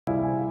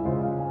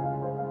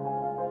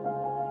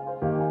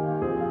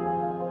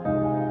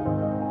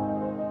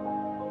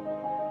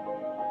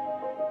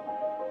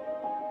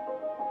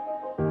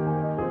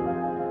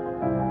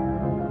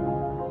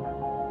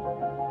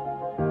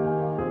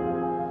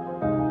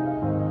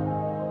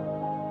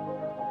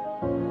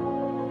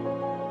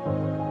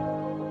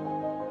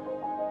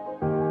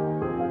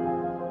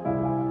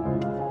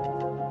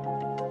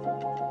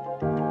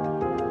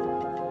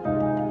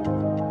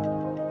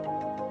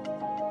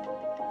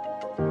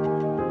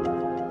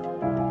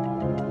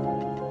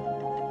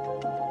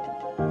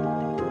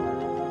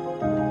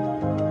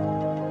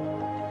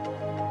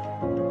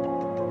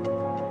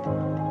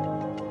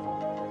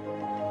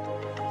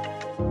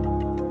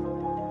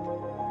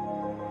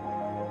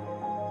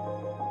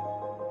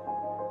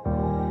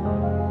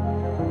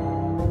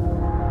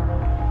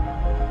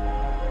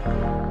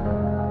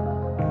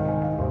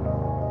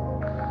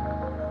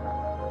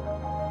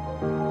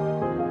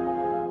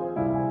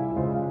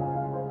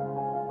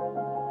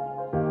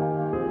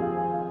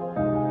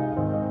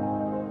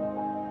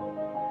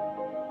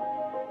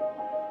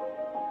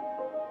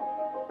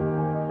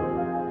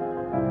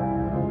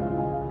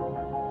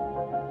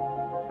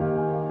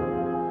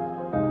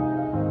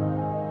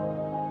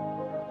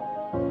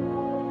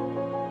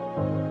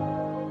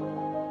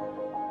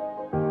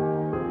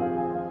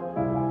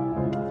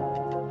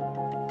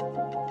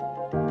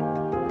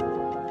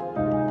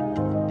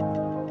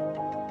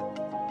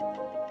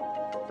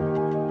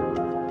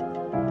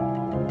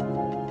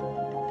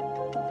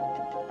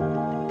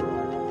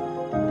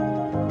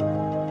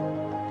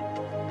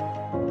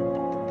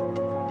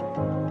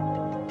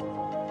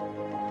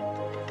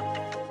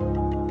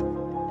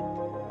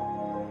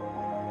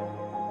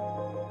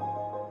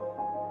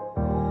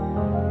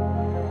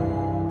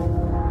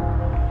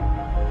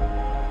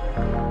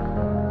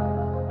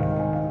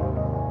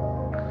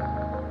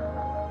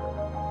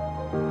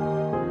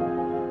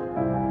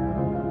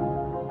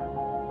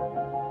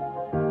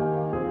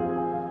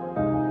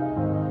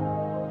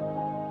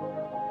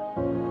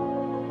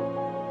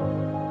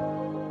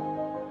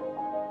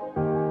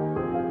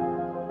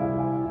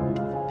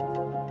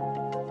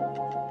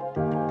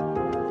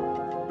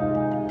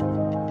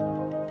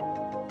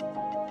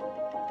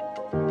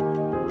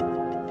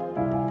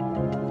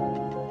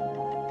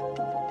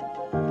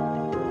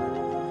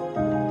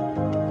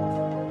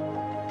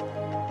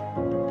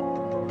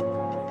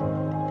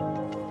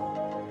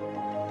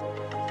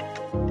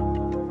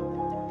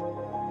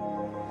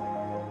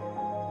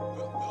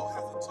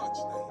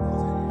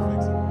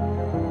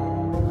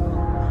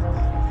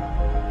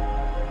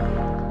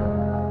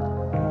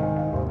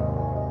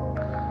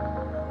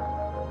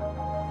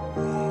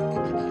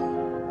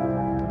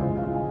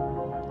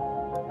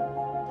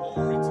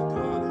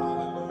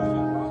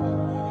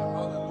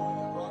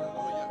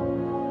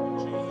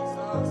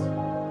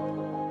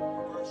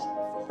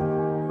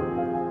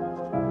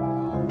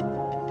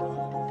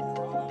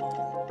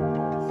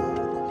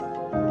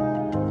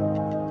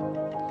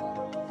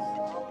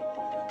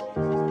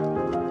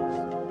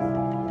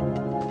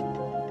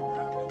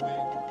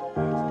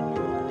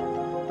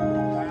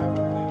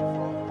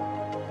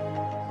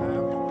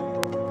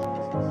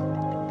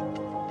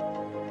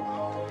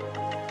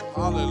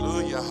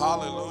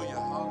Hallelujah.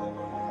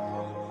 Hallelujah.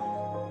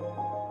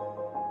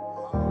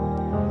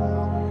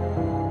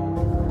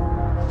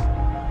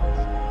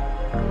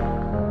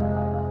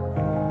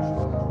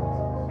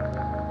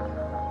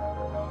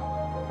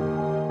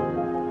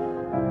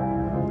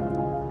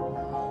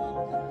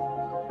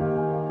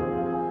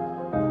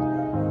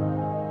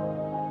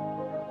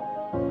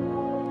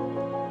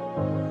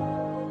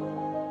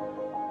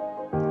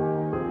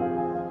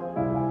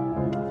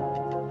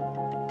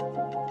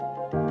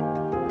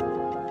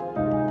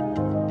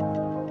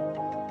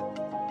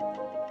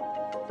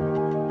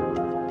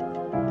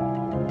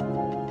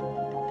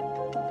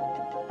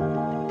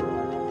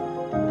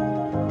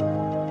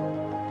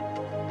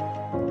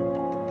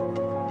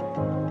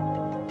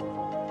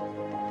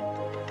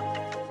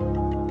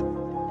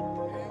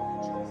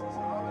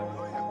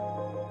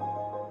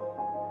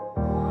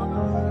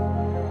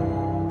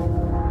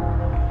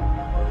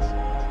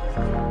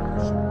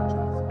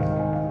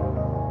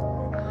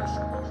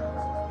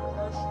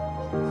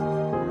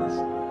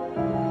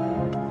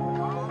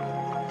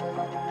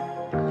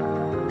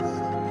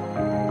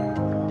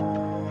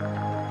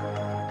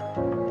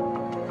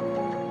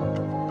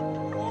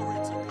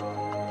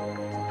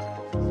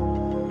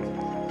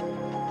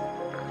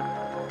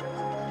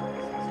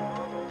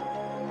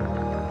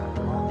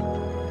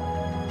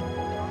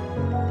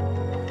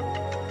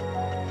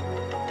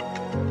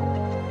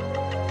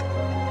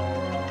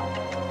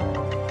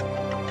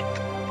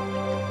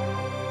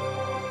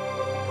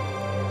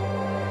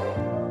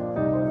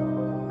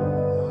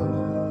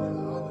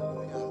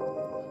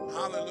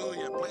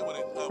 Hallelujah. Play with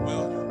it,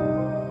 Will.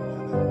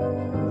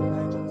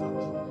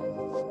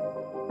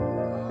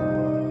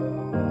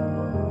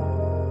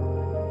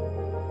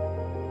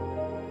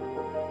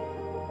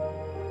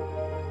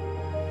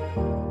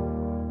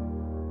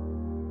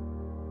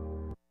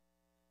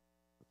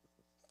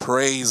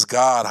 Praise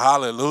God.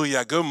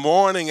 Hallelujah. Good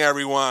morning,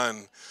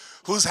 everyone.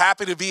 Who's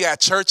happy to be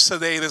at church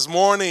today this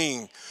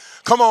morning?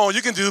 Come on,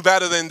 you can do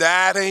better than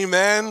that.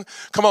 Amen.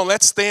 Come on,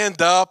 let's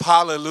stand up.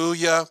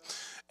 Hallelujah.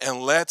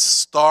 And let's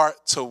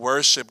start to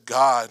worship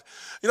God.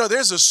 You know,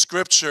 there's a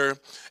scripture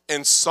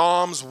in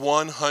Psalms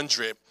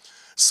 100.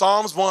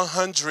 Psalms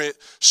 100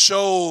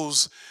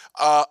 shows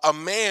a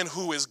man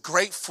who is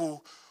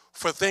grateful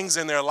for things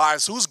in their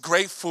lives. Who's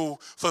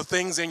grateful for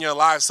things in your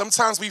lives?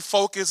 Sometimes we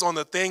focus on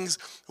the things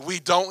we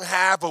don't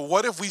have, but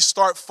what if we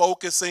start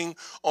focusing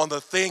on the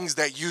things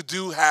that you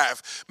do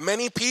have?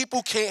 Many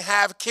people can't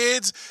have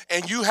kids,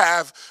 and you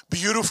have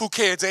beautiful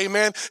kids,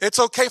 amen? It's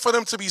okay for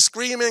them to be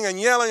screaming and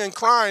yelling and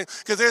crying,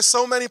 because there's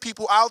so many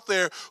people out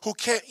there who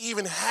can't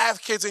even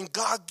have kids, and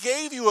God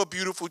gave you a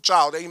beautiful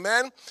child,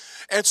 amen?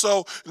 And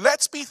so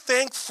let's be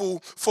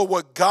thankful for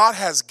what God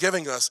has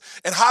given us.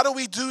 And how do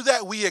we do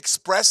that? We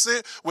express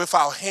it with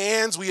our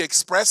hands. We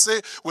express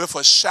it with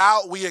a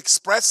shout. We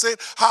express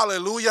it,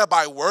 hallelujah,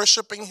 by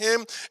worshiping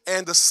him.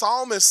 And the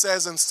psalmist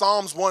says in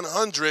Psalms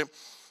 100,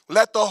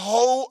 let the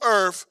whole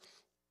earth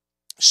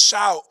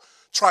shout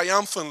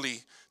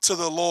triumphantly to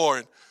the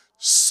Lord.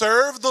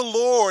 Serve the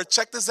Lord,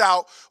 check this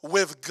out,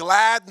 with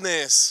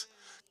gladness.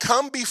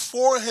 Come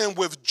before him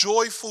with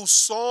joyful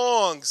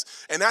songs.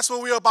 And that's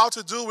what we're about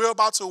to do. We're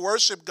about to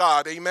worship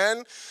God.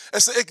 Amen.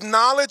 It's to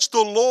acknowledge the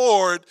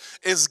Lord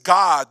is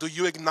God. Do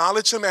you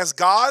acknowledge him as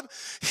God?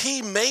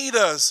 He made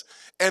us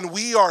and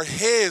we are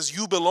his.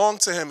 You belong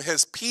to him,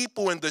 his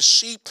people and the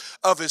sheep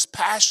of his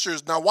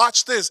pastures. Now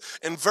watch this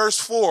in verse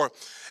 4.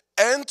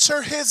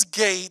 Enter his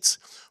gates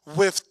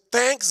with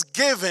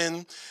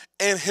thanksgiving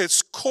and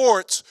his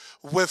courts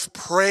with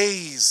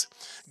praise.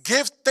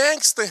 Give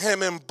thanks to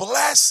him and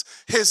bless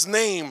his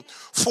name.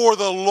 For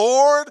the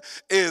Lord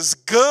is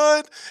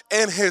good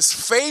and his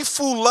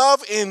faithful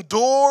love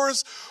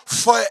endures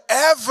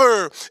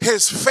forever.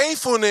 His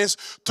faithfulness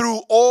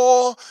through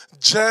all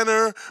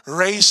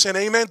generation.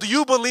 Amen. Do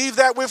you believe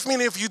that with me?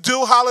 And if you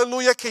do,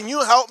 hallelujah, can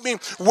you help me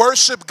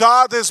worship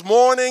God this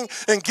morning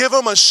and give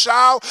him a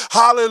shout?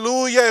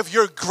 Hallelujah. If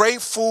you're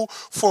grateful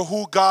for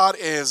who God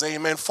is.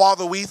 Amen.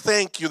 Father, we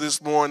thank you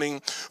this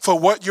morning for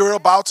what you're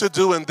about to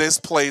do in this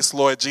place,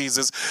 Lord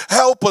Jesus.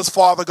 Help us,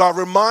 Father God.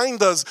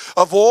 Remind us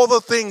of all the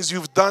things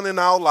you've done in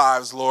our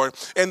lives, Lord,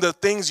 and the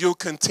things you'll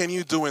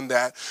continue doing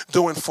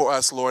for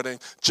us, Lord. And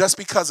just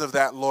because of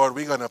that, Lord,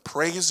 we're going to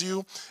praise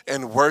you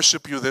and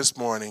worship you this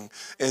morning.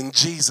 In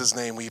Jesus'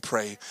 name we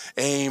pray.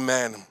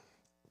 Amen.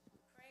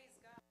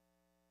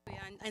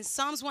 And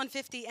Psalms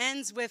 150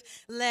 ends with,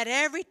 let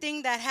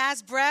everything that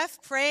has breath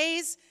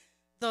praise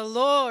the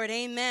Lord.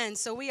 Amen.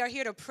 So we are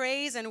here to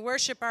praise and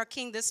worship our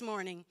King this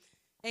morning.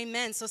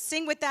 Amen. So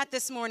sing with that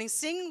this morning.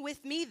 Sing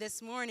with me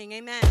this morning.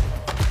 Amen.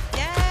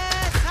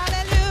 Yes.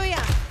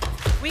 Hallelujah.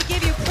 We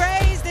give you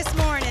praise this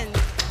morning.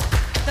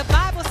 The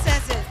Bible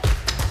says it.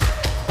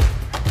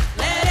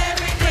 Let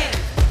everything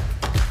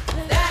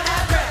that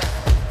have breath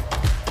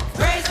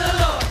praise the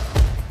Lord.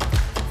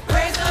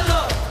 Praise the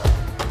Lord.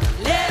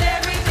 Let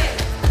everything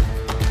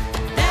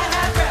that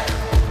have breath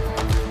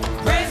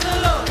praise the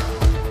Lord.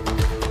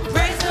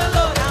 Praise the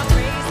Lord. I'll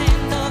praise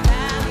in the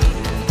valley.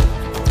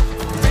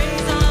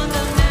 Praise on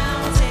the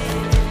mountain.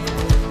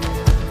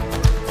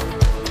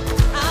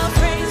 I'll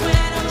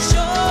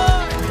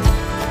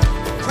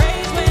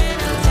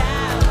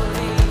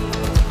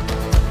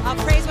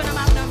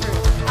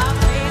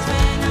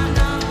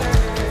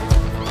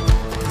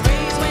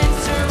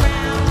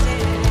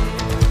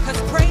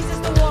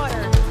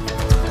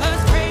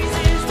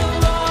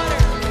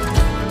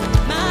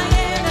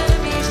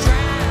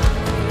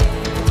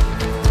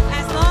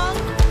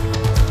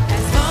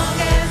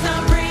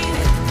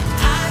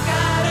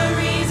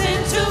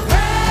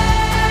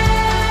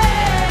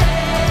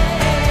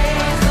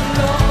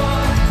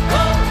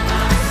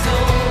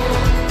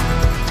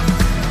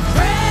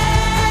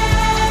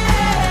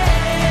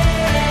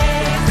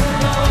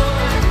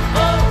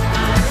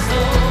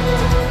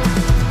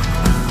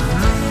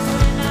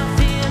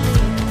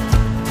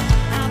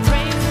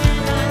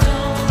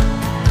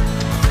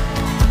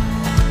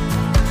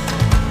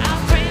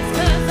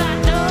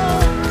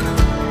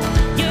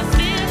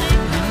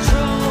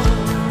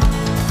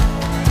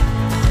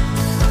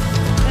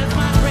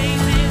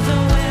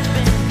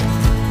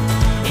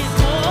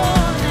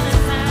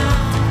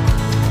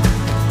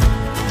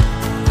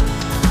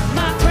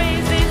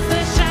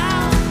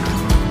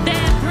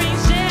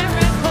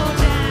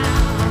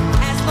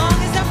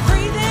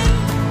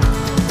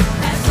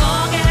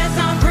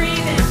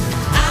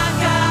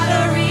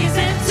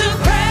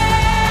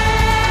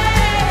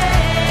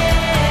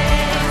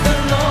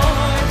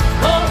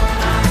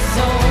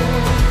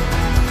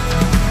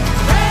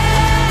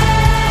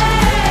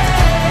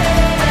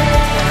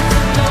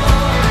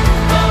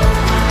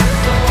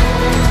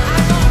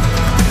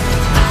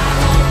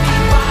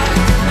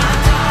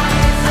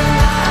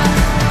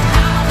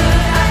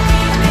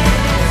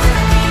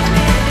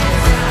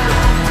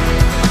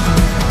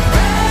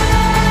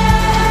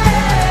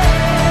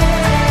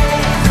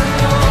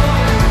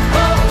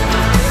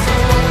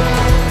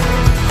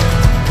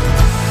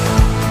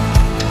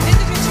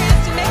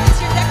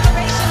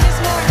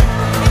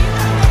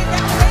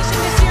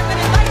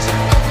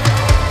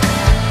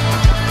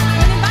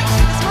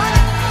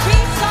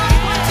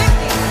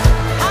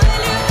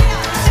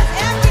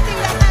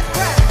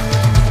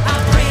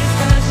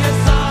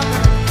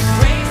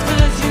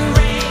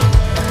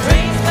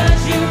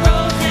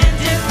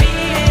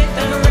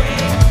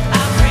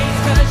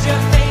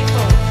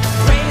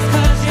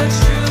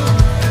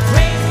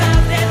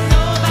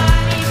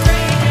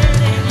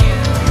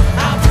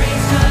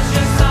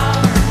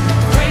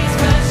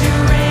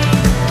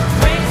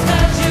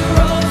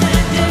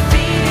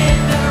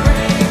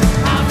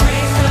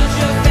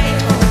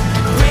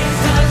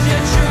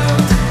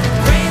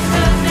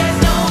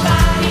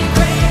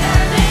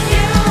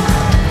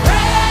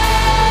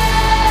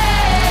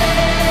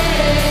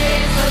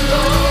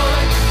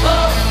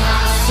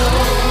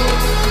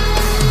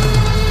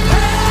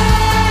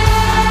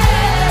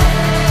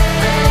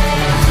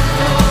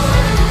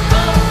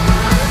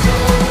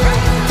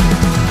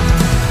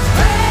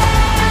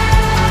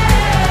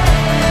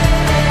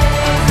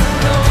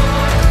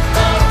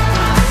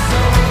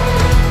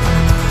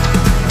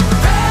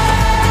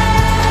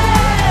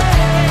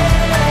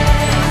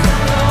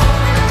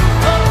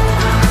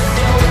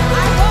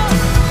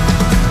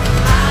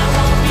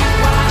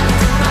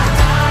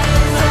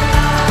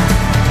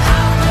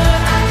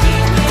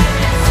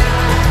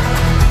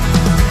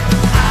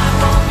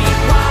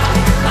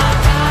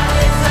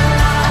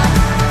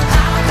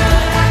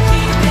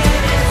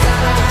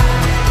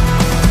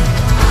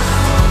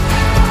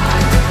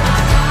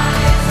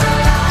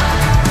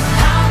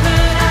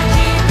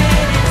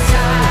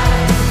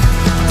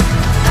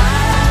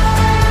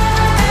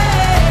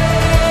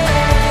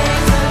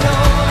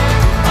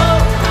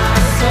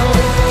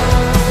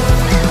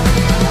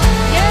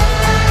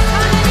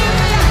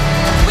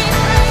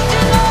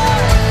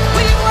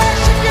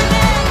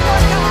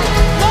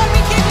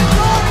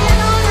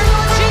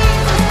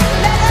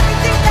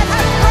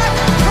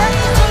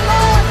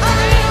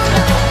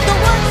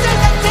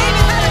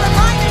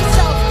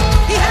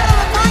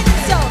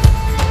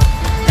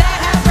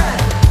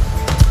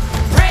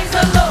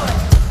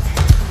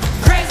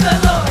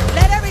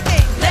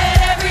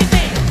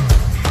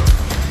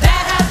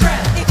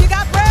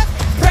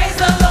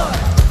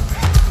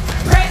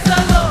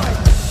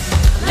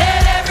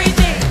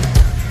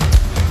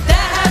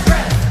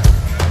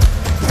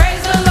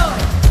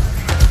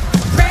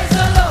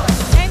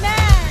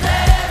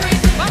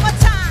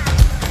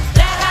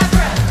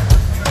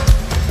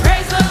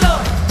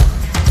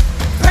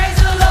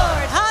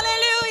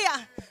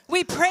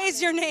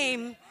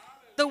name,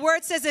 the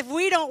word says if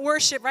we don't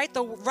worship, right,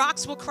 the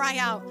rocks will cry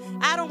out.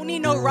 I don't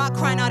need no rock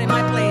crying out in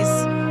my place.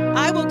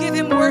 I will give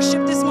him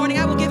worship this morning.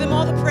 I will give him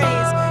all the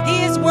praise.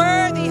 He is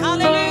worthy.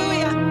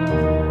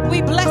 Hallelujah.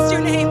 We bless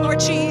your name, Lord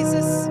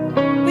Jesus.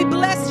 We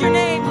bless your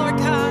name, Lord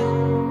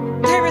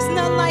God. There is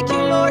none like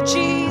you, Lord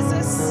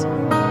Jesus.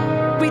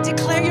 We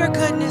declare your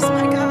goodness,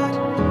 my God.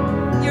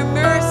 Your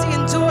mercy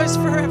endures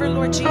forever,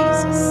 Lord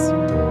Jesus.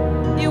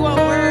 You are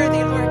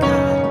worthy, Lord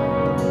God.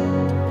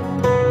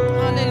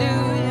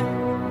 Hallelujah.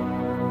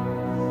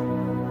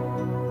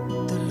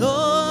 The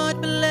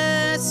Lord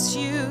bless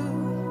you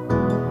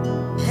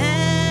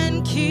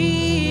and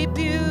keep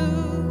you.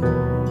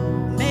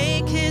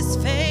 Make his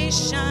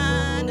face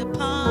shine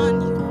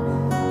upon you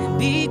and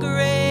be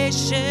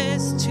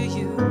gracious to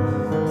you.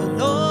 The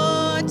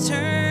Lord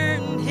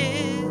turn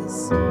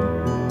his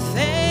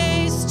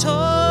face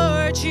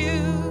toward you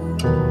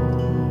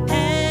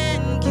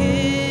and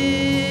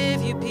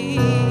give you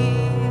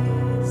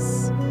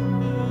peace.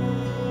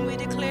 We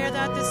declare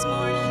that this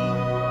morning.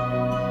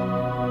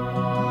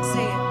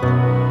 Say it.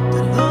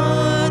 The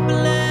Lord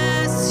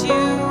bless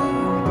you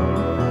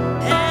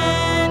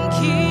and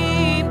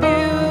keep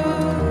you.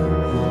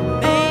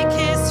 Make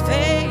his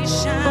face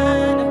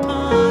shine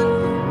upon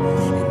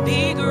you and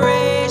be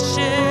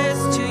gracious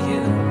to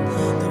you.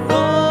 The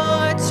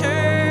Lord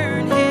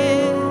turn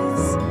his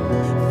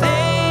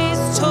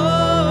face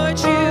toward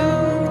you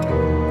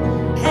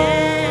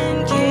and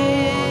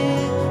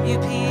give you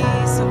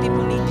peace. Some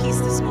people need peace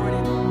this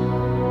morning.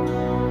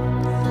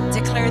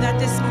 Declare that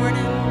this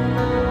morning.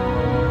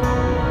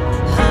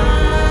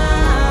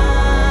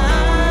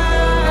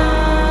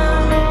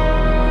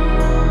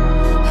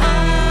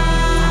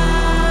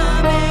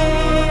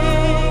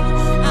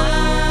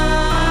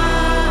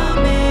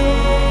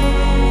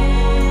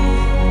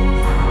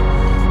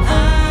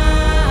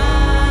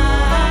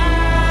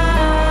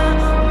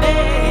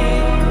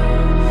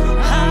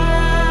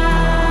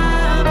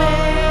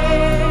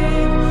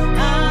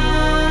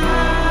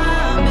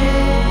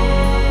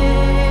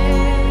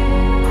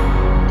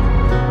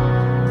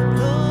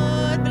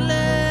 Lord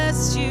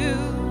bless you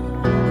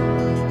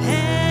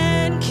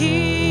and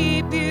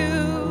keep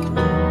you.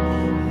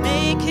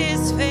 Make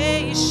his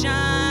face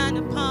shine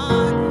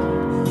upon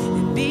you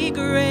and be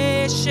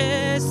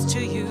gracious to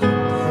you.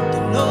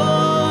 The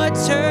Lord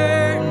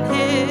turn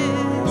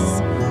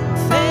his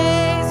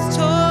face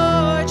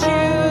toward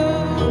you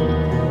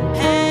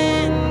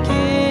and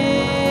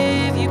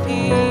give you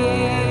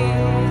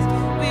peace.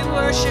 We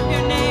worship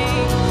your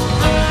name.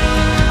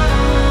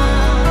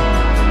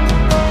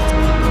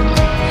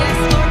 Yes,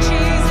 Lord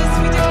Jesus,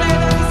 we declare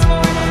that this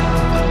morning.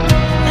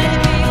 Let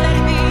it be, let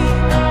it be.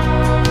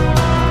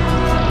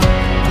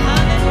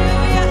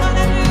 Hallelujah,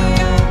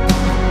 hallelujah.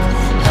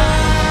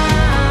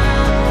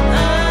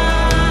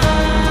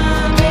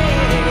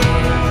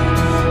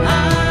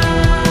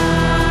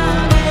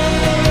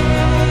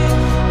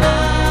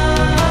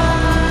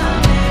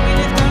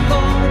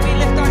 We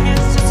lift our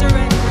hands to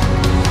surrender.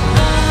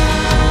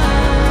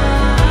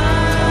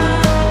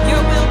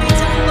 Your will be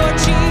done, Lord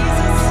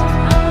Jesus.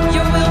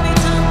 Your will be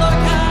done, Lord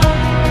God.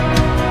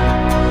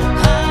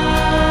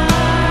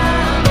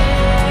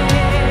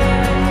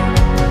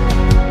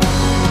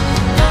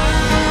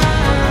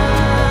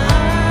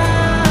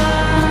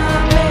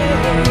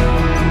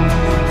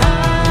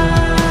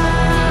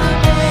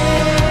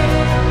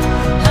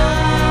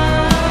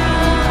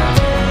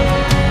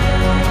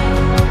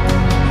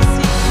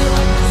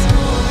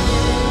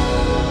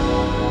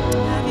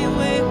 Have your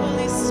way,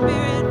 Holy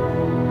Spirit.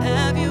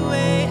 Have your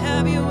way,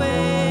 have your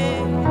way.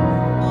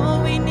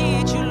 Oh, we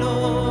need you,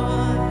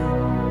 Lord.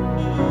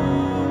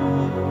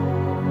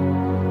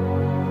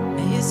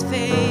 May his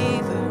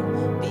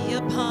favor be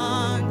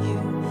upon you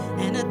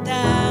and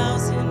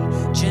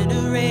 1,000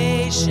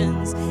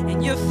 generations,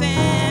 and your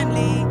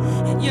family,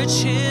 and your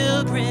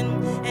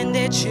children, and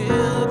their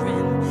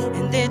children,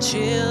 and their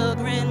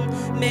children.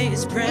 May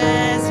his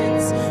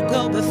presence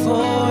go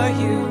before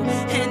you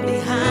and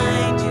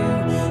behind you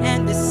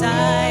and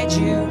beside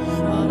you,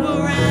 all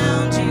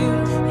around you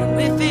and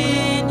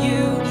within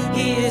you.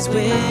 He is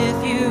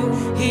with you.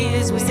 He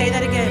is with. Say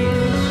that again.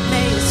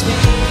 May his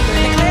favor,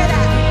 declare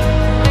that.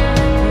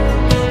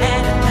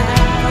 And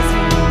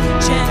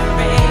 1,000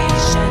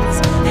 generations,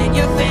 and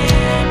your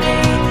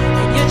family,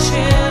 and your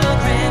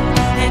children,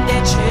 and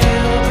their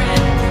children.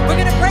 We're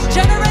going to break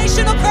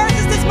generational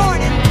curses this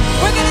morning.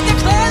 We're going to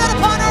declare that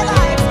upon our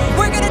lives.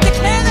 We're going to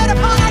declare that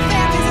upon our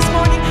families this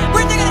morning.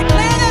 We're going to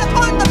declare that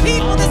upon the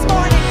people this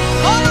morning,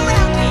 all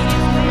around you.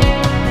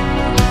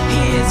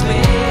 He is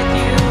with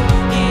you.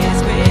 He is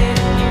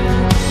with you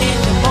in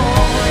the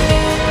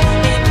morning,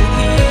 in the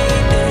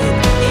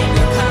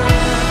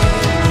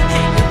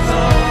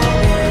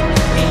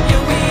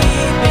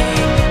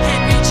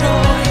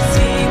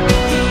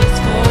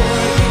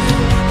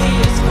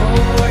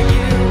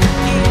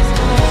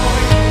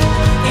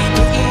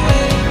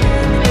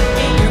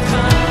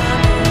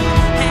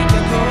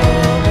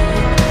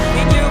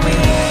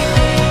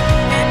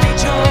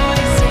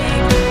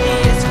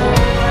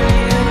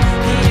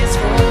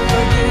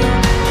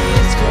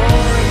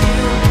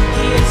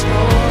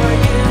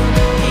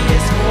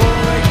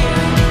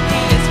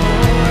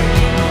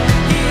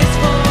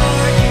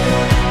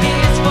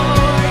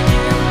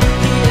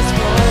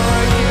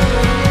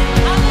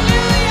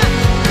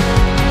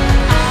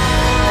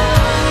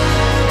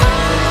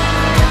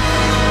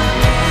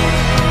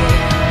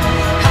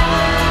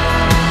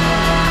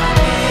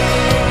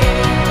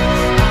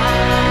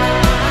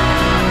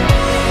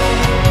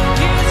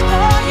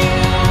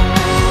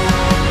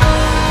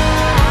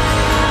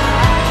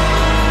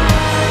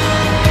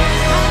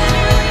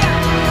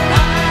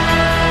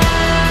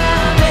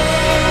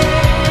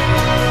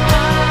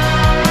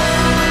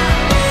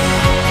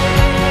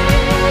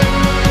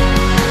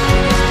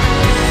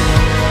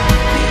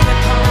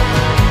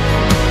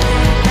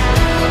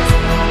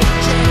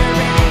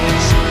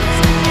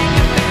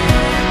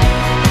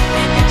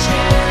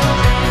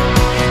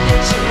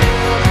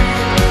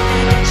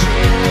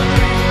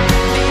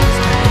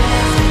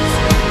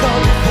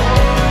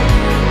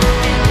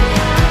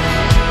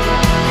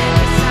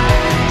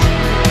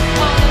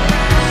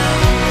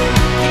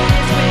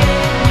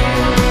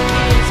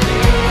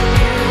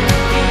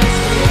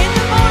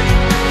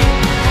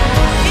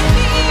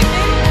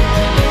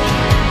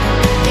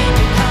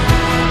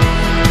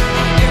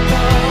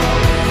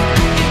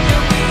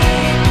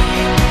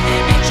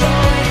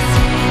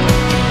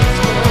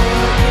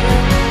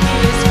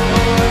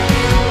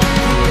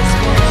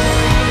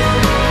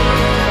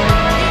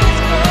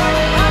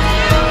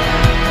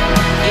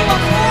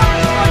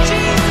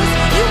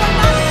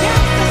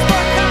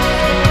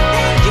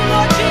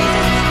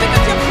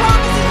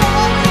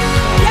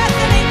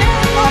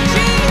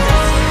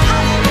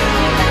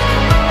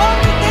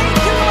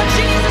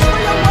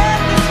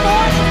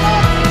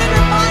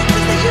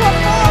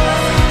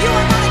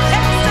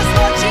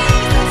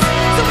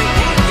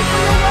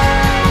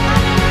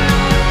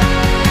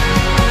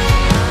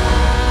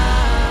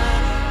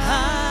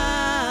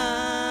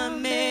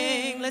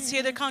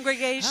hear the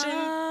congregation?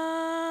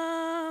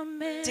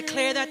 Amen.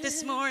 Declare that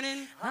this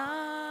morning. Amen.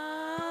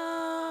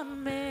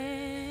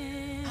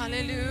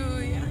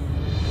 Hallelujah.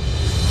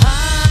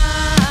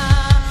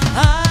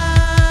 Amen.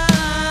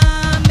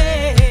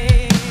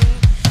 Amen.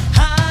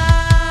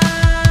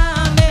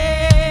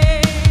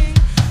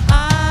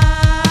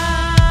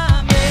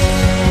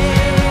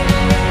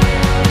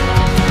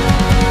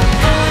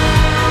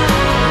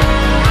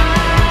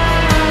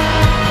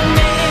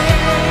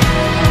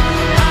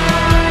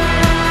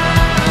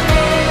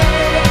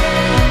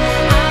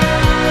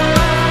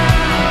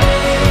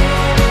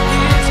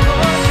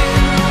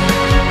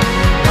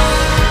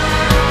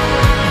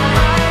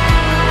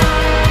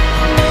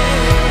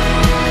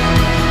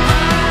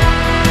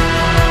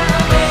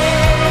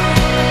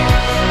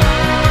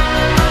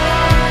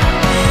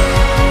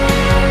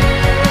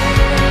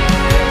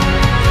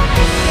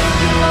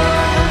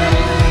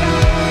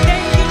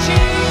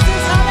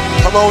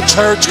 Come on,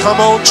 church. Come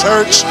on,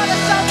 church.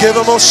 Give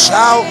him a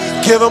shout.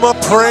 Give him a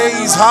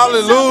praise.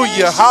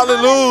 Hallelujah.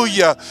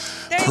 Hallelujah.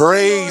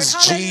 Praise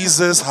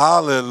Jesus.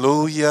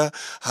 Hallelujah.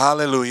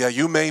 Hallelujah.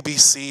 You may be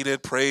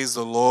seated. Praise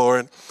the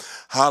Lord.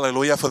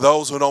 Hallelujah. For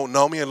those who don't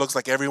know me, it looks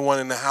like everyone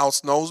in the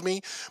house knows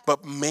me,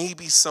 but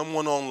maybe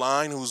someone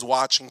online who's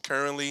watching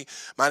currently.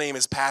 My name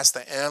is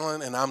Pastor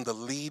Allen, and I'm the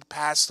lead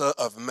pastor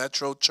of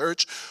Metro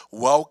Church.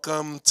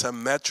 Welcome to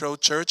Metro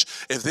Church.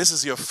 If this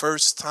is your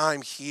first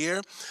time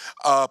here,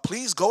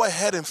 please go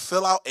ahead and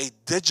fill out a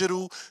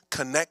digital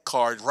connect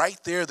card. Right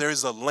there,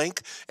 there's a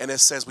link, and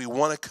it says we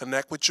want to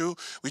connect with you.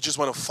 We just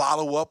want to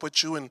follow up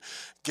with you and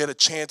get a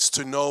chance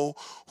to know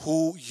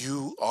who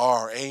you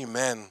are.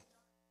 Amen.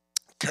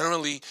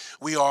 Currently,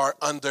 we are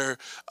under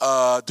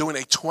doing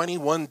a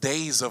 21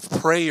 days of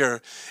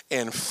prayer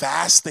and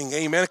fasting.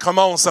 Amen. Come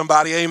on,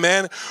 somebody.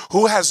 Amen.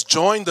 Who has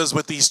joined us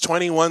with these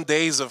 21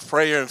 days of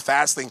prayer and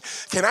fasting?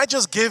 Can I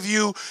just give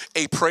you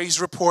a praise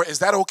report? Is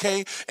that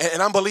okay?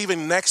 And I'm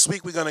believing next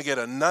week we're going to get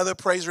another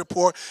praise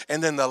report.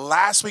 And then the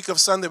last week of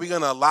Sunday, we're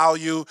going to allow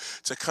you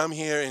to come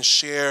here and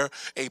share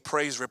a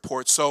praise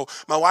report. So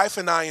my wife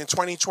and I in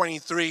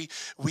 2023,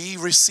 we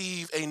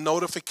received a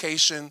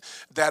notification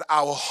that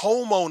our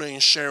homeowner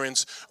insurance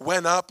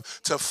went up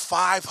to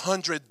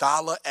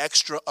 $500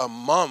 extra a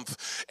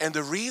month. And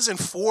the reason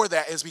for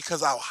that is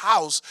because our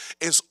house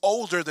is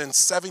older than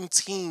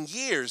 17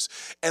 years.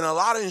 And a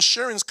lot of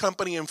insurance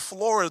companies in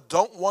Florida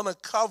don't want to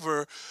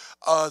cover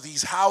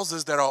these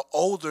houses that are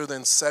older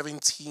than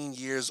 17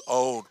 years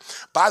old.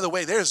 By the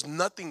way, there's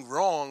nothing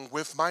wrong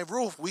with my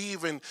roof. We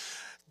even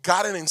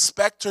got an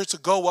inspector to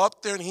go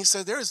up there, and he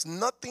said, there is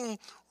nothing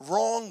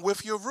wrong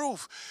with your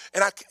roof.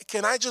 And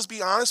can I just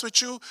be honest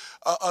with you?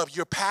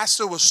 Your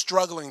pastor was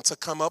struggling to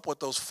come up with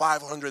those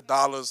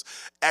 $500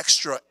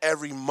 extra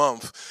every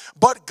month.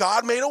 But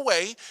God made a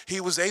way.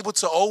 He was able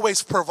to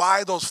always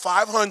provide those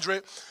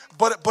 $500.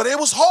 But it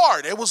was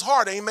hard. It was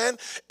hard. Amen.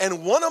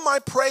 And one of my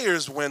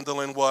prayers,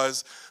 Wendolyn,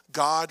 was,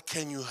 God,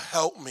 can you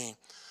help me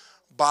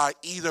by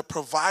either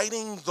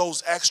providing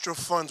those extra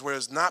funds where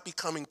it's not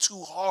becoming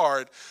too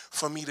hard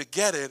for me to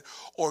get it,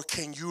 or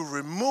can you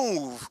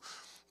remove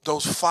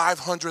those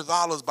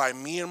 $500 by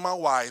me and my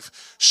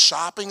wife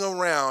shopping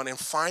around and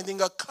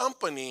finding a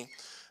company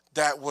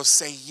that will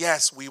say,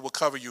 yes, we will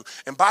cover you.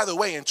 And by the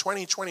way, in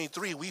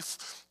 2023, we've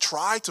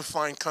tried to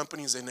find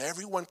companies and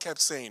everyone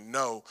kept saying,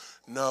 no,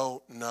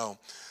 no, no.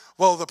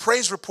 Well, the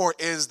praise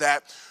report is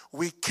that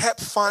we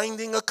kept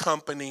finding a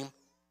company.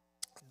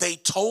 They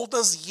told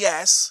us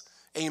yes.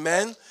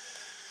 Amen.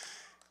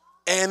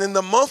 And in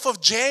the month of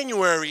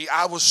January,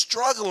 I was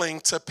struggling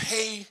to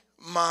pay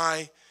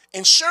my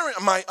insurance,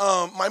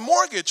 my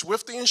mortgage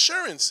with the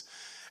insurance.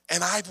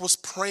 And I was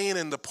praying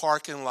in the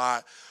parking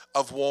lot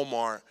of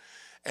Walmart.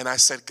 And I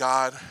said,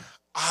 God,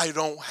 I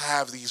don't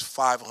have these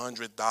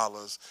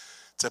 $500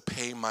 to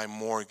pay my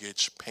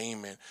mortgage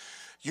payment.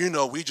 You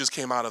know, we just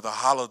came out of the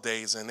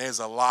holidays, and there's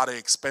a lot of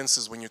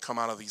expenses when you come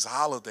out of these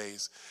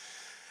holidays.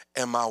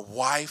 And my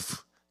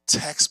wife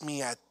text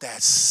me at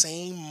that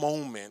same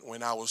moment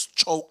when I was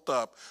choked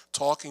up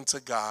talking to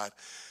God.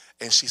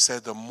 And she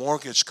said the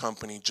mortgage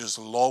company just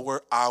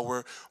lowered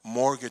our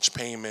mortgage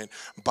payment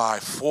by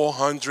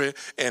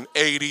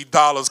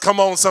 $480.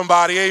 Come on,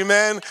 somebody,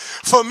 amen.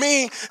 For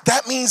me,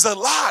 that means a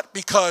lot,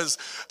 because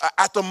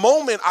at the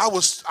moment I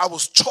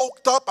was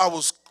choked up. I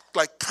was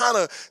like kind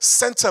of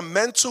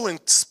sentimental and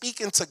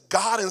speaking to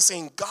God and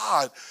saying,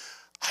 God,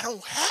 I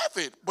don't have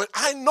it, but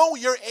I know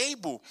you're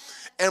able.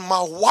 And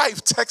my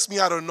wife texted me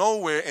out of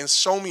nowhere and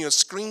showed me a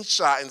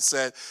screenshot and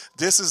said,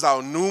 this is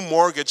our new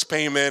mortgage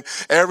payment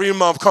every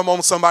month. Come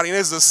on, somebody. And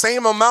it's the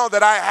same amount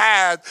that I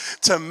had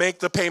to make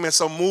the payment.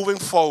 So moving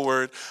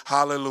forward,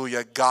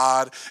 hallelujah,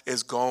 God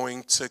is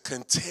going to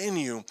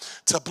continue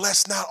to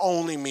bless not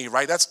only me,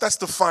 right? That's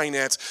the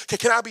finance.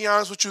 Can I be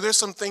honest with you? There's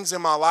some things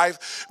in my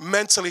life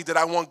mentally that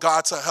I want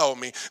God to help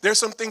me. There's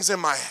some things in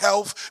my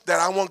health that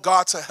I want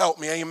God to help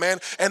me. Amen.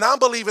 And I'm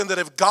believing believing that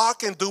if God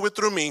can do it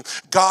through me,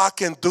 God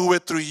can do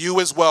it through you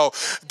as well.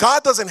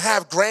 God doesn't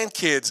have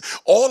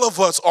grandkids. All of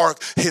us are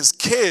his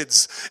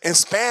kids. In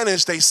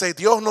Spanish, they say,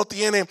 Dios no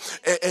tiene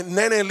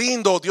nene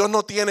lindo, Dios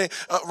no tiene,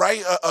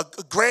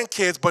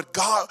 grandkids, but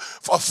God,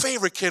 a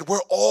favorite kid, we're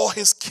all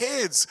his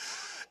kids.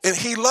 And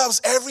he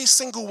loves every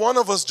single one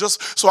of us.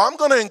 So I'm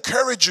going to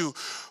encourage you,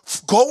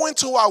 go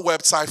into our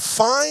website,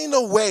 find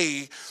a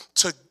way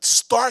to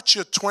start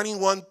your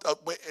 21,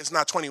 it's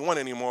not 21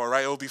 anymore,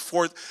 right? It will be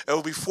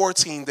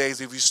 14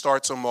 days if you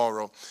start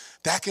tomorrow.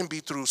 That can be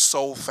through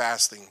soul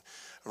fasting,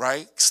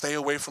 right? Stay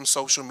away from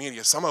social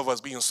media. Some of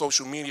us be on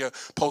social media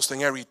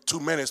posting every 2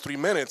 minutes, 3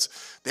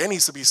 minutes. There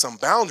needs to be some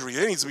boundary.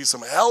 There needs to be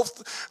some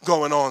health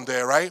going on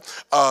there, right?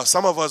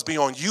 Some of us be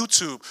on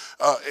YouTube.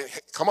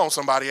 Come on,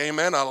 somebody,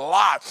 amen? A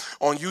lot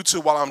on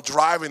YouTube while I'm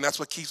driving. That's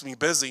what keeps me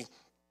busy.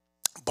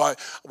 But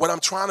what I'm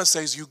trying to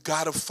say is you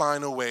got to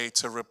find a way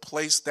to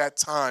replace that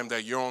time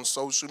that you're on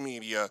social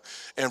media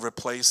and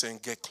replace it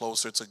and get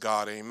closer to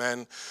God,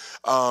 amen?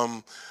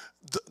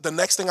 The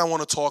next thing I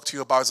want to talk to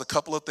you about is a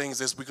couple of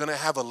things. We're going to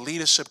have a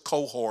leadership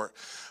cohort.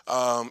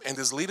 And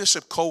this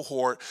leadership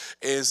cohort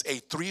is a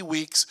 3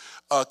 weeks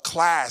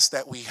class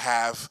that we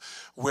have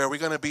where we're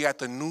going to be at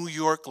the New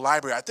York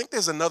Library. I think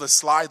there's another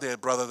slide there,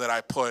 brother, that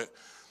I put.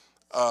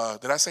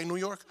 Did I say New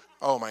York?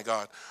 Oh, my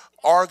God.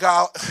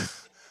 Argyle.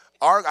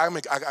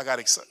 I got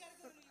excited.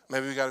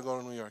 Maybe we got to go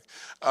to New York.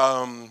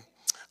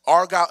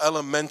 Argyle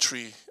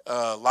Elementary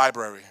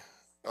Library.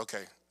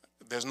 Okay.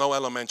 There's no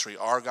elementary.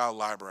 Argyle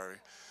Library.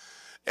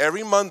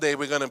 Every Monday,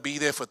 we're going to be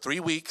there for 3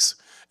 weeks,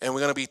 and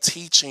we're going to be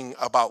teaching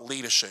about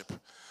leadership.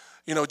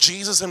 You know,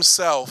 Jesus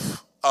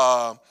himself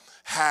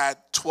had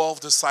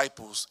 12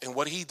 disciples, and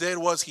what he did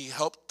was he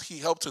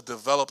helped to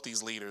develop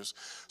these leaders.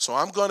 So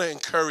I'm going to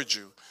encourage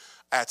you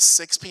at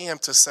 6 p.m.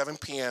 to 7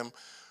 p.m.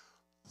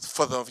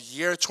 for the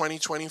year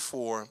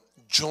 2024,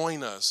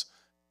 join us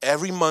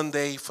every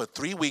Monday for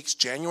 3 weeks,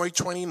 January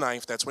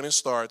 29th, that's when it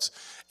starts,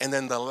 and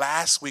then the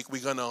last week,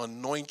 we're going to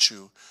anoint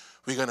you.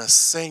 We're going to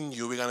sing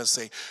you. We're going to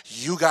say,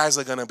 you guys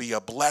are going to be a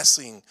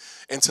blessing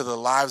into the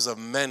lives of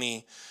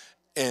many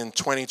in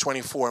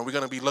 2024. And we're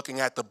going to be looking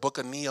at the book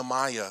of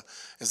Nehemiah.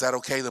 Is that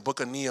okay? The book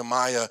of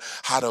Nehemiah,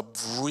 how to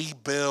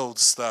rebuild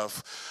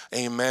stuff.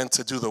 Amen.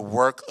 To do the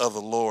work of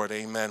the Lord.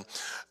 Amen.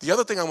 The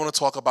other thing I want to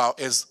talk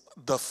about is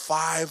the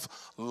 5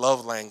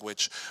 love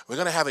language. We're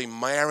going to have a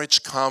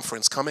marriage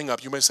conference coming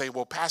up. You may say,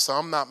 well, Pastor,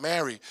 I'm not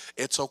married.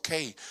 It's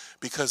okay.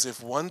 Because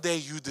if one day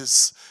you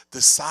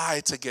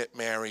decide to get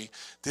married,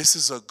 this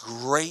is a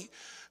great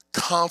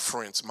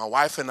conference. My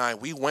wife and I,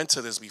 we went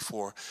to this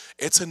before.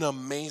 It's an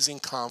amazing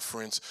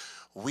conference.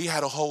 We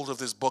had a hold of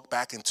this book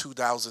back in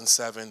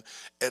 2007.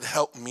 It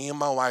helped me and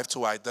my wife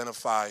to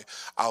identify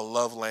our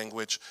love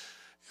language.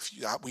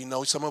 We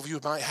know some of you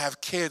might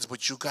have kids,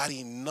 but you got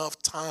enough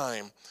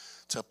time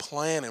to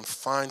plan and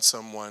find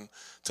someone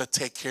to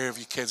take care of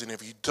your kids. And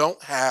if you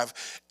don't have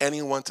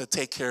anyone to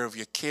take care of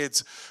your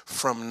kids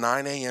from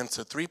 9 a.m.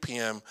 to 3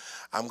 p.m.,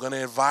 I'm going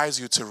to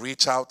advise you to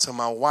reach out to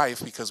my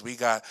wife because we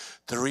got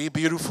 3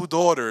 beautiful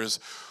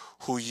daughters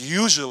who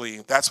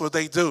usually, that's what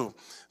they do.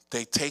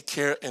 They take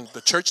care, in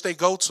the church they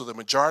go to, the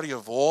majority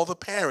of all the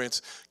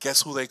parents,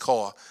 guess who they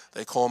call?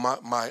 They call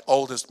my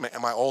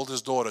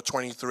oldest daughter,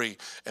 23,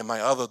 and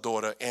my other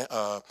daughter,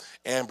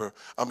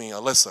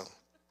 Alyssa.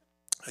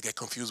 I get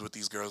confused with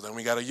these girls. And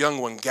we got a young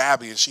one,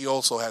 Gabby, and she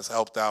also has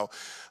helped out,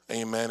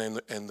 amen,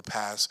 in the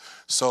past.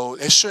 So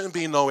it shouldn't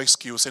be no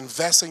excuse.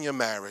 Invest in your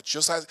marriage.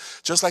 Just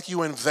like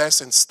you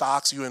invest in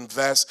stocks, you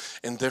invest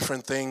in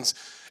different things.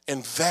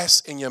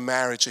 Invest in your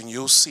marriage, and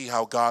you'll see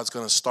how God's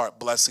going to start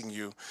blessing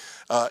you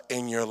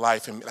in your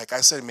life. And like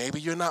I said, maybe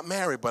you're not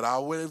married, but I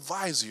would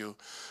advise you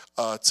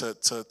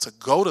to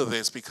go to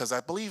this because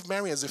I believe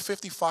marriage is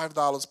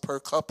 $55 per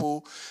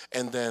couple,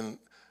 and then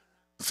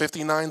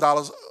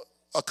 $59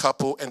 a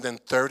couple, and then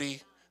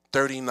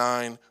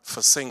 $39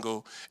 for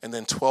single, and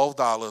then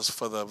 $12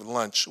 for the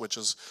lunch, which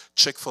is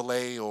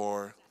Chick-fil-A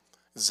or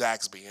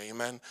Zaxby.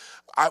 Amen.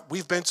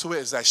 We've been to it.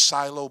 It's at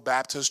Shiloh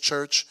Baptist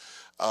Church.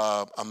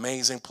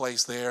 Amazing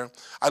place there.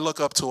 I look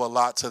up to a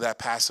lot to that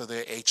pastor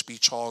there, H.B.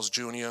 Charles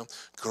Jr.,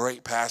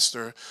 great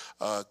pastor,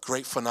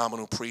 great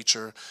phenomenal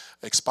preacher,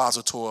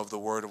 expositor of the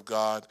Word of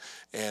God.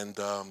 And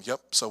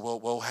so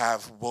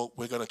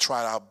we're going to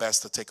try our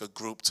best to take a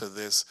group to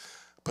this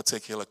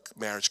particular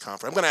marriage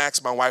conference. I'm going to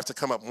ask my wife to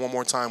come up one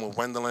more time with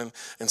Gwendolyn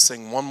and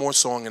sing one more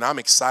song, and I'm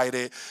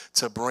excited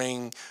to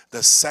bring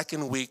the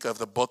second week of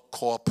the book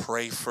called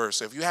Pray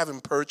First. If you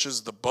haven't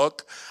purchased the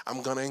book,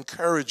 I'm going to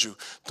encourage you.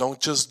 Don't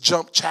just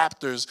jump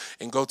chapters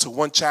and go to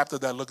one chapter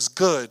that looks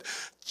good.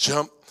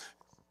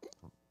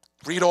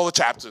 Read all the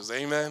chapters.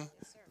 Amen.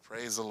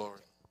 Praise the Lord.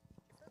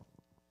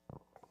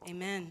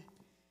 Amen.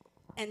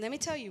 And let me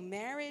tell you,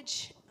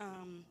 marriage,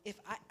 if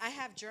I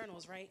have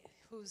journals, right,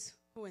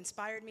 who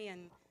inspired me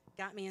and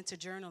got me into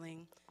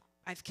journaling.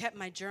 I've kept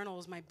my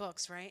journals, my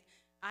books, right?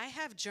 I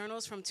have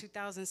journals from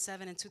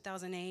 2007 and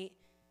 2008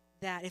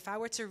 that if I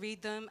were to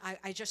read them,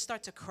 I just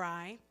start to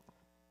cry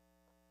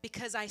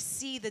because I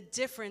see the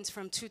difference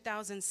from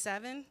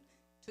 2007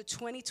 to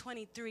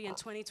 2023 and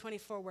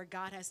 2024 where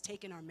God has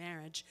taken our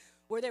marriage,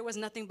 where there was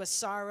nothing but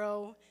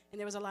sorrow and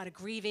there was a lot of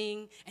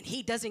grieving, and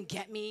he doesn't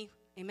get me.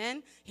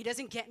 Amen? He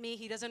doesn't get me.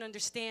 He doesn't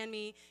understand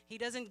me. He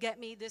doesn't get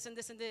me this and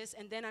this and this.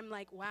 And then I'm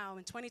like, wow,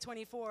 in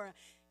 2024,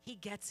 he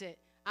gets it.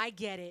 I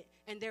get it.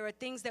 And there are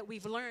things that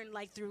we've learned,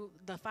 like through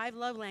the 5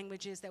 love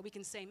languages, that we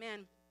can say,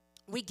 man,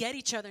 we get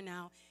each other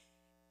now.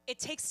 It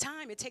takes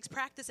time. It takes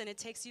practice, and it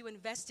takes you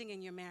investing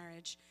in your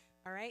marriage.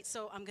 All right?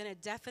 So I'm going to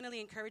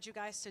definitely encourage you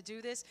guys to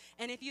do this.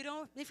 And if you're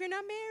not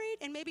married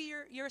and maybe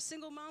you're a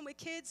single mom with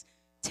kids,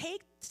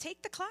 take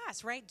the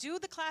class, right? Do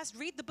the class,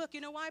 read the book.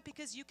 You know why?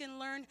 Because you can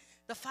learn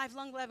the 5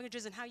 love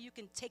languages and how you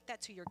can take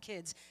that to your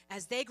kids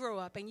as they grow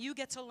up, and you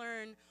get to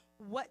learn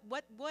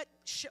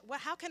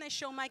how can I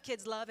show my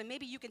kids love, and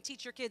maybe you can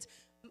teach your kids.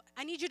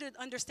 I need you to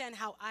understand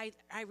how I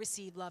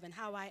receive love and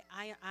how I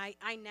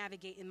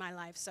navigate in my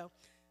life. So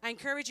I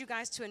encourage you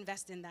guys to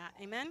invest in that.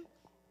 Amen.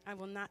 I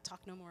will not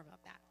talk no more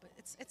about that, but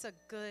it's a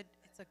good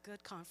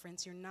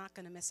conference. You're not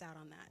going to miss out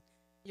on that.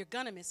 You're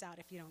going to miss out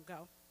if you don't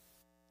go.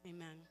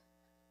 Amen.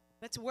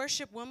 Let's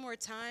worship one more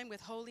time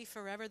with Holy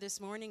Forever this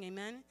morning.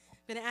 Amen. I'm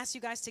going to ask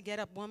you guys to get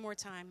up one more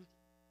time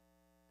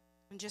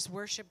and just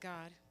worship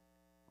God.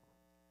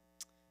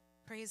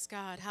 Praise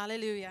God.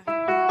 Hallelujah.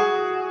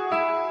 I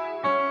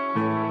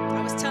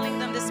was telling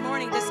them this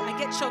morning, I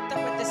get choked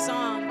up with this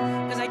song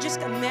because I just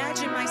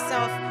imagine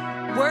myself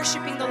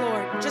worshiping the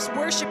Lord, just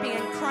worshiping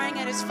and crying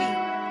at his feet.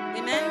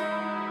 Amen.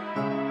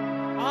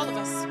 All of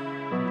us.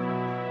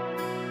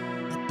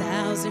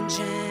 1,000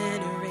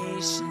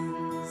 generations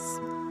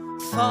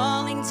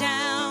falling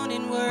down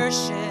in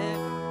worship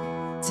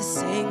to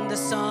sing the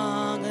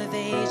song of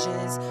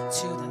ages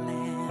to the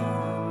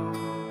Lamb.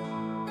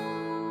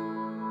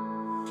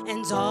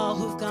 And all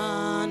who've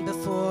gone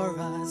before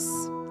us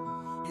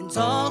and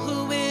all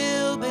who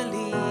will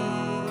believe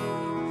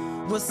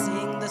will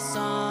sing the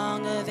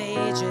song of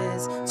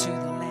ages to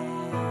the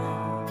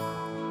Lamb.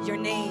 Your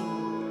name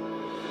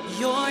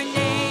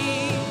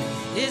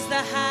is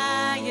the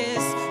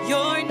highest.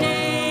 Your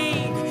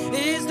name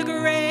is the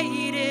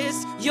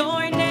greatest.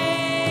 Your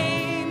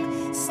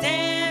name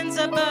stands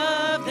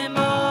above them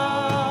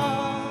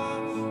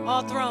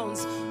all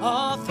thrones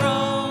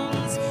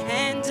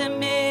and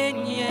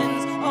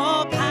dominions,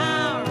 all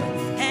power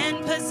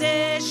and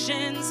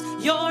positions.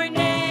 Your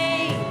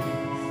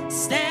name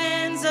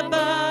stands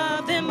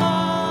above them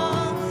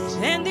all,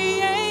 and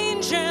the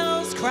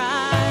angels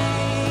cry,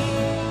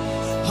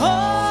 holy,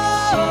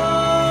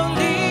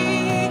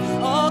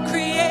 all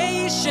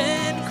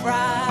creation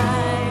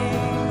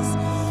cries,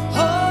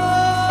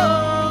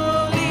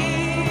 holy,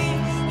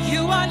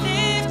 you are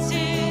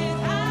lifted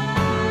high,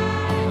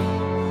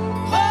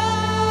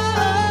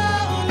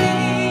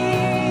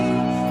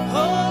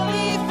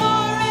 holy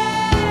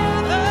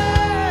forever.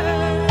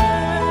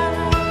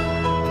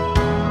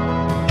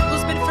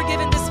 Who's been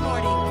forgiven this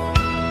morning?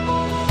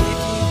 If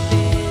you've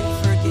been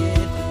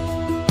forgiven,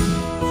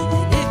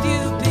 and if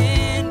you've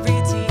been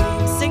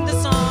redeemed, sing the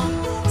song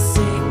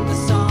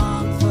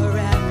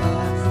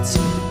forever to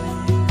the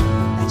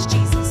Lamb. That's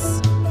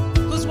Jesus.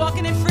 Who's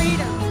walking in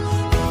freedom?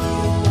 If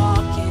you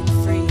walk in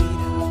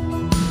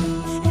freedom,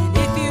 and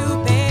if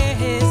you bear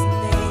his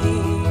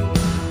name,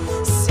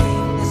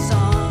 sing the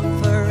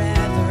song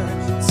forever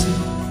to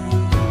the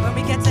Lamb. When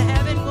we get to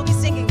heaven, we'll be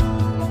singing.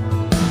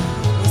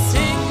 We'll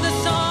sing the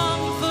song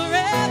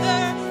forever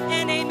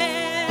and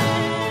amen.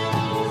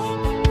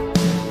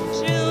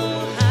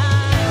 Till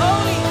high,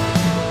 holy,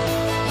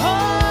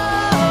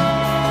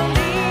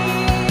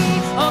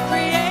 all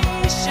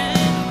creation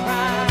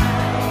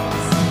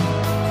cries,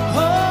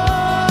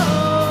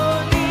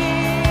 holy,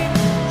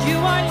 you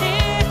are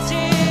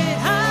lifted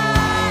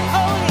high,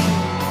 holy,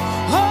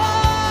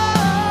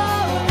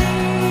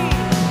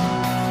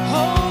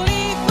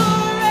 holy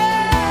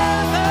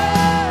forever.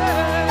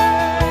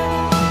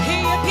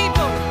 Hear your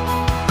people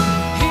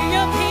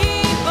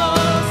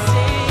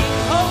sing,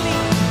 holy,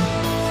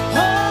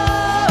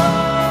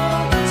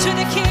 to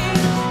the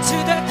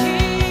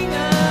King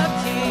of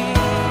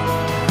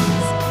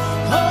Kings.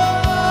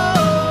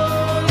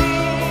 Holy,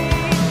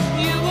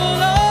 you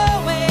will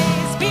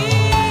always be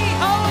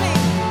holy,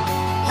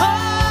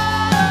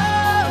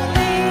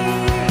 holy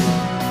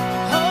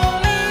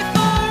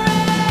forever.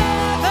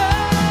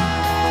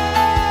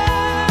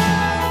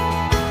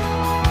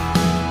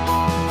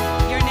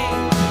 Your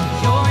name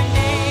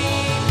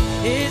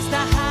is the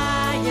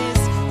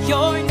highest.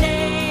 Your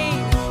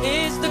name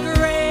is the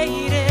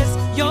greatest.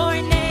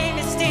 Your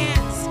name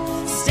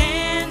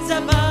stands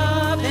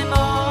above them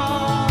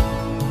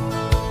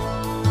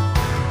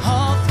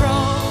all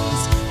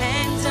thrones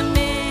and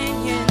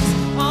dominions,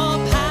 all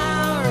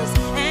powers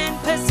and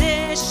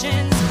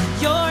positions.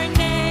 Your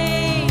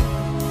name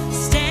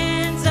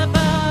stands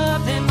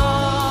above them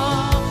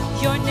all.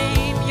 Your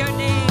name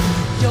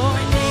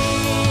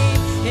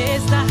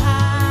is the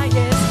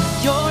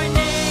highest. Your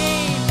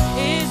name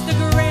is the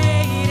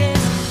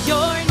greatest.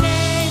 Your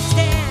name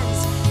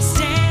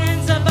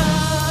stands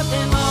above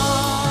them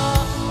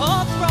all.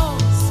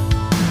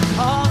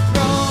 All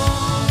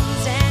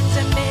thrones and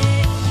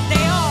dominions,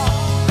 they all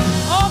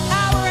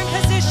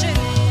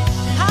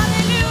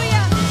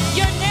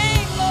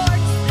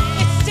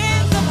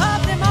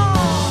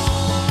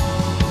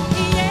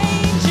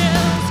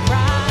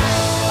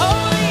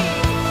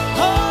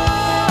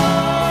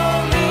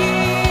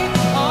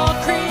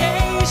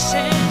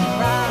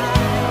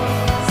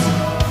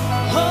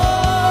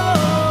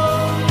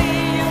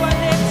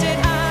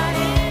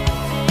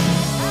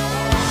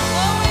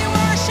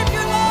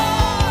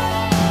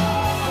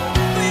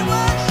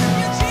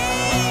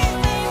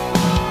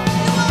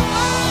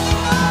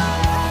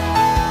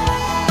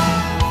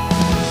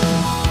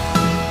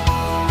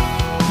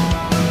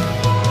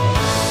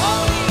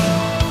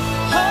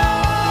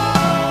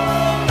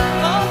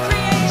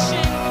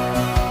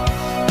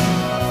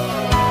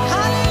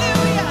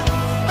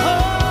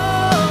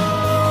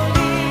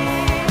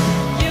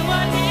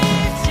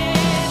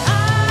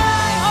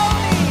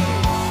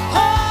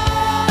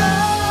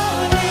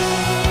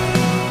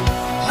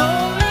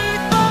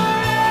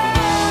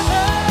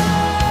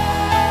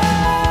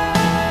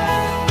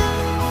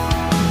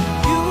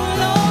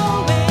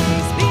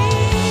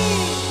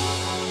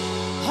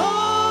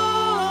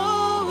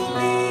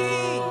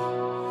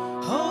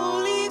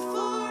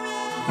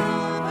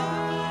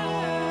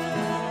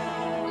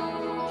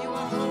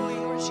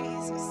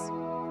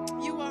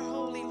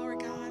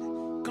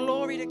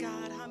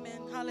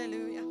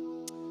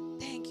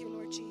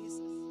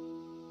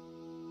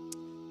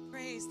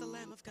Praise the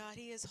Lamb of God.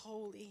 He is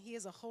holy. He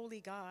is a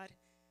holy God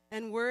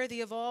and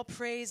worthy of all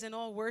praise and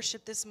all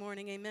worship this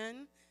morning.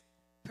 Amen.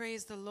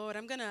 Praise the Lord.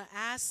 I'm going to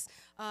ask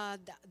I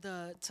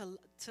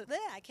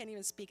can't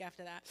even speak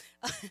after that.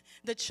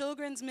 The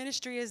children's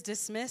ministry is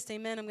dismissed.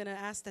 Amen. I'm going to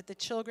ask that the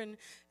children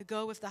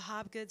go with the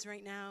Hobgoods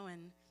right now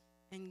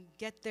and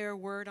get their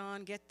word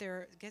on,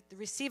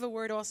 receive a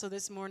word also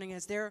this morning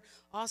as they're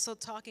also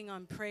talking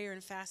on prayer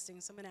and fasting.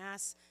 So I'm going to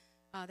ask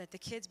that the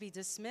kids be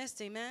dismissed.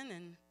 Amen.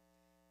 And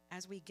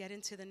as we get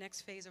into the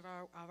next phase of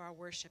our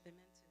worship, amen,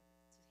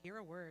 to hear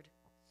a word.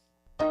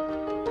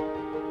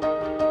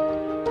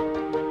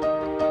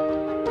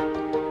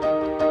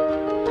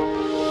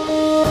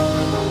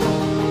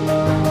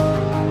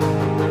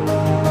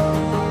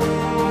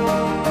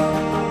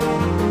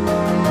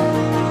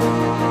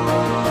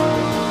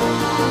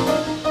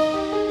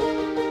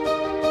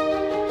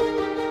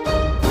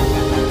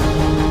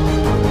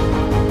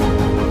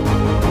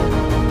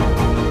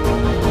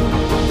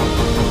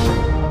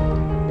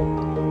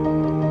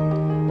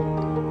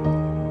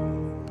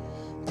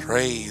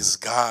 Praise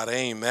God.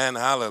 Amen.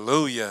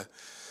 Hallelujah.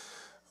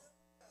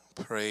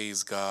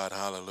 Praise God.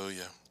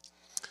 Hallelujah.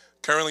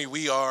 Currently,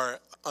 we are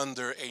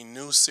under a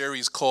new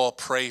series called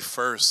Pray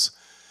First,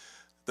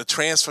 the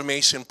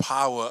transformation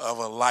power of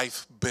a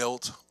life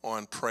built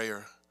on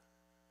prayer.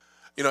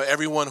 You know,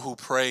 everyone who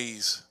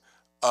prays,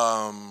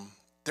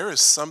 there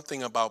is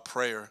something about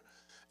prayer.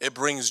 It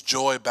brings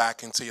joy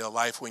back into your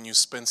life when you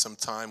spend some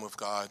time with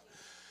God.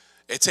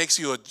 It takes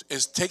you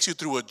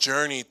through a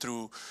journey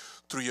through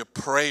your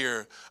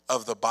prayer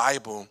of the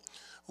Bible,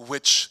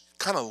 which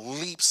kind of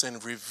leaps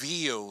and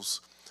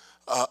reveals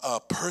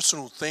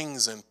personal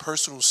things and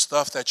personal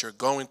stuff that you're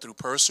going through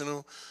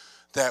personal,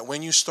 that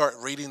when you start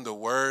reading the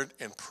word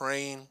and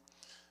praying,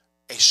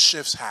 a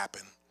shifts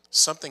happen.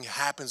 Something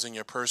happens in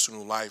your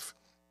personal life.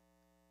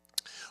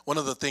 One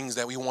of the things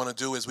that we want to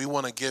do is we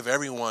want to give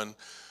everyone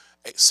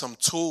some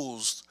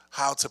tools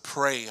how to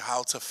pray,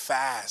 how to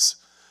fast,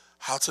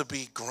 how to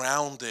be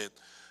grounded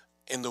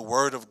in the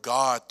word of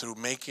God through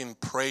making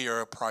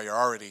prayer a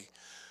priority.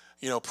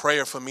 You know,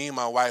 prayer for me and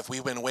my wife,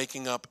 we've been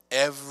waking up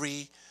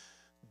every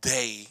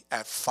day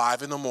at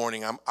 5 in the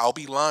morning. I'll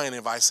be lying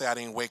if I say I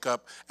didn't wake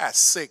up at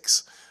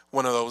 6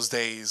 one of those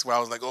days where I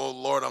was like, oh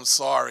Lord, I'm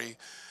sorry.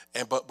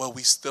 But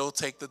we still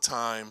take the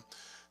time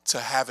to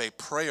have a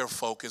prayer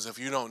focus. If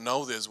you don't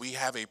know this, we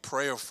have a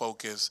prayer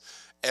focus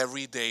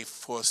every day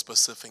for a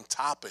specific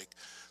topic.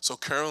 So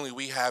currently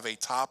we have a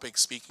topic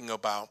speaking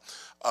about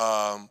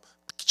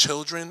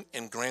children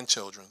and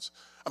grandchildren's.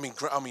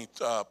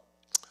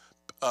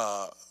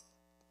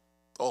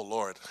 Oh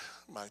Lord,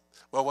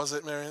 what was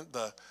it, Marion?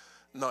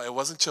 No, it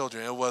wasn't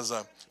children. It was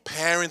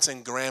parents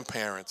and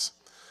grandparents.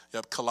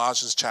 Yep,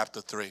 Colossians chapter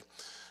 3.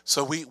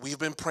 So we've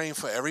been praying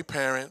for every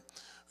parent.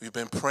 We've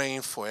been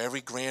praying for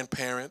every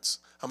grandparents.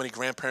 How many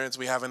grandparents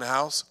we have in the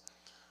house?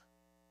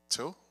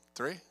 2,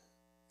 3.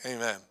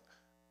 Amen.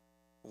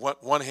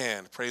 One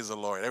hand, praise the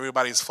Lord.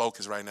 Everybody's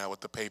focused right now with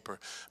the paper.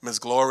 Miss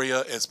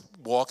Gloria is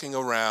walking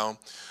around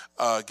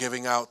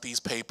giving out these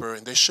paper,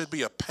 and there should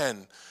be a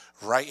pen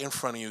right in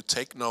front of you.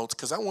 Take notes,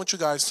 because I want you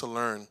guys to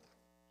learn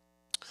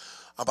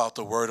about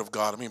the Word of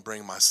God. Let me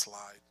bring my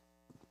slide.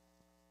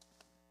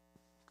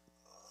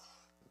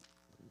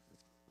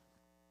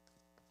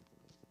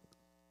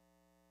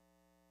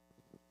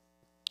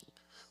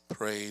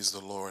 Praise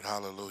the Lord.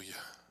 Hallelujah.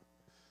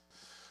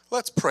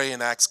 Let's pray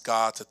and ask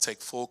God to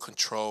take full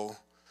control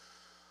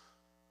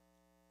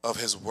of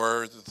His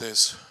Word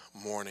this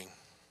morning.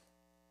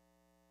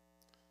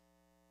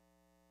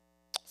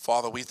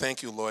 Father, we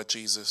thank you, Lord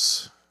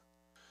Jesus,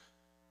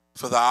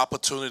 for the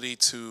opportunity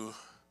to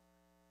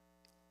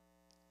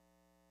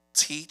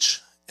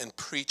teach and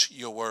preach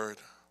your word.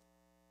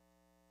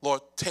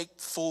 Lord, take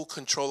full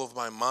control of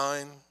my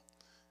mind,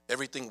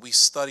 everything we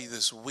study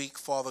this week,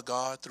 Father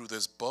God, through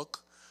this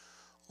book.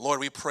 Lord,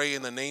 we pray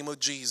in the name of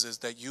Jesus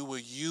that you will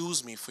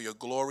use me for your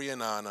glory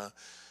and honor,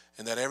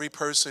 and that every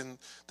person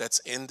that's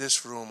in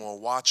this room or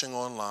watching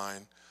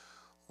online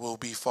will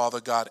be,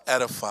 Father God,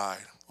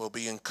 edified, will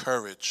be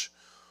encouraged,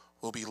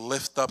 will be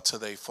lifted up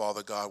today,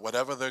 Father God.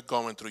 Whatever they're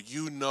going through,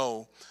 you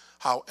know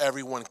how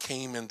everyone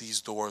came in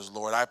these doors,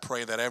 Lord. I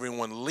pray that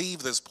everyone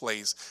leave this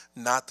place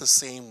not the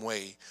same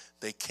way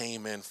they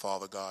came in,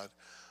 Father God.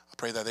 I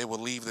pray that they will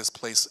leave this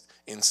place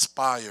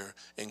inspired,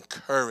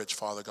 encouraged,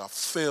 Father God,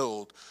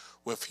 filled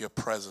with your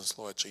presence,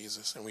 Lord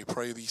Jesus. And we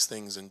pray these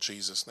things in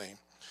Jesus' name.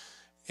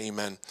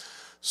 Amen.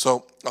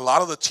 So a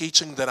lot of the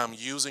teaching that I'm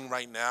using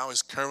right now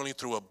is currently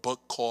through a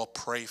book called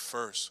Pray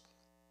First.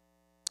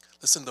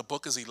 Listen, the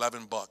book is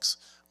 $11,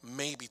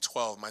 maybe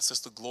 12. My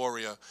sister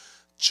Gloria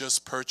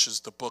just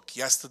purchased the book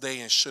yesterday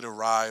and should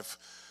arrive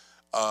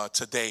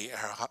today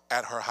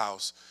at her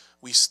house.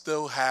 We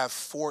still have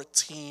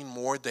 14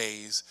 more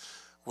days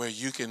where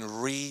you can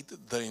read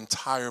the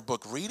entire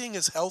book. Reading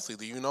is healthy.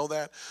 Do you know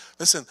that?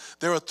 Listen,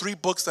 there are 3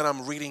 books that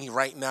I'm reading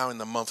right now in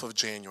the month of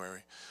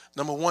January.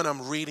 Number one,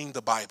 I'm reading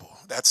the Bible.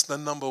 That's the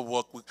number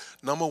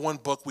one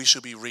book we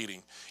should be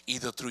reading,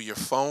 either through your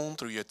phone,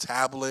 through your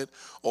tablet,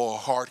 or a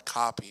hard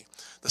copy.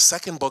 The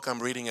second book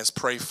I'm reading is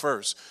Pray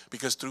First,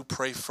 because through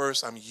Pray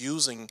First, I'm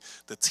using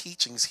the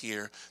teachings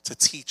here to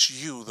teach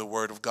you the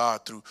Word of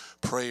God through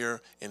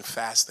prayer and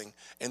fasting.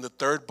 And the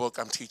third book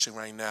I'm teaching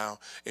right now,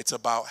 it's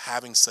about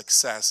having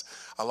success.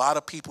 A lot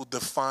of people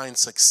define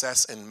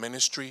success in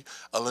ministry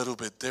a little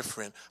bit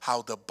different,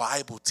 how the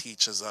Bible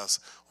teaches us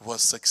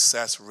what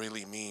success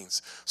really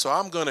means. So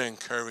I'm going to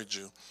encourage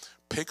you,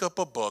 pick up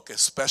a book,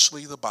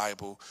 especially the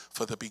Bible,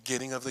 for the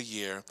beginning of the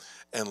year,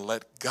 and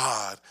let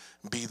God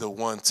be the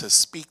one to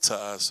speak to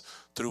us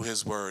through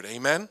his word.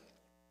 Amen?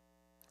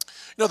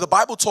 You know, the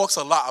Bible talks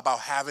a lot about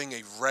having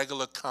a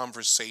regular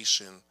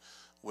conversation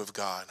with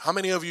God. How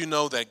many of you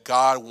know that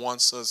God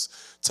wants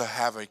us to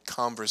have a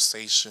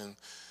conversation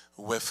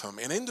with him?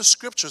 And in the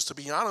scriptures, to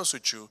be honest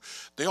with you,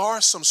 there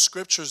are some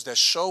scriptures that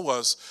show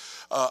us,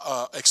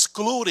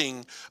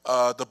 excluding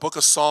the book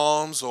of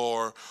Psalms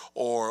or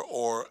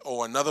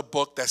another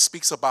book that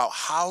speaks about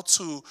how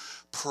to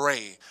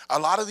pray. A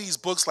lot of these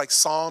books, like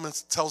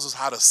Psalms, tells us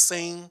how to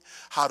sing,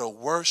 how to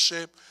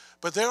worship,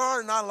 but there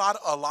are not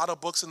a lot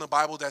of books in the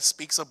Bible that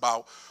speaks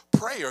about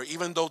prayer,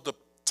 even though the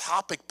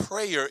topic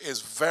prayer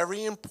is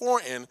very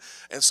important.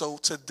 And so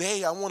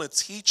today I want to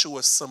teach you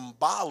a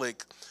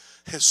symbolic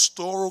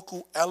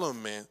historical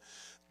element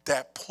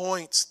that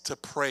points to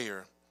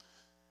prayer.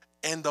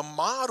 And the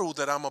model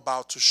that I'm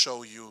about to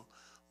show you,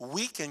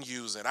 we can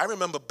use it. I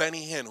remember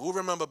Benny Hinn. Who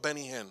remember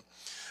Benny Hinn?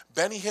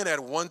 Benny Hinn at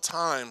one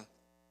time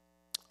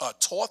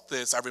taught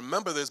this. I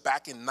remember this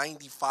back in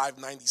 95,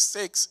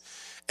 96.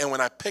 And when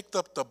I picked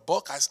up the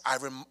book,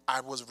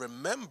 I was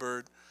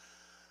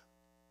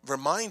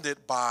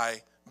reminded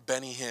by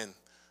Benny Hinn.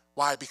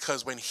 Why?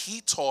 Because when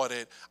he taught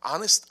it,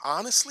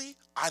 honestly,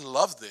 I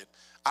loved it.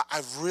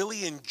 I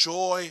really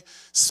enjoy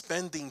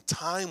spending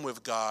time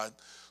with God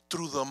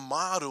through the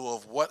model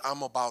of what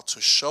I'm about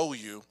to show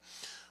you,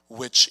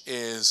 which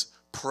is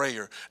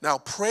prayer. Now,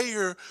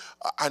 prayer,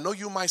 I know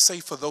you might say,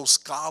 for those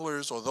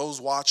scholars or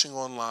those watching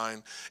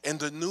online, in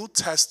the New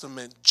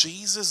Testament,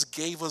 Jesus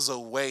gave us a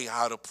way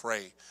how to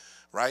pray,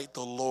 right?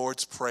 The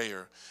Lord's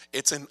Prayer.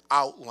 It's an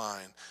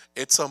outline.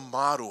 It's a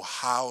model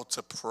how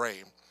to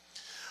pray.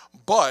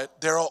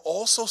 But there are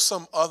also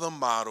some other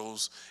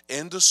models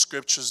in the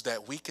scriptures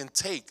that we can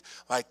take,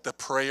 like the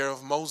prayer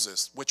of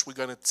Moses, which we're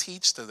going to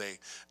teach today,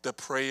 the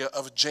prayer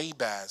of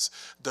Jabez,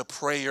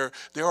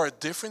 there are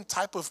different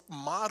type of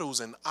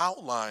models and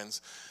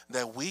outlines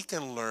that we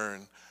can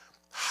learn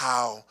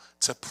how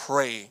to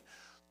pray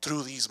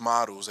through these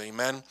models.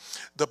 Amen.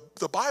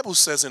 The Bible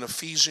says in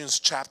Ephesians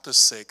chapter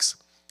 6,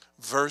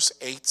 verse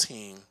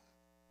 18,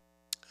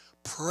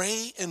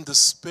 pray in the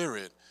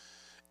Spirit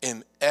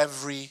in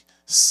every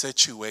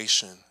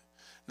situation.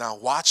 Now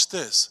watch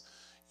this.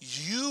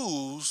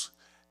 Use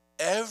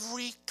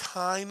every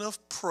kind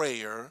of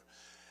prayer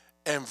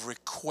and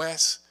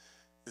request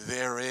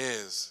there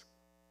is.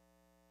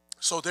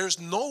 So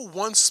there's no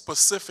one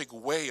specific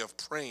way of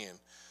praying.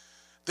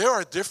 There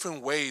are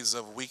different ways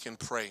of we can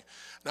pray.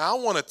 Now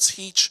I want to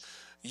teach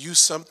you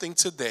something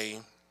today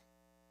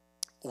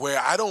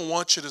where I don't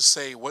want you to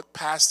say what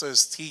pastor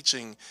is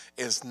teaching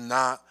is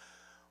not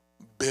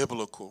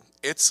biblical.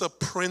 It's a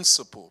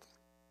principle,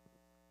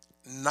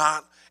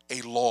 not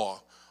a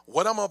law.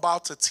 What I'm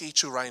about to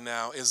teach you right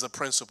now is a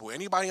principle.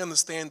 Anybody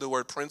understand the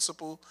word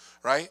principle,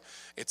 right?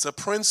 It's a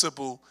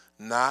principle,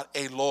 not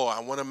a law.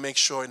 I want to make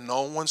sure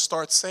no one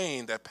starts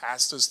saying that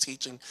pastor's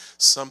teaching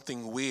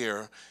something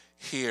weird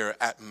here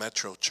at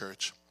Metro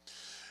Church.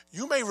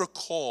 You may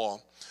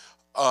recall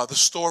the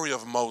story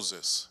of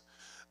Moses,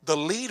 the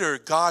leader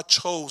God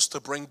chose to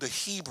bring the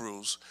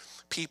Hebrews,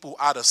 people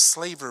out of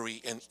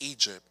slavery in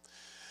Egypt.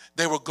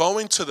 They were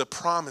going to the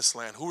promised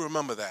land. Who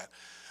remember that?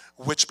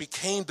 Which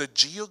became the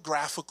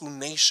geographical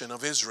nation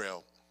of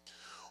Israel.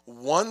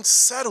 Once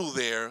settled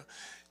there,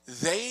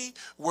 they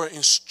were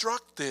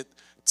instructed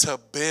to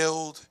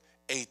build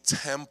a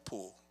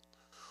temple,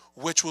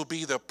 which will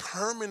be the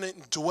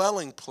permanent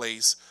dwelling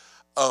place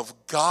of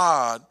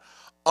God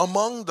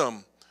among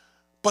them.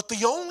 But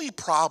the only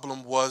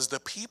problem was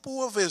the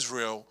people of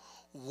Israel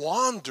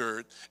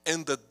wandered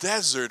in the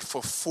desert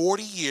for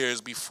 40 years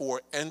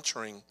before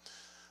entering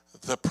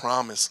the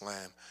promised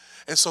land.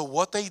 And so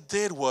what they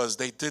did was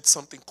they did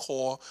something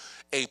called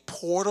a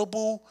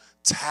portable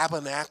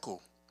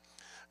tabernacle.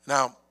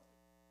 Now,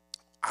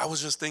 I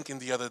was just thinking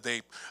the other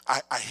day,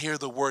 I hear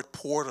the word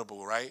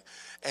portable, right?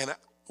 And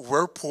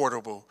we're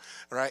portable,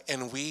 right?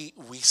 And we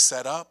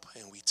set up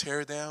and we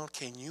tear down.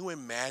 Can you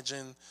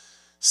imagine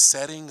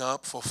setting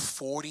up for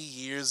 40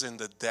 years in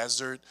the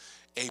desert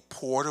a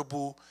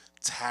portable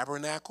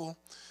tabernacle?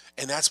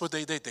 And that's what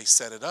they did. They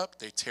set it up,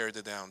 they teared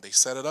it down. They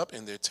set it up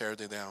and they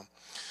teared it down.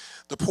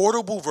 The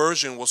portable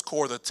version was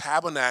called the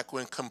tabernacle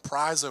and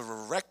comprised of a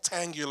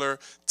rectangular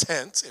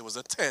tent. It was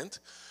a tent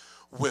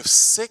with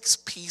 6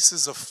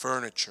 pieces of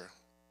furniture.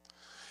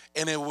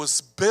 And it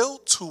was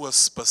built to a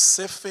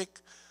specific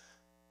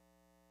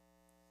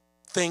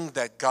thing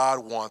that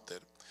God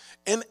wanted.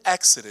 In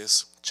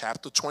Exodus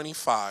chapter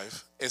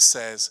 25, it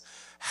says,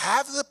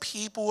 have the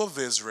people of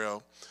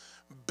Israel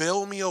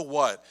build me a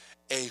what?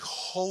 A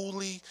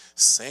holy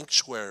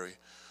sanctuary.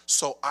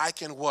 So I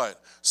can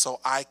what? So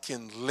I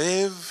can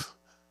live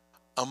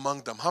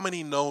among them. How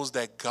many knows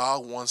that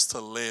God wants to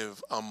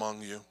live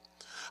among you?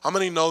 How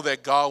many know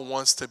that God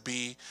wants to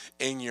be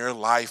in your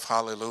life?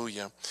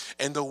 Hallelujah.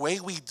 And the way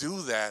we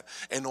do that,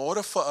 in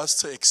order for us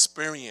to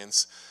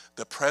experience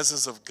the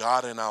presence of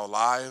God in our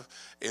life,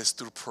 is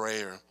through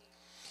prayer.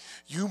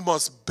 You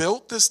must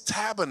build this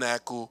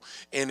tabernacle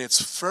and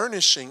its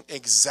furnishing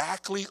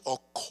exactly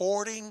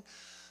according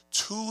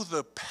to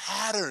the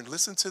pattern.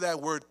 Listen to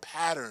that word,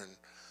 pattern.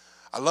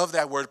 I love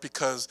that word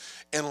because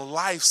in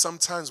life,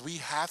 sometimes we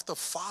have to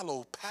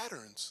follow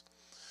patterns.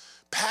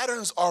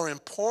 Patterns are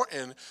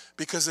important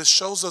because it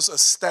shows us a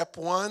step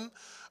 1,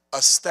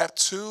 a step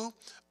 2,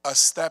 a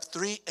step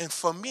 3. And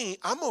for me,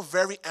 I'm a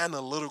very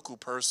analytical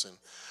person.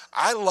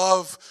 I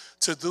love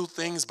to do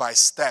things by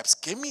steps.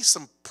 Give me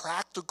some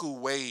practical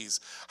ways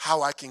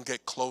how I can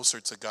get closer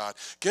to God.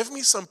 Give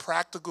me some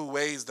practical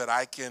ways that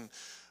I can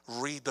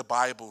read the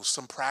Bible,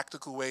 some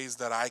practical ways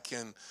that I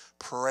can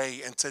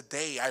pray. And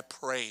today I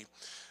pray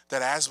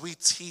that as we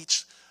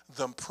teach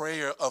the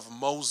prayer of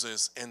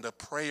Moses and the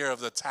prayer of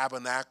the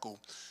tabernacle,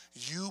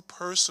 you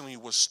personally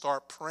will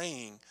start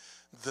praying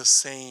the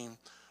same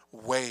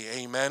way.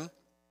 Amen.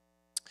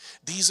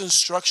 These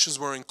instructions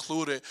were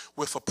included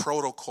with a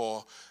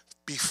protocol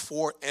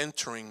before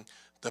entering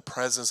the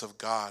presence of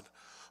God.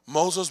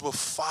 Moses will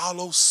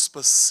follow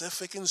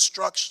specific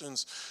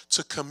instructions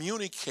to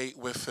communicate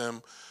with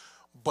him,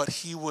 but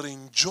he would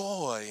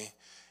enjoy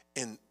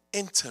an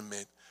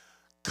intimate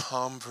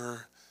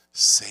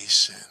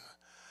conversation.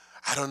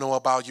 I don't know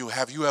about you.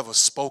 Have you ever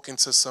spoken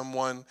to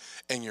someone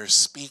and you're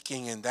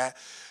speaking and that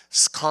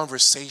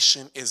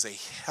conversation is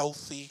a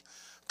healthy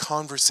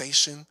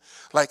conversation?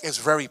 Like it's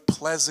very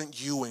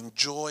pleasant. You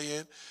enjoy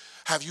it.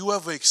 Have you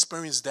ever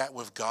experienced that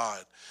with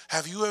God?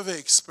 Have you ever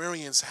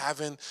experienced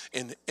having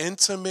an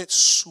intimate,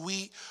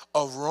 sweet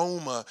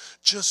aroma,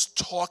 just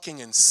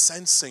talking and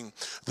sensing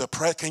the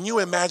presence? Can you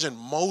imagine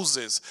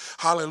Moses,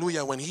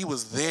 hallelujah, when he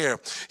was there,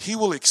 he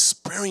will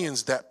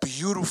experience that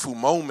beautiful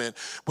moment.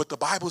 But the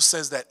Bible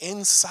says that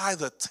inside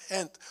the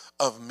tent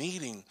of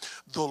meeting,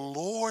 the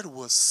Lord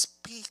will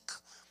speak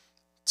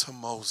to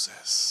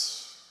Moses.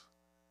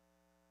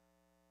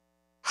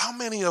 How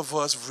many of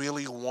us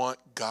really want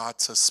God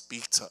to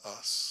speak to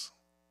us?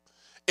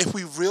 If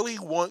we really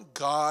want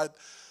God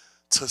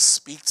to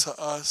speak to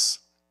us,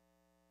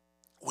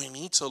 we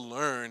need to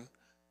learn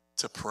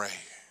to pray.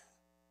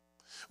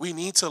 We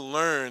need to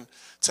learn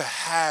to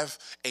have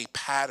a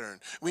pattern.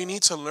 We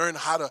need to learn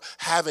how to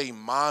have a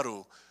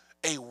model,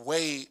 a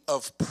way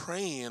of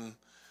praying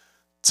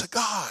to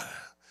God.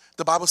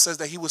 The Bible says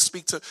that he will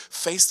speak to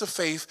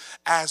face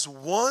as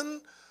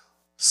one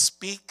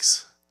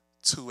speaks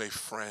to a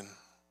friend.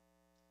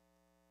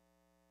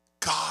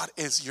 God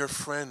is your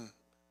friend,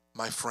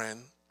 my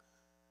friend.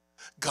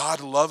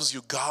 God loves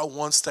you. God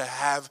wants to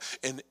have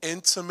an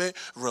intimate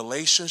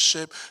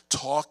relationship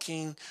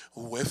talking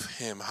with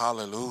him.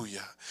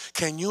 Hallelujah.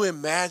 Can you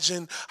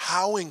imagine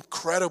how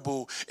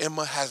incredible it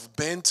must have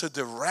been to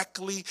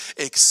directly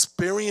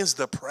experience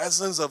the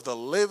presence of the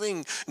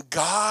living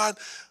God?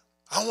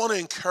 I want to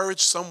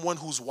encourage someone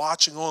who's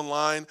watching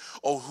online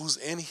or who's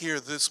in here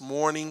this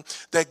morning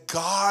that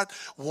God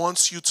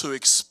wants you to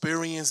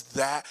experience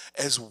that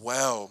as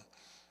well.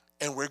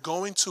 And we're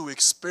going to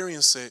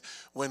experience it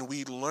when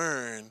we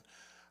learn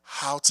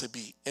how to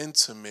be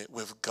intimate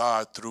with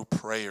God through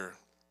prayer.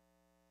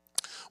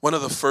 One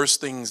of the first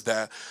things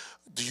that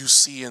you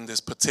see in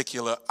this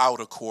particular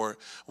outer court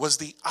was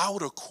the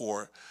outer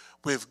court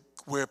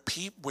where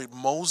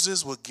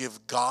Moses would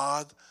give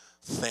God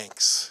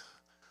thanks.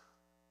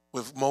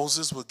 With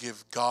Moses would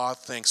give God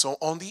thanks. So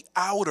on the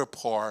outer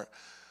part,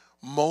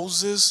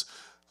 Moses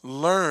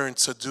learned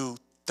to do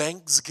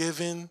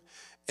thanksgiving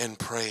and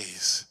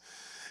praise.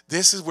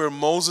 This is where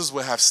Moses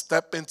would have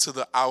stepped into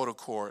the outer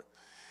court.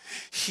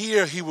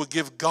 Here he would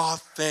give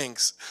God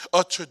thanks.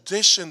 A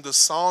tradition the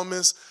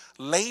psalmist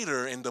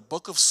later in the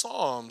book of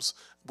Psalms,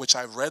 which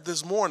I read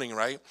this morning,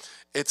 right?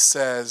 It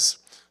says,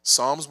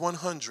 Psalms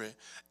 100,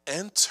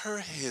 enter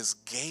his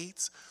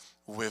gates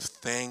with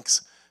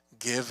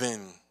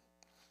thanksgiving.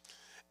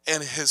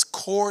 And his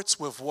courts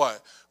with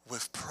what?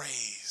 With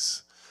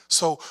praise.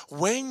 So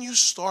when you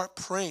start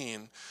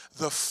praying,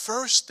 the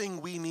first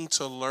thing we need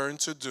to learn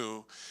to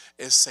do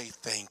is say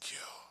thank you.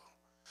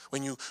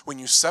 When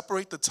you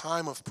separate the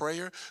time of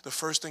prayer, the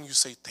first thing you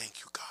say,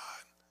 thank you, God.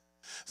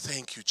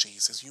 Thank you,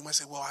 Jesus. You might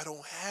say, well, I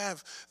don't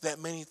have that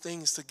many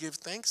things to give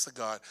thanks to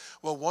God.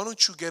 Well, why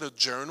don't you get a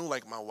journal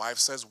like my wife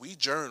says we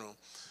journal.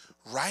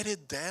 Write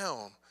it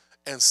down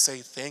and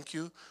say thank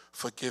you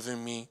for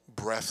giving me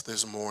breath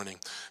this morning.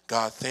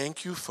 God,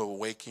 thank you for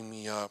waking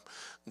me up.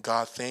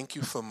 God, thank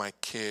you for my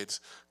kids.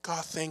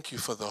 God, thank you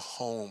for the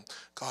home.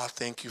 God,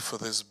 thank you for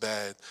this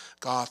bed.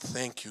 God,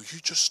 thank you. You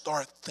just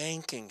start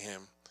thanking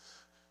him.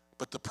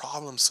 But the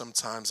problem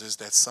sometimes is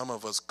that some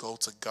of us go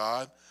to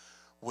God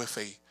with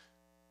a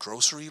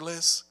grocery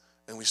list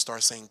and we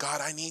start saying,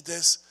 God, I need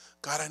this.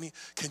 God,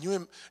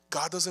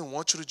 God doesn't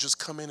want you to just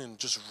come in and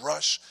just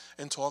rush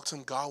and talk to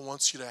him. God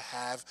wants you to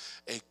have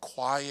a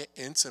quiet,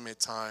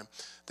 intimate time.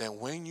 That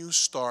when you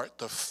start,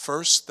 the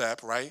first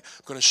step, right?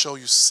 I'm going to show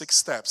you 6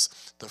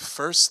 steps. The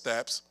first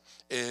steps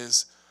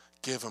is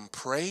give him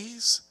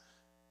praise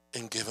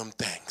and give him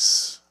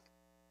thanks.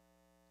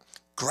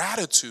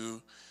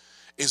 Gratitude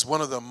is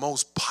one of the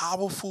most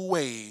powerful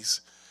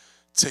ways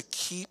to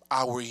keep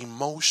our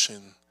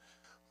emotion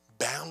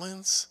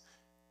balanced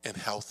and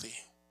healthy.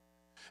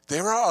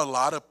 There are a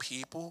lot of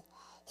people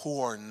who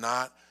are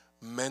not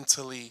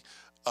mentally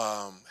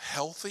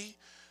healthy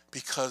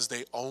because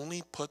they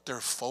only put their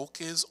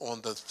focus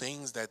on the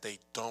things that they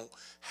don't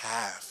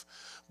have.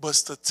 But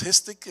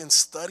statistic and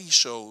study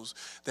shows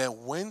that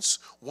once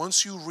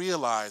you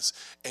realize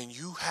and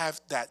you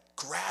have that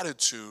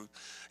gratitude,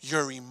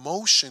 your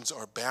emotions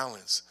are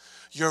balanced.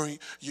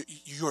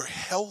 Your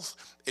health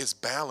is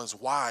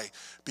balanced. Why?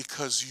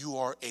 Because you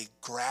are a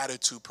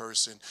gratitude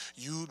person.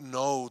 You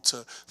know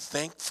to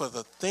thank for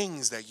the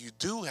things that you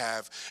do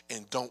have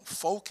and don't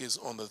focus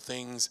on the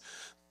things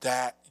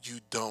that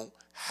you don't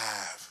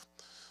have.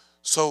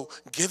 So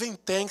giving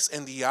thanks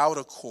in the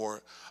outer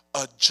court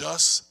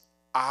adjusts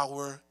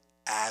our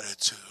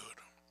attitude,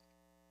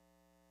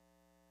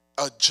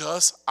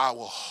 adjusts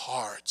our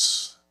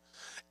hearts,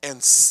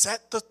 and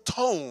set the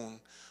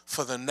tone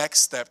for the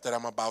next step that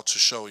I'm about to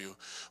show you,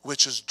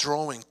 which is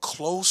drawing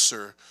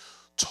closer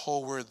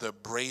toward the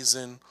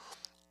brazen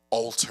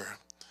altar.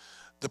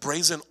 The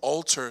brazen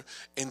altar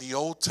in the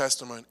Old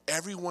Testament,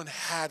 everyone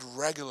had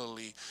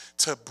regularly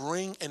to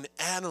bring an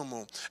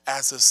animal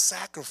as a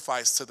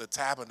sacrifice to the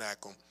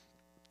tabernacle.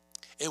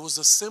 It was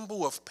a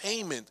symbol of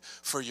payment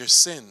for your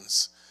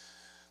sins.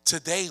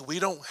 Today, we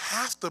don't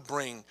have to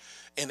bring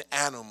an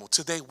animal.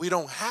 Today, we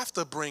don't have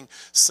to bring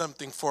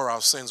something for our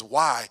sins.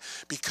 Why?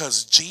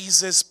 Because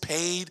Jesus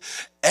paid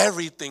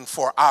everything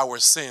for our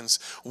sins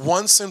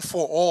once and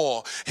for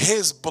all.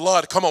 His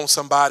blood, come on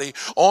somebody,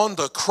 on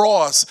the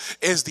cross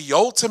is the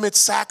ultimate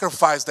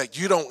sacrifice that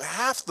you don't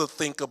have to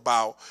think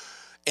about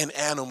an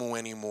animal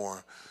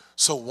anymore.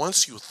 So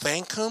once you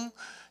thank him,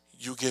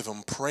 you give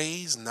him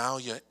praise, now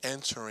you're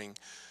entering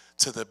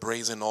to the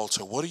brazen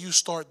altar. What do you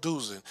start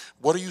doing?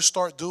 What do you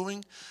start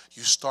doing?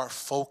 You start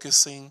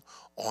focusing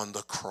on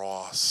the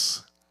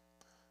cross.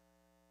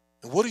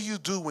 And what do you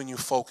do when you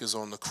focus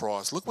on the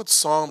cross? Look what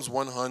Psalms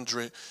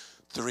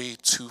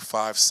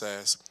 103:2-5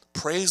 says.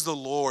 Praise the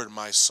Lord,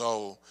 my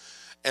soul,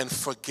 and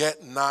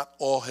forget not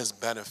all his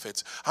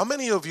benefits. How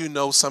many of you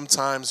know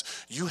sometimes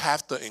you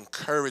have to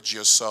encourage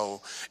your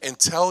soul and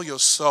tell your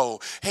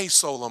soul, hey,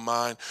 soul of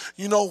mine,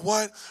 you know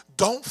what?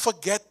 Don't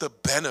forget the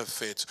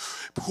benefits.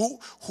 Who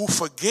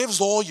forgives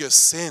all your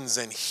sins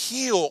and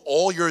heal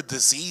all your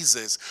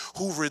diseases,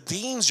 who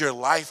redeems your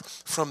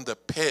life from the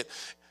pit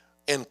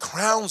and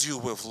crowns you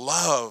with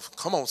love,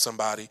 come on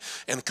somebody,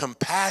 and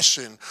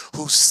compassion,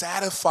 who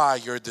satisfy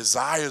your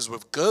desires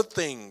with good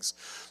things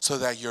so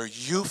that your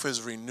youth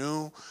is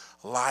renewed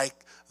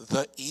like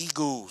the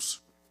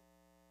eagles.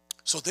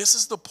 So this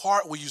is the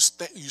part where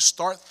you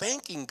start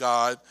thanking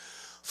God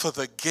for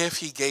the gift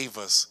he gave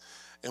us.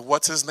 And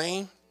what's his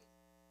name?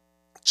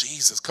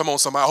 Jesus. Come on,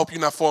 somebody. I hope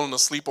you're not falling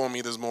asleep on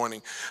me this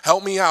morning.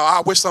 Help me out.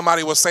 I wish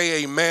somebody would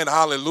say amen.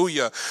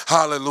 Hallelujah.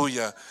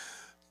 Hallelujah.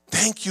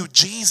 Thank you,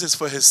 Jesus,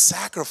 for his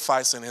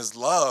sacrifice and his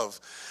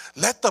love.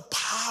 Let the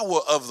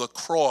power of the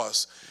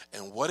cross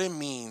and what it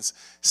means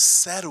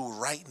settle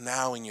right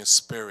now in your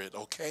spirit,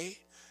 okay?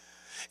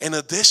 In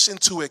addition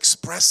to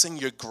expressing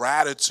your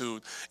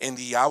gratitude in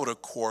the outer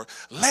court,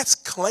 let's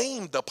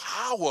claim the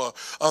power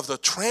of the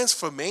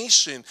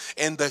transformation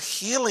and the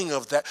healing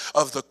of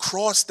the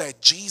cross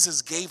that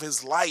Jesus gave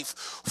his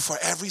life for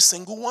every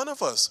single one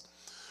of us.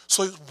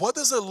 So what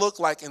does it look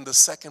like in the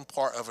second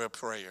part of our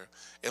prayer?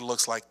 It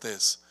looks like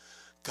this.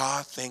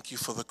 God, thank you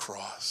for the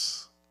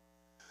cross.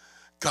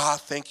 God,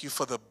 thank you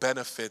for the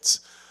benefits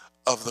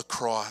of the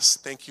cross.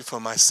 Thank you for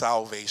my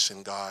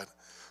salvation, God.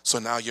 So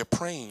now you're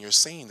praying, you're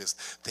saying this.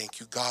 Thank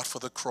you, God, for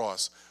the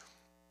cross.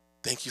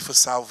 Thank you for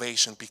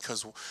salvation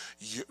because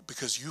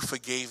you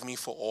forgave me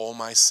for all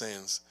my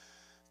sins.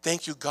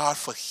 Thank you, God,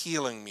 for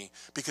healing me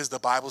because the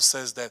Bible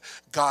says that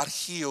God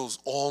heals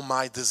all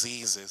my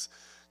diseases.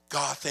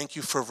 God, thank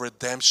you for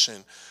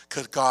redemption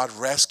because God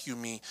rescues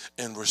me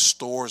and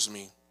restores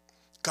me.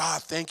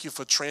 God, thank you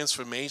for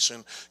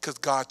transformation because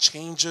God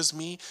changes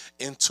me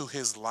into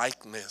his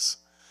likeness.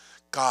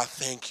 God,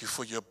 thank you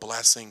for your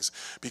blessings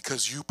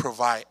because you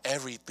provide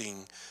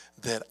everything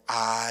that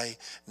I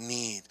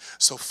need.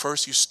 So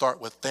first you start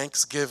with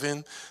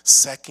thanksgiving.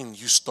 Second,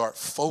 you start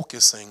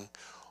focusing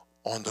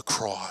on the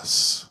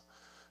cross.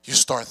 You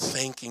start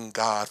thanking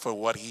God for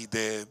what he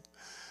did.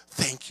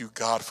 Thank you,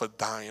 God, for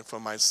dying for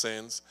my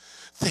sins.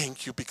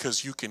 Thank you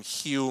because you can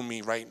heal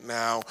me right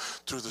now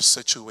through the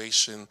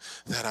situation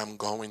that I'm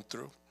going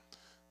through.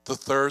 The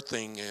third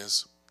thing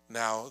is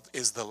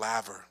the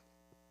laver.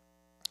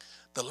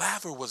 The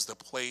laver was the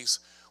place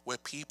where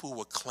people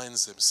would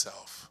cleanse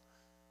themselves,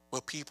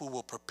 where people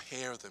will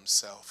prepare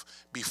themselves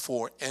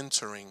before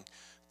entering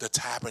the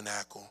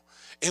tabernacle.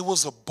 It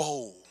was a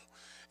bowl.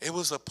 It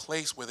was a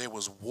place where there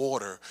was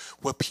water,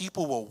 where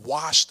people will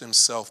wash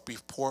themselves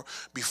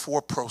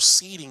before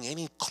proceeding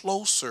any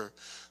closer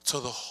to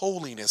the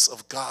holiness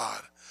of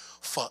God.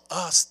 For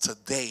us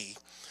today,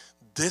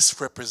 this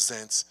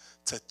represents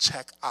to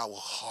check our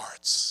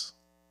hearts.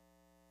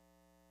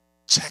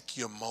 Check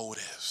your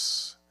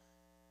motives.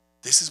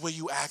 This is where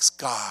you ask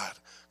God,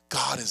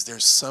 God, is there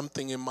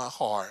something in my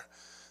heart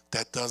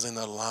that doesn't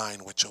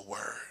align with your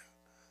word?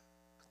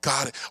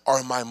 God,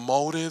 are my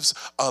motives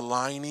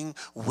aligning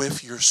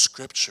with your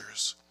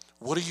scriptures?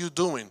 What are you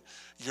doing?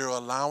 You're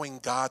allowing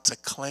God to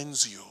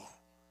cleanse you.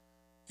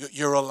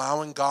 You're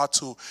allowing God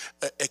to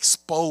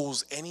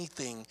expose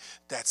anything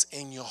that's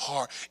in your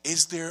heart.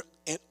 Is there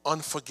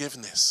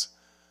unforgiveness?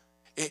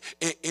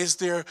 Is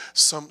there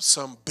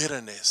some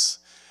bitterness?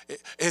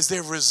 Is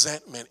there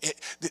resentment?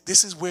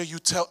 This is where you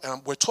tell,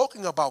 we're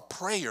talking about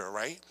prayer,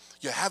 right?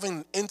 You're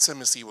having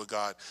intimacy with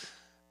God.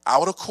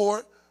 Outer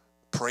court,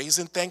 praise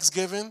and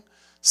thanksgiving.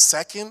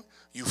 Second,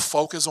 you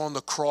focus on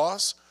the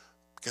cross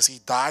because he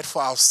died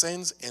for our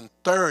sins. And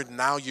third,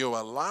 now you're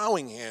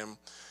allowing him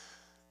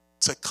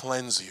to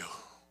cleanse you.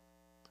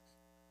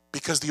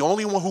 Because the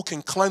only one who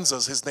can cleanse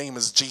us, his name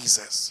is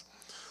Jesus.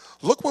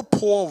 Look what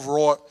Paul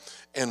wrote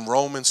in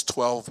Romans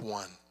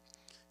 12:1.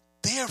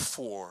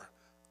 Therefore,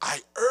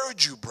 I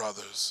urge you,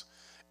 brothers,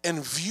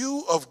 in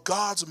view of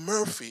God's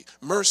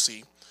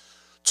mercy,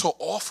 to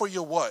offer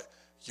your what?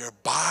 Your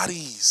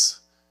bodies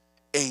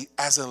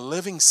as a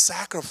living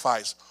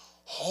sacrifice,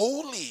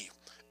 holy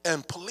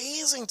and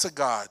pleasing to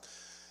God.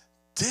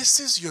 This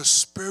is your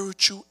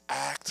spiritual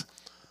act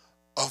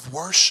of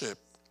worship.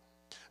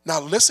 Now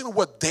listen to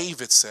what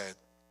David said.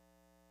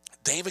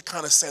 David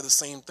kind of said the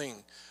same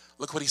thing.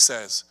 Look what he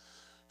says.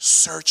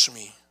 Search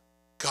me,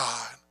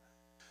 God,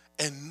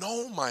 and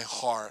know my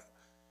heart.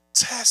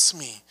 Test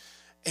me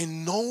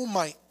and know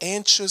my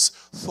anxious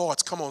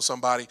thoughts. Come on,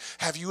 somebody.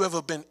 Have you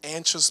ever been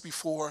anxious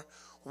before?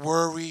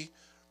 Worry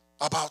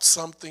about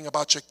something,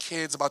 about your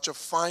kids, about your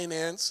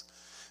finance?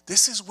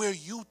 This is where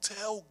you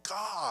tell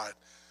God.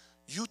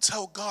 You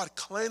tell God,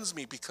 cleanse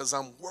me because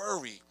I'm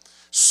worried.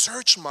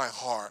 Search my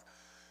heart.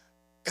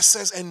 It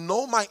says, and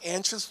know my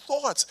anxious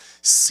thoughts.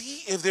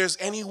 See if there's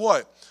any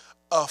what?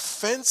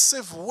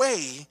 Offensive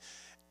way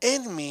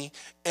in me,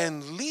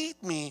 and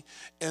lead me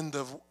in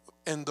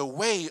the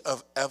way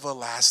of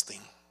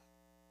everlasting.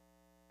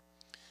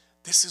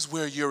 This is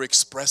where you're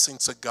expressing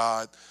to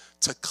God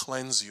to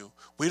cleanse you.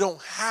 We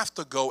don't have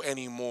to go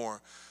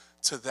anymore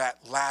to that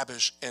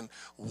lavish and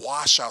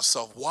wash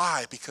ourselves.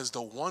 Why? Because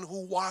the one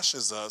who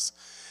washes us,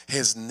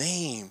 his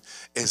name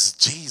is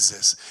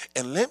Jesus.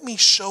 And let me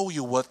show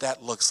you what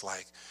that looks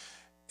like.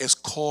 It's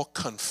called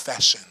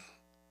confession.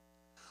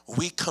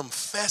 We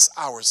confess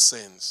our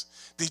sins.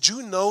 Did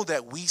you know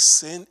that we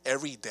sin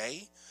every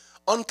day?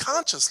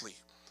 Unconsciously.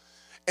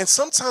 And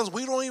sometimes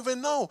we don't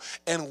even know.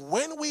 And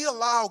when we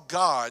allow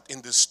God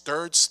in this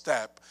third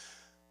step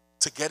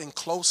to getting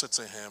closer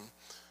to him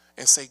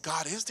and say,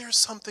 God, is there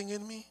something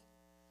in me?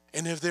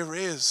 And if there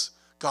is,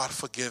 God,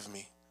 forgive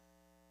me.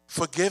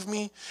 Forgive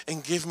me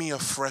and give me a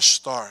fresh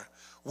start.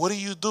 What are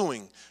you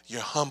doing?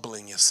 You're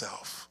humbling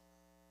yourself.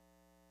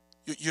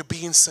 You're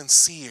being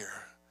sincere.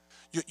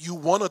 You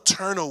want to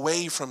turn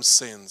away from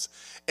sins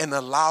and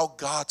allow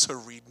God to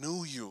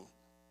renew you.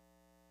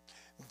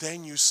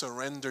 Then you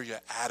surrender your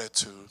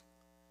attitude,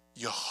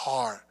 your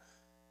heart,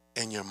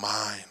 and your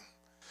mind.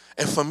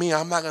 And for me,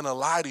 I'm not going to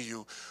lie to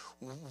you.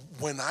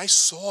 When I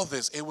saw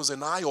this, it was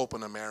an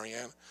eye-opener,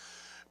 Marianne,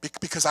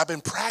 because I've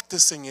been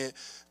practicing it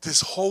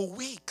this whole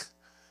week.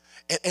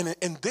 And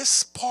in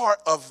this part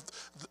of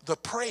the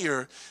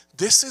prayer,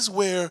 this is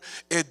where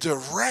it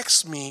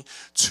directs me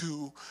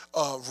to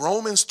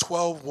Romans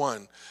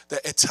 12:1.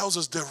 That it tells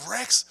us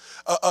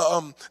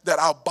that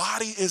our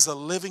body is a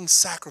living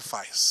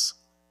sacrifice.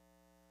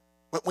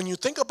 When you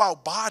think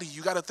about body,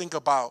 you got to think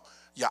about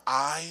your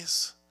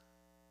eyes,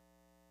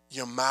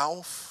 your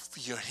mouth,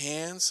 your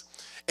hands.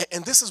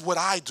 And this is what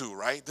I do,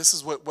 right? This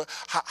is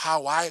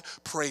how I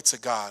pray to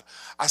God.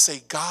 I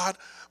say, God,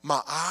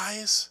 my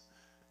eyes,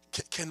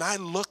 can I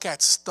look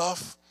at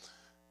stuff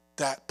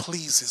that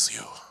pleases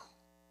you?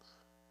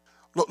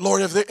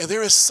 Lord, if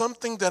there is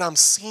something that I'm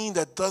seeing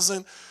that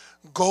doesn't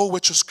go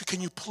with your script,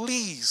 can you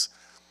please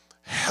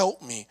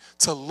help me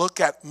to look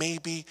at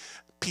maybe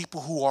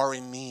people who are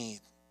in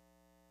need,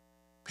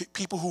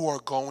 people who are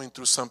going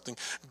through something?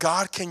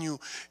 God, can you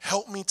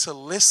help me to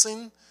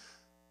listen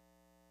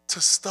to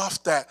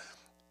stuff that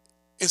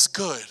is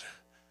good?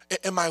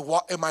 Am I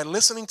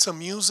listening to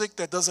music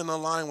that doesn't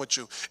align with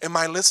you? Am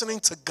I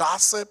listening to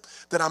gossip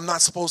that I'm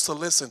not supposed to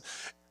listen?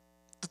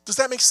 Does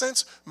that make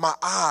sense? My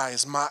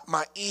eyes,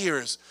 my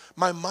ears,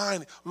 my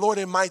mind. Lord,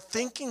 am I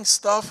thinking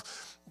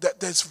stuff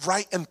that's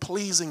right and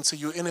pleasing to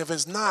you? And if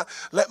it's not,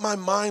 let my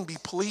mind be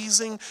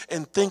pleasing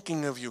and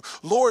thinking of you.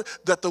 Lord,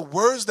 that the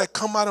words that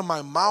come out of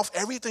my mouth,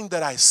 everything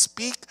that I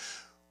speak,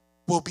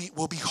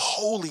 will be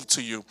holy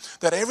to you.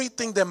 That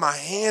everything that my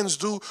hands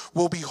do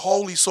will be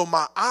holy. So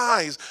my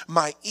eyes,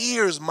 my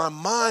ears, my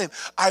mind,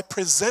 I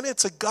present it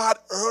to God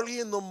early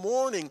in the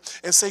morning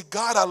and say,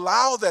 God,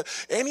 allow that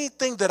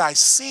anything that I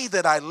see,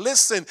 that I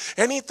listen,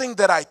 anything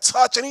that I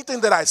touch,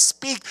 anything that I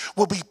speak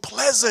will be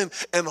pleasant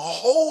and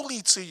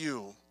holy to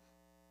you.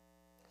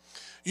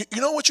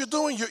 You know what you're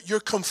doing? You're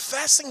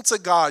confessing to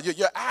God.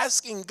 You're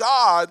asking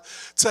God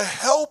to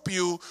help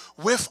you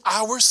with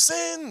our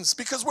sins,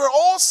 because we're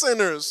all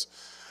sinners.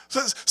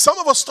 Some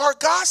of us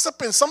start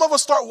gossiping. Some of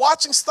us start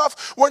watching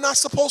stuff we're not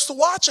supposed to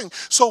watching.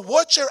 So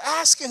what you're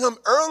asking him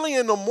early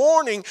in the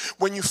morning,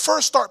 when you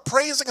first start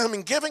praising him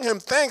and giving him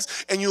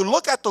thanks, and you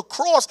look at the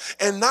cross,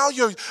 and now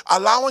you're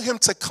allowing him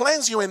to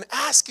cleanse you and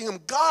asking him,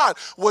 God,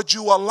 would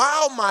you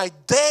allow my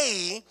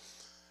day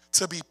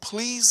to be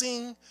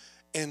pleasing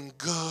and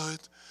good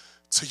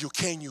to you?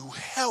 Can you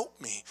help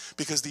me?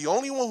 Because the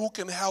only one who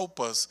can help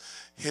us,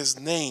 his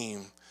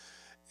name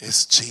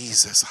is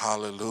Jesus.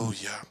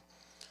 Hallelujah.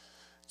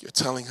 You're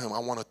telling him, I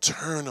want to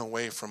turn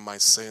away from my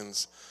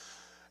sins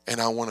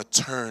and I want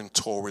to turn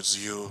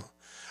towards you.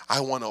 I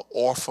want to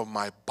offer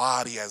my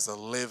body as a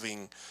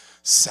living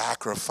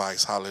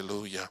sacrifice.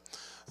 Hallelujah.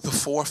 The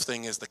fourth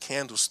thing is the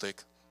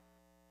candlestick.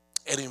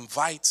 It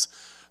invites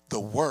the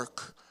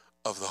work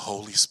of the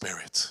Holy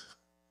Spirit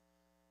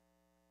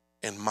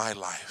in my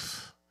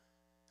life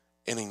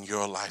and in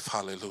your life.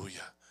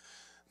 Hallelujah.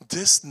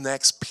 This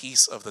next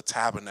piece of the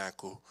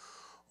tabernacle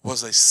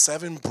was a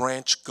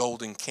 7-branch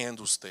golden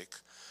candlestick.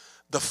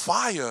 The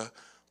fire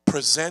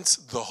presents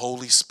the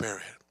Holy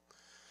Spirit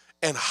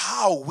and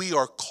how we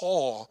are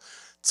called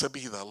to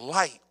be the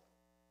light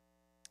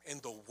in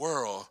the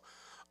world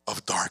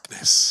of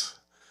darkness.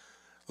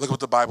 Look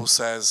what the Bible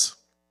says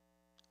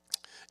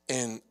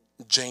in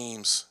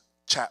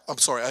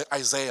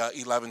Isaiah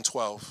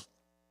 11:12.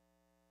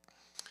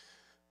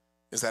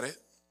 Is that it?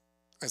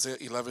 Isaiah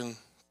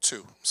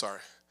 11:2,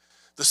 sorry.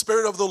 The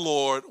Spirit of the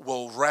Lord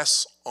will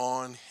rest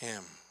on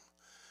him.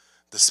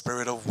 The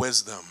Spirit of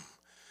wisdom,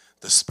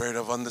 the Spirit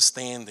of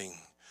understanding,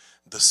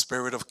 the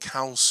Spirit of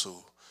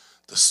counsel,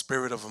 the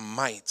Spirit of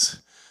might,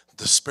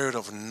 the Spirit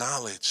of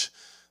knowledge.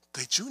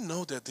 Did you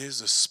know that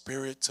there's a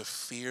spirit to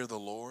fear the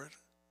Lord?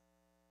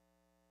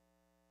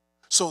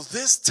 So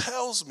this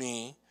tells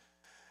me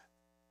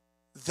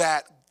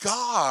that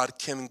God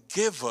can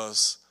give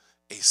us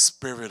a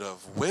spirit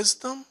of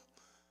wisdom,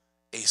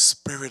 a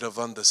spirit of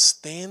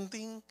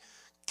understanding,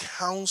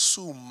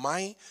 counsel,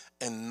 might,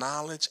 and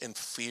knowledge and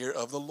fear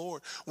of the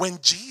Lord. When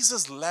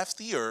Jesus left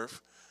the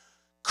earth,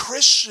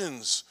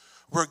 Christians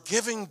were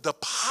giving the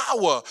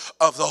power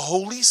of the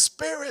Holy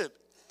Spirit.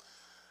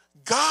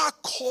 God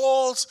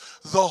calls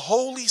the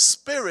Holy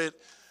Spirit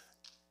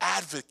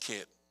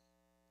advocate.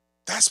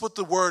 That's what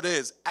the word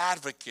is,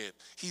 advocate.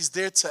 He's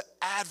there to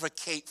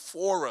advocate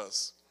for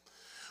us.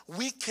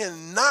 We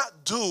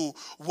cannot do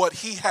what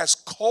he has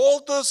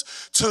called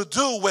us to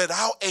do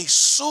without a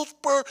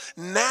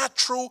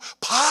supernatural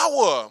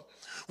power.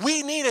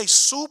 We need a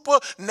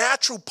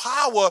supernatural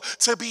power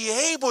to be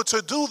able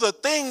to do the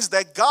things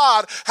that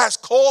God has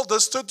called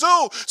us to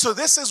do. So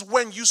this is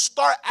when you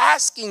start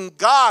asking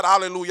God,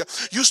 hallelujah.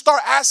 You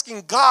start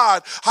asking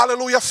God,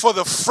 hallelujah, for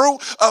the fruit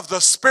of the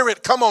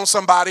Spirit. Come on,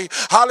 somebody.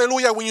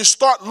 Hallelujah. When you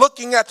start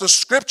looking at the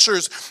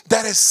scriptures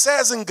that it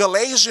says in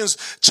Galatians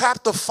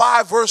chapter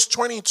 5, verse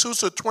 22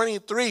 to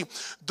 23,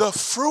 the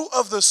fruit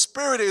of the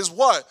Spirit is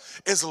what?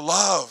 Is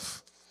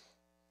love,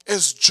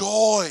 is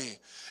joy,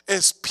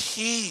 is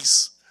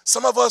peace.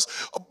 Some of us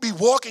be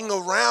walking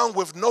around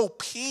with no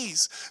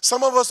peace.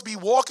 Some of us be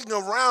walking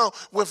around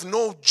with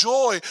no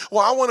joy.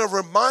 Well, I want to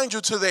remind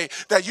you today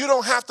that you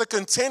don't have to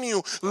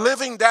continue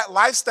living that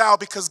lifestyle,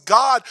 because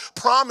God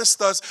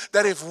promised us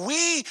that if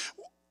we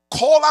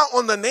call out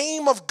on the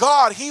name of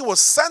God, he will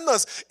send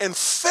us and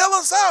fill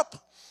us up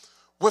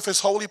with his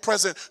holy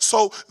presence.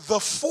 So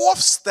the fourth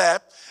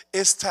step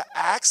is to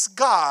ask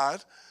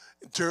God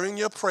during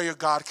your prayer,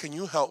 God, can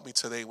you help me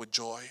today with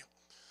joy?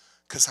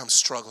 Because I'm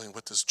struggling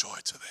with this joy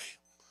today.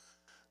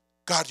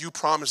 God, you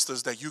promised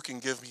us that you can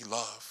give me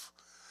love.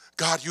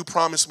 God, you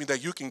promised me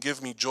that you can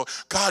give me joy.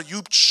 God,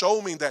 you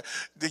show me that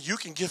you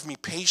can give me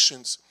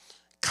patience,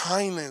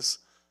 kindness,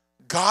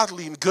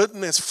 godly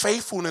goodness,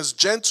 faithfulness,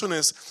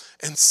 gentleness,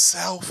 and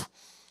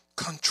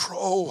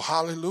self-control.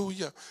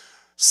 Hallelujah.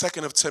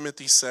 2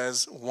 Timothy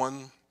says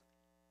 1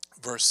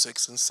 verse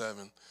 6 and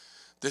 7.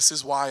 This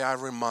is why I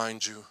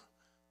remind you,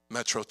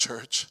 Metro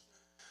Church,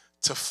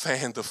 to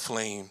fan the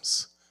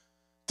flames,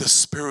 the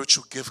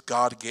spiritual gift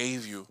God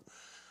gave you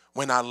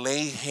when I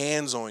lay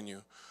hands on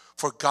you.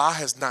 For God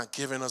has not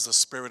given us a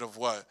spirit of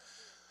what?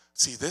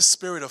 See, this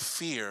spirit of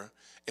fear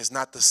is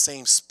not the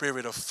same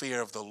spirit of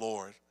fear of the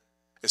Lord.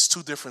 It's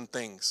two different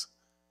things.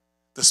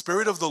 The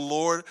spirit of the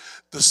Lord,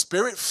 the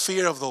spirit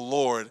fear of the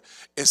Lord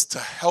is to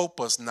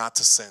help us not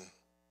to sin.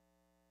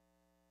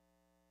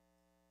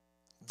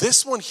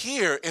 This one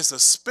here is a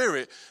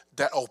spirit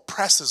that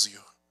oppresses you,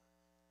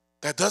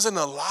 that doesn't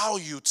allow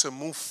you to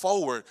move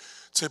forward,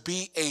 to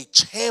be a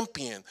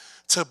champion,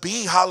 to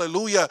be,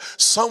 hallelujah,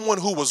 someone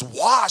who was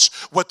washed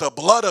with the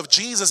blood of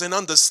Jesus and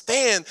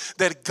understand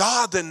that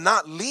God did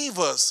not leave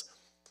us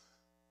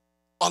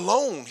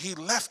alone. He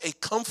left a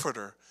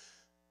comforter,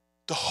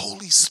 the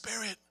Holy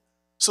Spirit.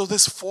 So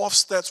this fourth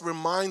step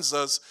reminds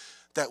us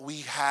that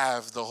we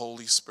have the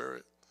Holy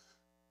Spirit.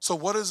 So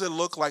what does it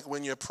look like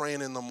when you're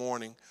praying in the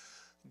morning?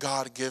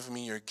 God, give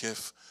me your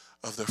gift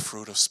of the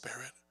fruit of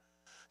Spirit.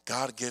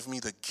 God, give me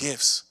the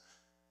gifts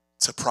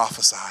to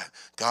prophesy.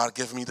 God,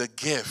 give me the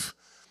gift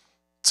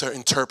to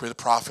interpret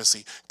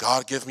prophecy.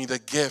 God, give me the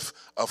gift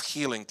of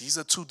healing. These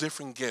are two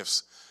different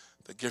gifts.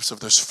 The gifts of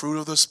the fruit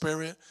of the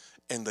Spirit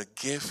and the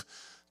gift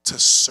to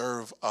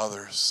serve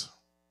others.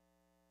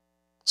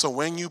 So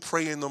when you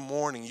pray in the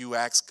morning, you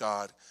ask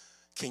God,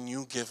 can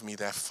you give me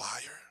that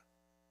fire?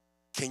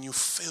 Can you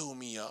fill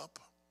me up?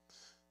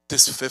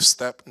 This fifth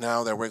step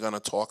now that we're going to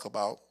talk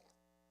about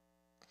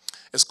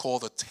is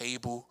called the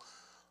table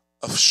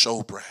of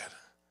showbread.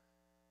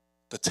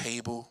 The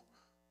table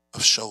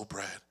of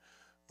showbread.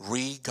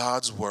 Read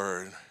God's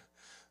word.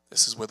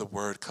 This is where the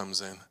word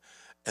comes in.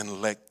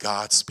 And let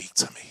God speak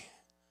to me.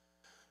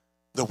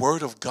 The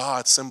word of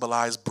God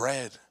symbolized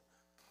bread.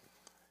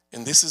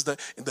 And this is the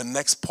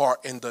next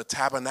part in the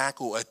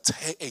tabernacle,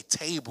 a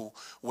table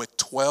with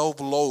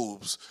 12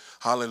 loaves,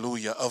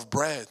 hallelujah, of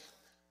bread.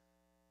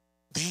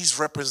 These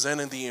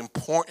represented the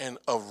importance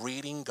of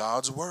reading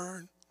God's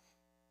word.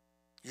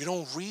 You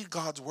don't read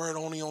God's word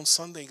only on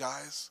Sunday,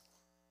 guys.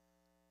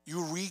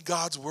 You read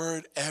God's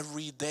word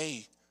every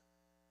day.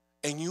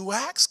 And you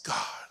ask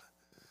God,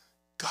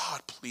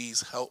 God,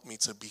 please help me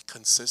to be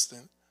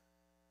consistent.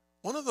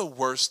 One of the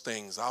worst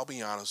things, I'll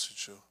be honest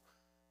with you,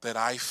 that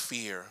I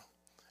fear,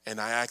 and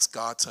I ask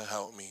God to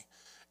help me,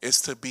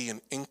 is to be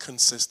an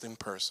inconsistent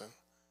person.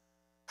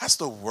 That's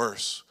the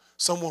worst.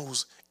 Someone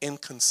who's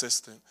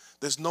inconsistent.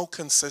 There's no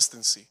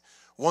consistency.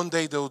 One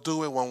day they'll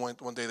do it,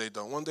 one day they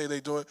don't. One day they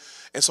do it.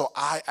 And so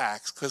I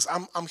ask, because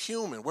I'm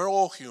human. We're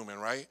all human,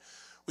 right?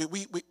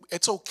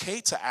 It's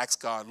okay to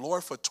ask God,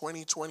 Lord, for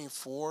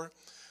 2024,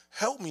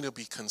 help me to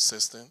be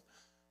consistent.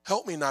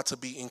 Help me not to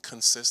be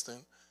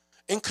inconsistent.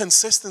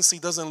 Inconsistency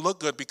doesn't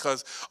look good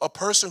because a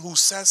person who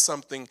says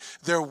something,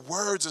 their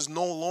words is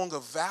no longer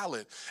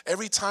valid.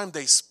 Every time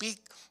they speak,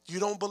 you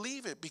don't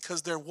believe it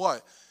because they're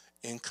what?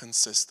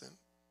 Inconsistent.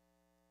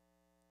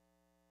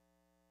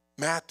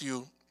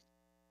 Matthew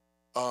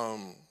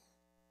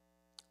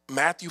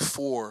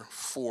 4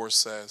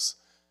 says,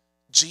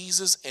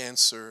 Jesus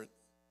answered,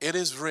 it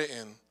is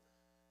written,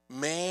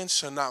 man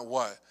shall not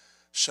what?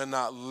 Shall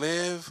not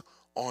live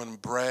on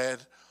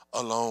bread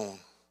alone,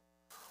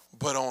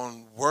 but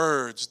on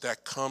words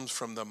that comes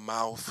from the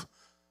mouth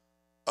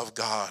of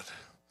God.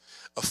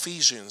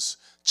 Ephesians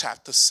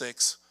chapter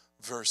 6,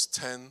 verse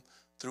 10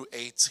 through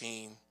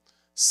 18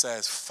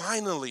 says,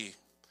 finally,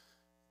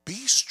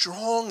 be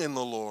strong in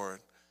the Lord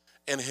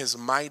and his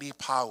mighty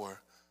power.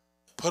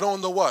 Put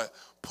on the what?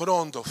 Put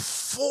on the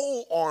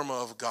full armor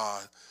of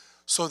God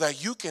so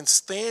that you can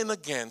stand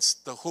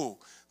against the who?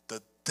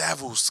 The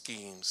devil's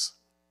schemes.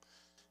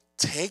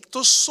 Take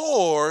the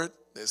sword.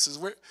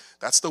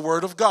 That's the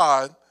word of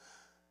God.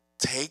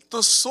 Take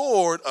the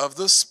sword of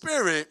the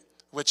Spirit,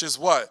 which is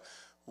what?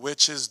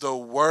 Which is the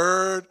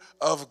word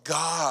of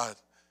God,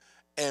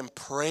 and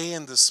pray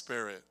in the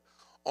Spirit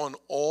on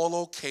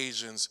all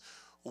occasions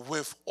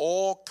with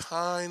all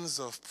kinds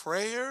of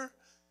prayer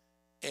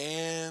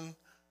and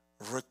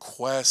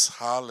requests.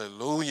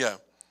 Hallelujah.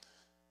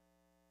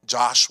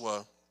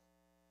 Joshua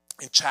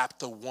in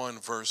chapter 1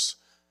 verse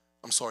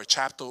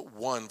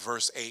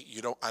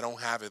 8. I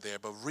don't have it there,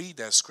 but read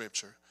that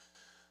scripture.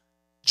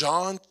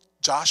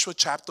 Joshua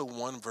chapter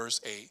 1 verse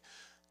 8.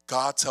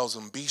 God tells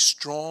him, be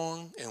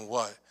strong and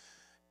what?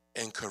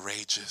 And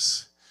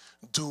courageous.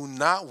 Do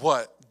not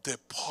what?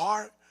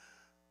 Depart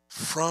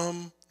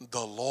from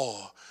the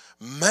law.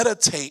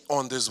 Meditate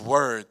on this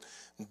word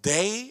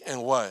day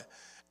and what?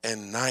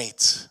 And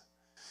night.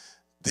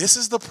 This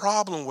is the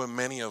problem with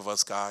many of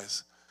us,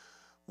 guys.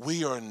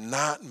 We are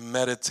not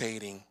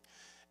meditating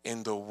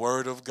in the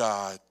word of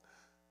God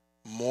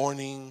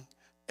morning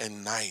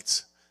and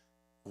night.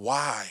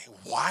 Why?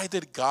 Why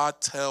did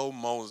God tell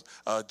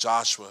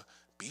Joshua,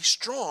 be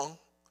strong,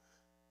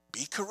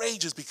 be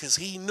courageous? Because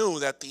he knew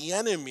that the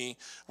enemy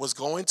was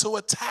going to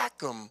attack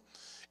them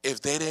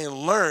if they didn't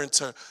learn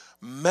to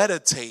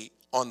meditate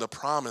on the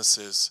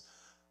promises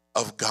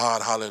of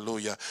God.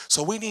 Hallelujah.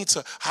 So we need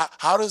to,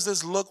 how does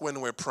this look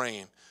when we're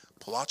praying?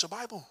 Pull out your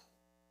Bible.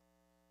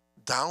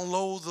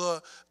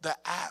 Download the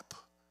app.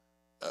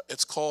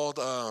 It's called,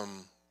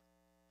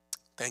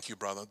 thank you,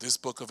 brother, this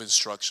book of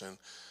instruction.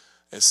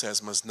 It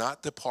says, must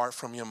not depart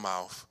from your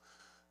mouth.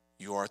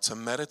 You are to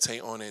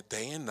meditate on it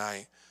day and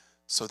night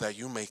so that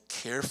you may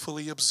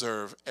carefully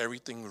observe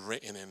everything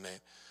written in it.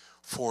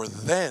 For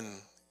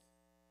then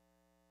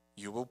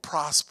you will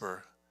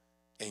prosper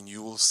and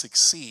you will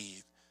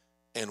succeed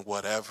in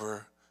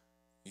whatever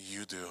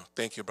you do.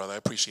 Thank you, brother. I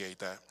appreciate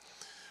that.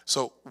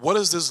 So what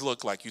does this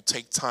look like? You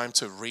take time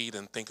to read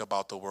and think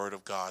about the word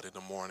of God in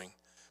the morning.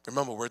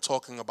 Remember, we're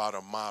talking about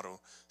a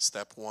model.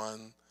 Step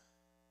one,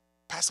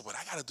 Pastor, but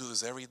I got to do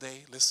this every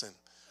day. Listen,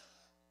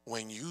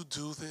 when you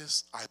do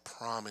this, I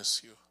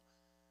promise you,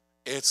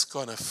 it's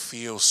going to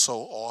feel so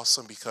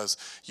awesome because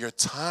your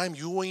time,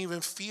 you won't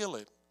even feel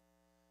it.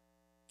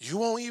 You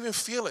won't even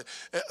feel it.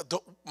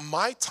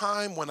 My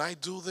time when I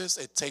do this,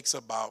 it takes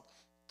about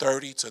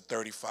 30 to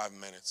 35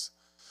 minutes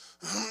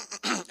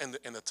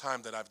in the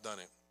time that I've done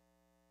it.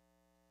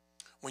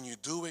 When you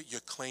do it,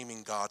 you're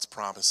claiming God's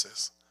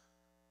promises.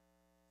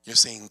 You're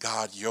saying,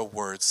 God, your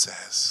word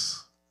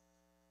says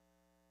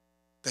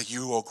that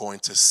you are going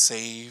to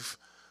save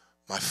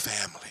my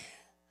family.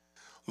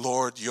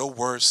 Lord, your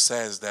word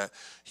says that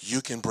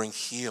you can bring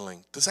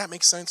healing. Does that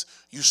make sense?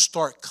 You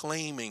start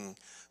claiming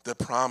the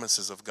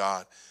promises of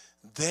God.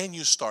 Then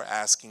you start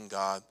asking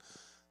God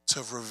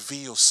to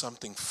reveal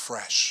something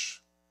fresh.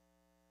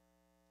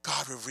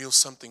 God reveals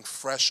something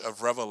fresh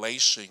of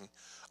revelation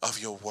of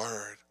your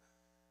word.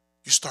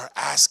 You start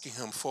asking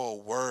him for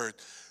a word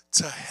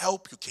to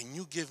help you. Can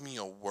you give me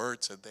a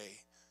word today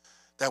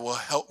that will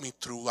help me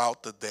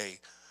throughout the day?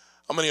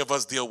 How many of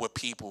us deal with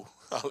people?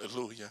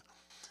 Hallelujah.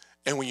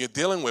 And when you're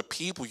dealing with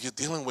people, you're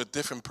dealing with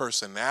different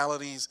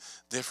personalities,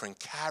 different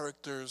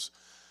characters.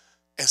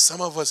 And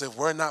some of us, if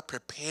we're not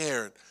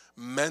prepared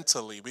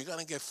mentally, we're going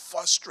to get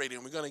frustrated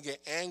and we're going to get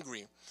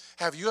angry.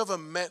 Have you ever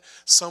met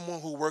someone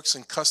who works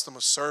in customer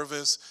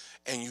service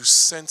and you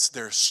sense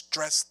they're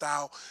stressed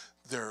out,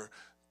 they're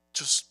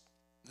just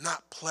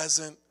not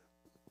pleasant?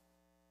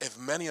 If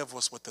many of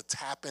us were to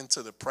tap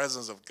into the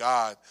presence of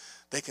God,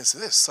 they can say,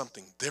 there's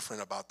something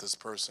different about this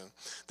person.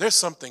 There's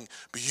something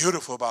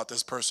beautiful about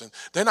this person.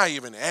 They're not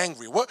even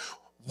angry. Why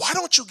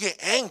don't you get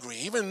angry,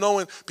 even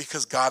knowing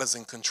because God is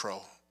in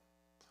control?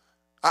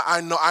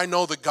 I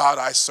know the God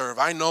I serve.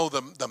 I know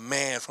the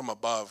man from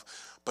above.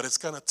 But it's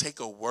going to take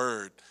a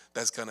word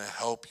that's going to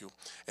help you.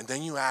 And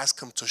then you ask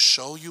him to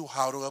show you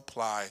how to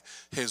apply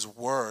his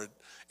word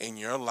in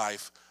your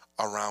life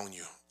around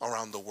you,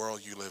 around the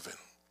world you live in.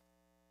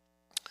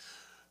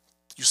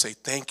 You say,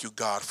 thank you,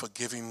 God, for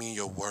giving me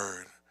your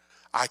word.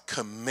 I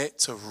commit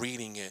to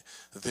reading it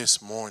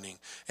this morning.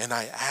 And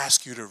I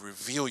ask you to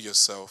reveal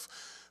yourself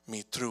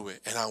me through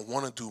it. And I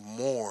want to do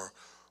more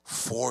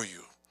for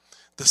you.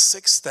 The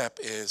sixth step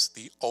is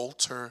the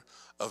altar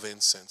of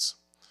incense.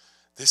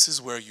 This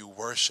is where you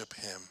worship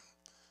him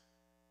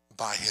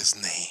by his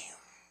name.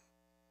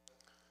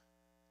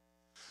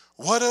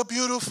 What a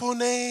beautiful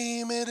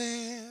name it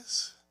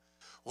is.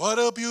 What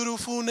a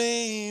beautiful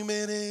name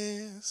it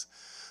is.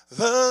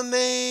 The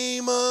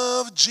name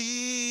of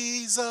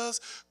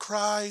Jesus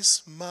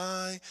Christ,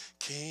 my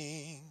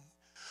King.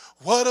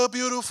 What a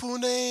beautiful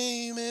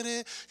name it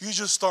is. You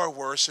just start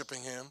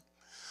worshiping him.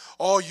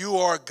 Oh, you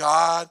are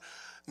God,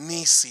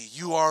 Nisi.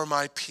 You are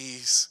my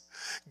peace.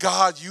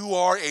 God, you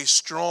are a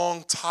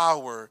strong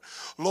tower.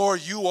 Lord,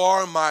 you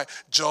are my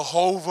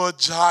Jehovah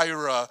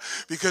Jireh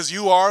because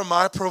you are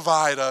my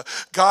provider.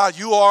 God,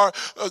 you are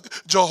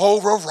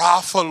Jehovah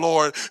Rapha,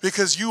 Lord,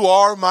 because you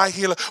are my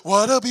healer.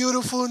 What a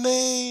beautiful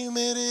name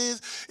it is.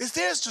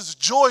 There's just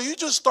joy. You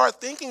just start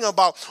thinking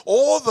about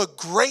all the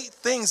great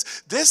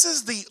things. This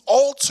is the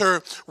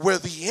altar where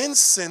the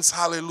incense,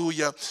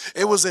 hallelujah,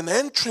 it was an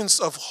entrance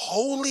of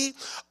holy,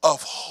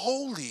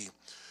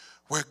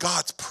 where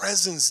God's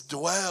presence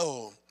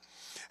dwells.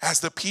 As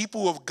the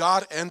people of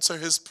God enter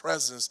his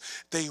presence,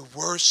 they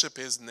worship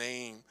his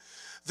name.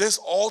 This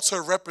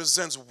altar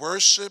represents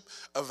worship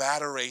of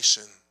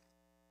adoration.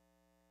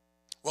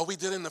 What we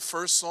did in the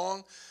first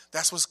song,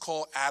 that's what's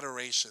called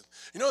adoration.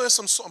 You know, the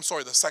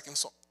second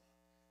song.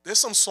 There's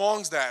some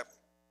songs that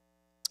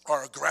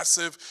are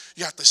aggressive.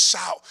 You have to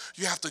shout.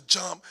 You have to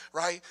jump,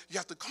 right? You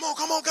have to, come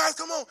on, guys,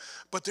 come on.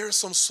 But there's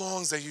some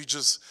songs that you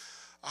just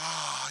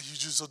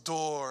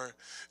adore.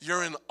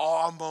 You're in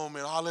awe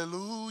moment.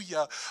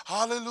 Hallelujah.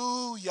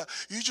 Hallelujah.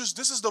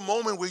 This is the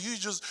moment where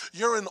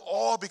you're in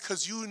awe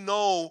because you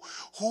know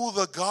who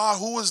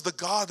is the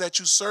God that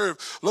you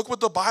serve. Look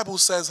what the Bible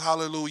says,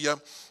 hallelujah.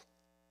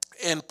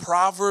 In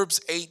Proverbs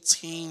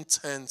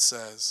 18:10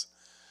 says,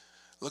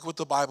 look what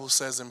the Bible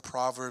says in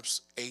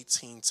Proverbs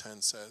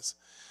 18:10 says.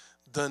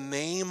 The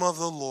name of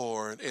the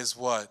Lord is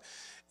what?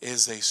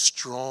 Is a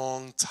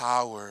strong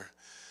tower.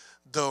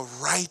 The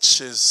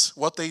righteous,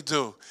 what they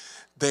do?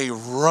 They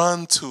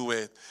run to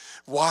it.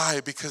 Why?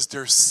 Because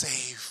they're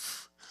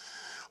safe.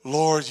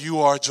 Lord, you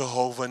are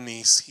Jehovah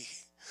Nisi.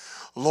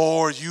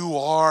 Lord, you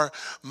are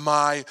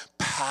my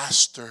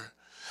pastor.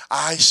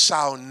 I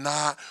shall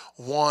not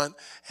want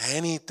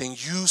anything.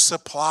 You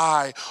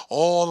supply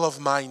all of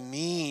my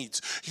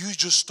needs. You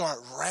just start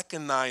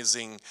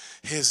recognizing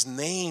his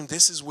name.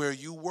 This is where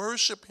you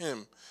worship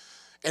him.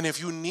 And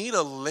if you need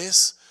a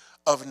list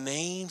of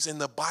names in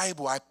the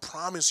Bible, I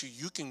promise you,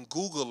 you can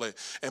Google it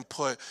and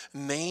put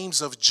names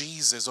of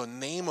Jesus or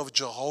name of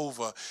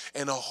Jehovah,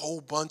 and a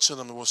whole bunch of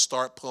them will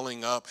start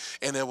pulling up,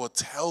 and it will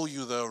tell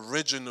you the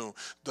original,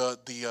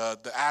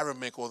 the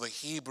Aramaic or the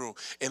Hebrew,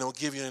 and it'll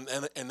give you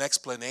an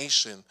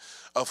explanation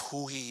of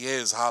who he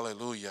is.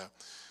 Hallelujah.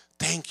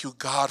 Thank you,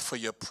 God, for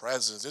your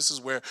presence. This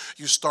is where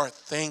you start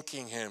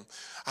thanking him.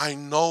 I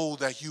know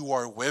that you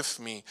are with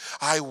me.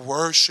 I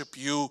worship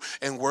you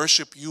and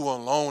worship you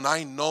alone.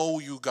 I know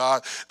you,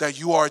 God, that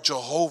you are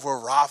Jehovah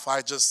Rapha.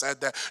 I just said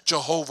that.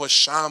 Jehovah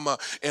Shammah,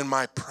 in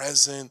my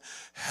present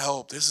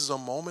help. This is a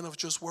moment of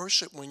just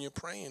worship when you're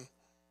praying.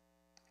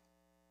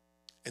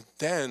 And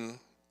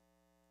then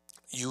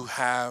you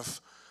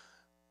have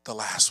the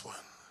last one,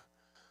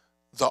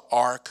 the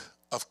Ark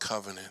of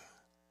Covenant.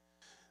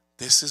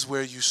 This is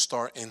where you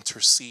start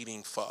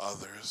interceding for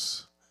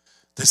others.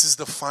 This is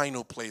the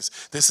final place.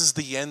 This is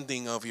the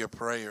ending of your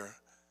prayer.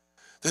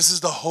 This is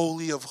the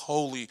Holy of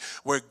Holies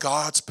where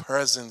God's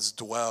presence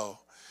dwells.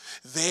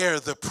 There,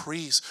 the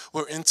priest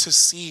will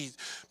intercede,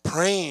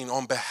 praying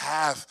on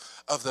behalf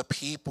of the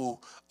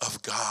people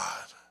of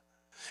God.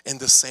 In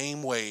the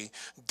same way,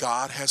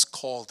 God has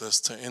called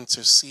us to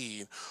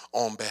intercede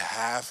on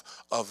behalf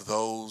of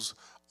those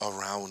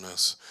around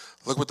us.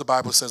 Look what the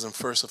Bible says in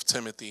 1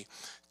 Timothy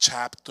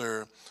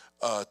chapter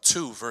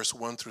 2, verse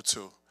 1 through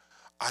 2.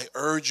 I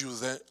urge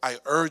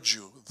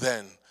you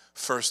then,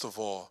 first of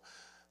all,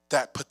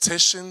 that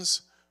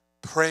petitions,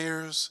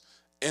 prayers,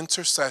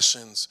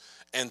 intercessions,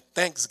 and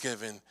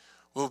thanksgiving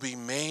will be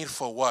made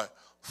for what?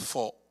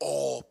 For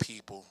all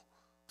people,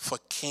 for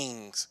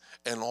kings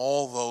and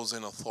all those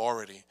in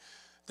authority,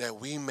 that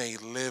we may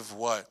live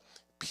what?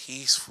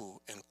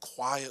 Peaceful and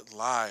quiet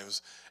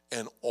lives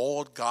in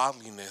all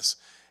godliness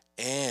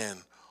and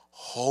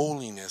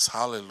holiness.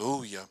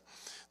 Hallelujah.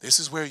 This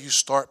is where you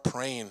start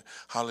praying,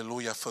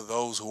 hallelujah, for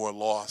those who are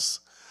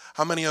lost.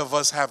 How many of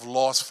us have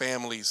lost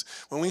families?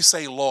 When we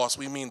say lost,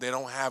 we mean they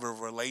don't have a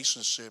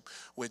relationship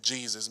with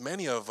Jesus.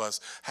 Many of us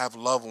have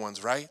loved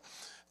ones, right?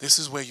 This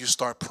is where you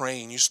start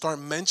praying. You start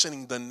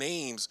mentioning the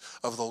names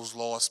of those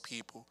lost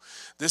people.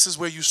 This is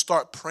where you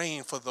start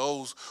praying for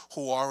those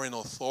who are in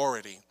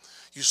authority.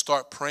 You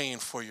start praying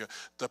for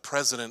the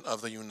president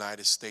of the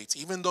United States.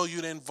 Even though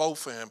you didn't vote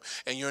for him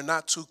and you're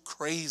not too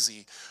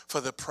crazy for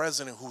the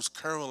president who's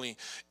currently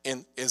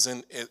as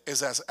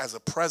a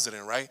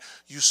president, right?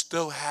 You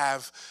still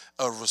have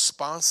a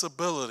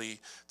responsibility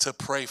to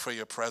pray for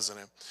your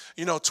president.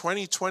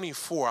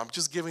 2024, I'm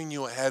just giving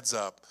you a heads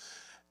up.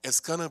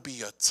 It's going to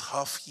be a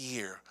tough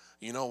year.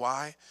 You know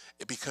why?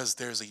 Because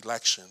there's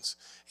elections.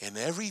 And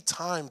every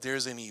time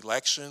there's an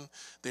election,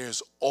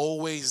 there's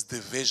always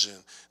division.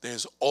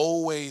 There's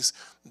always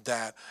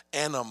that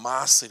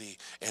animosity.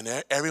 And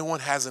everyone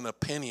has an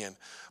opinion.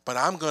 But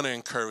I'm going to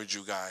encourage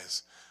you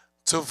guys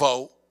to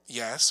vote,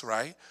 yes,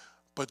 right?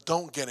 But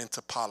don't get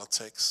into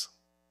politics.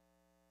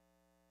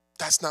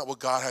 That's not what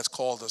God has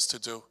called us to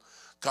do.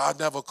 God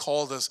never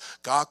called us.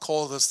 God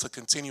called us to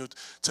continue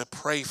to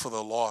pray for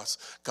the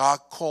lost. God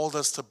called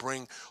us to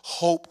bring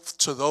hope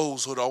to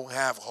those who don't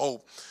have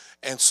hope.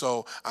 And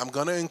so I'm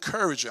going to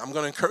encourage you. I'm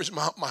going to encourage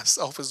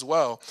myself as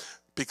well,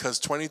 because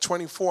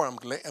 2024,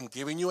 I'm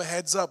giving you a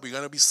heads up. We're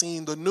going to be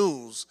seeing the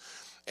news,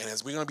 and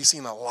as we're going to be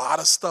seeing a lot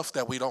of stuff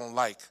that we don't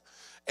like.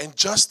 And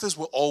justice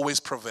will always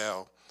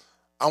prevail.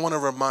 I want to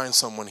remind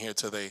someone here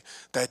today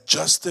that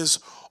justice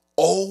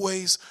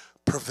always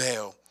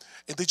prevails.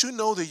 And did you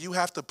know that you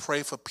have to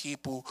pray for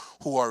people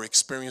who are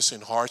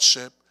experiencing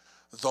hardship,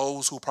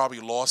 those who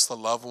probably lost a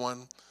loved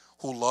one,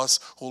 who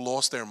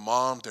lost their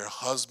mom, their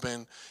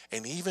husband,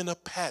 and even a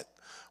pet?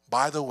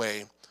 By the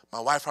way, my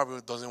wife probably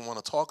doesn't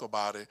want to talk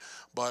about it,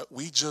 but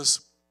we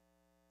just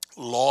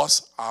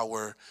lost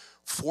our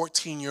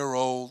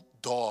 14-year-old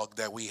dog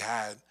that we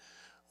had.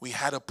 We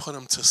had to put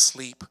him to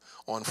sleep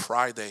on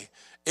Friday.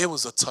 It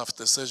was a tough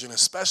decision,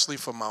 especially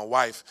for my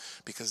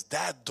wife, because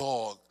that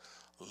dog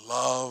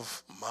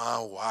love my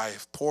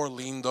wife. Poor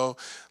Lindo.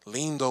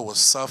 Lindo was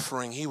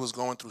suffering. He was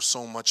going through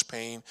so much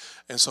pain.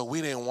 And so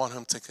we didn't want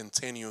him to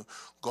continue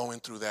going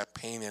through that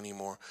pain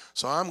anymore.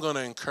 So I'm going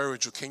to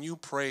encourage you. Can you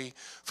pray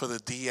for the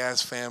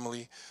Diaz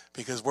family?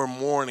 Because we're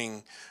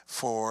mourning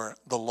for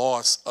the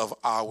loss of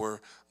our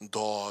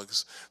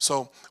dogs.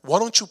 So why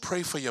don't you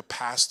pray for your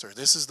pastor?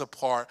 This is the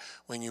part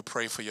when you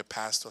pray for your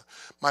pastor.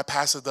 My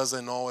pastor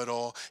doesn't know it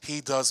all. He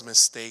does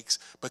mistakes,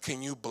 but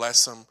can you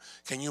bless him?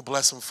 Can you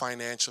bless him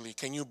financially?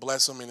 Can you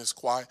bless him in his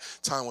quiet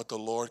time with the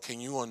Lord? Can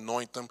you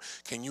anoint them?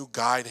 Can you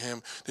guide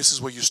him? This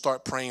is where you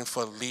start praying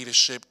for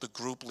leadership, the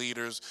group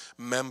leaders,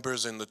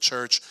 members in the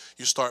church.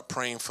 You start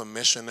praying for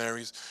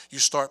missionaries. You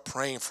start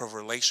praying for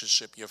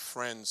relationship, your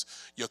friends,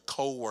 your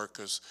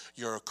co-workers,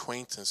 your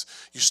acquaintance.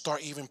 You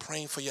start even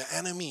praying for your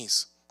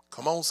enemies.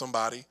 Come on,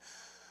 somebody.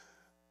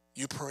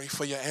 You pray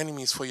for your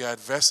enemies, for your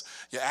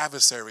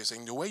adversaries.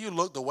 And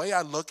the way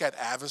I look at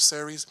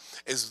adversaries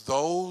is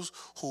those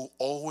who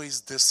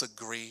always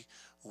disagree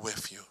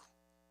with you.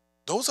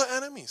 Those are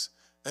enemies.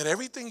 And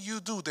everything you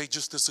do, they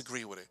just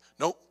disagree with it.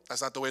 Nope,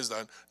 that's not the way it's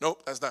done.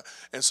 Nope, that's not.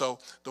 And so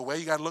the way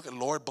you got to look at,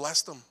 Lord,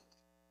 bless them.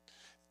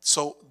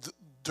 So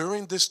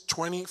during this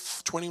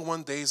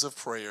 21 days of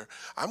prayer,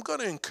 I'm going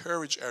to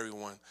encourage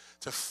everyone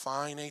to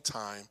find a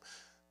time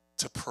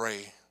to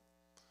pray.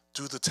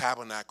 Do the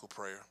tabernacle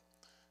prayer.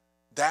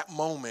 That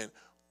moment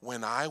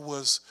when I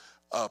was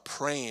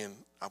praying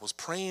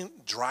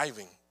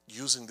driving,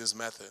 using this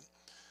method.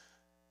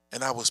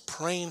 and I was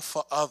praying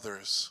for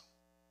others.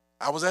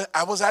 I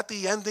was at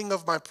the ending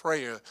of my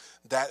prayer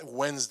that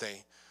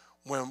Wednesday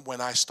when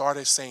I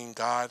started saying,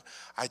 God,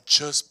 I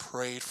just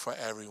prayed for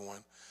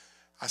everyone.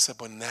 I said,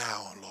 but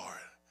now, Lord,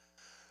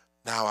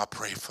 now I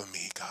pray for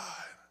me,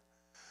 God.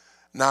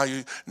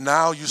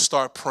 Now you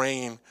start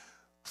praying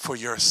for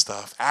your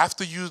stuff.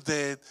 After you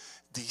did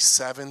these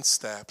 7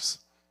 steps,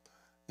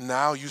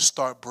 now you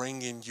start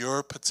bringing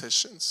your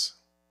petitions.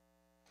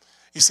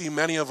 You see,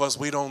 many of us,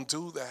 we don't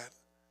do that.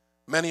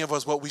 Many of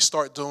us, what we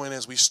start doing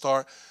is we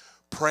start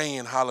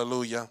praying,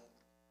 hallelujah,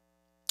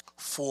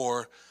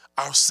 for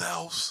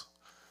ourselves.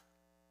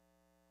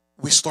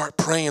 We start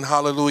praying,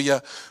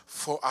 hallelujah,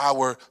 for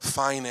our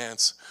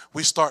finance.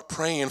 We start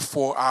praying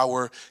for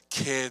our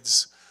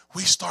kids.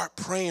 We start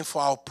praying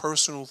for our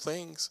personal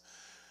things.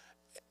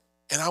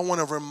 And I want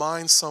to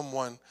remind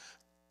someone,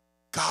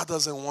 God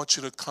doesn't want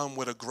you to come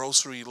with a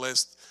grocery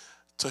list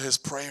to his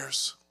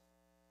prayers.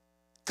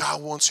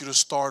 God wants you to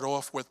start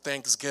off with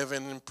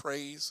thanksgiving and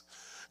praise.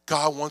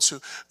 God wants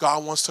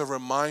to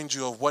remind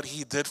you of what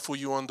he did for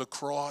you on the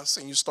cross,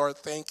 and you start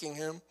thanking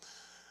him.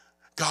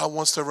 God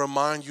wants to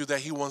remind you that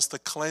he wants to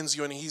cleanse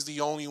you, and he's the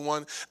only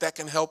one that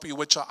can help you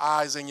with your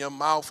eyes and your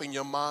mouth and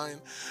your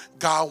mind.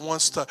 God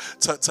wants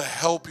to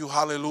help you,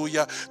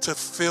 hallelujah, to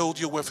fill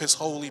you with his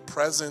holy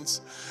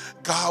presence.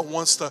 God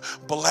wants to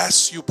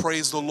bless you,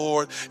 praise the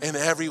Lord, in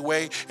every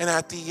way. And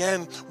at the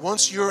end,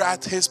 once you're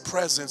at his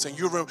presence and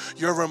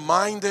you're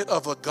reminded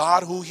of a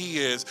God who he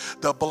is,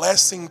 the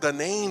blessing, the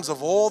names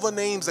of all the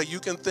names that you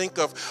can think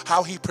of,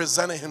 how he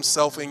presented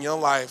himself in your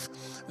life,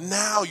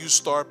 now you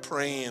start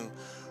praying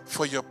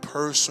for your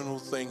personal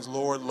things.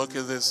 Lord, look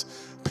at this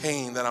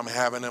pain that I'm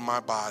having in my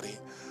body.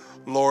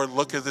 Lord,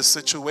 look at the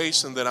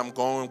situation that I'm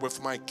going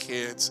with my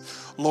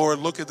kids. Lord,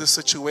 look at the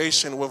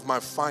situation with my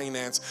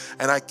finance.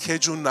 And I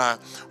kid you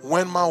not,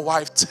 when my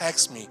wife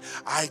texts me,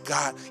 I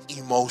got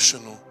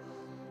emotional.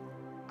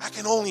 I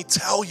can only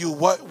tell you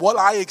what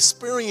I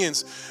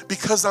experienced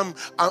because I'm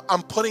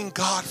putting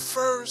God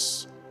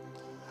first.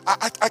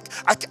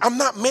 I'm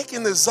not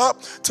making this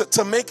up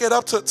to make it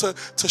up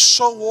to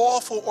show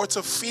off or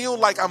to feel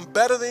like I'm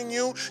better than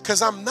you,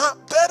 because I'm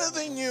not better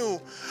than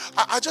you.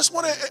 I just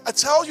want to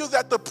tell you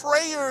that the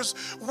prayers,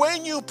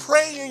 when you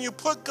pray and you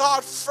put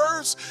God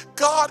first,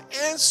 God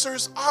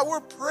answers our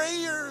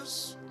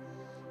prayers.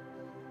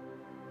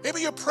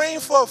 Maybe you're praying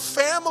for a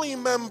family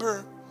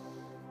member.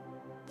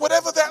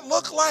 Whatever that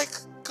look like,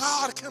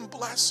 God can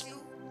bless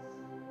you.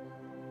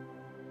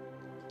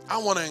 I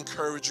want to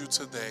encourage you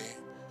today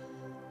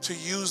to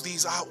use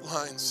these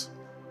outlines,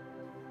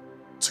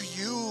 to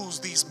use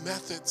these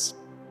methods,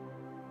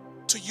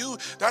 to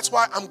use. That's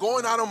why I'm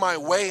going out of my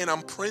way and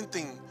I'm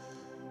printing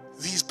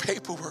these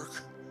paperwork.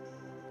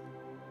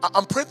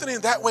 I'm printing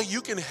it that way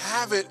you can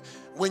have it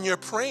when you're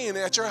praying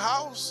at your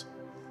house.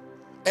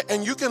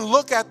 And you can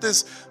look at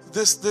this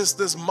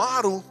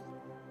model.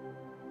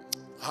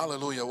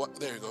 Hallelujah.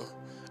 There you go.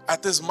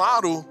 At this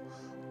model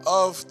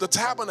of the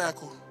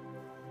tabernacle.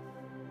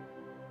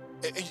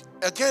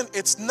 Again,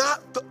 it's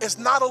not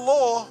a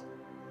law.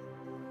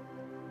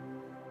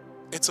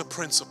 It's a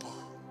principle.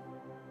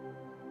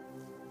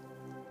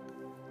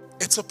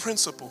 It's a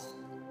principle.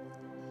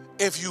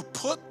 If you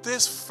put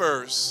this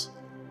first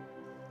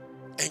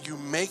and you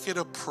make it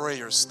a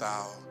prayer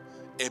style,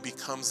 it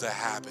becomes a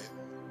habit.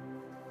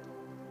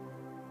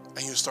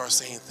 And you start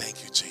saying,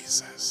 thank you,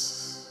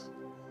 Jesus.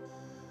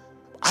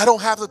 I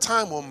don't have the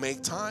time. Well,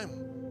 make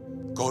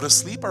time. Go to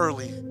sleep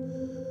early.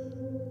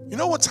 You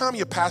know what time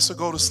your pastor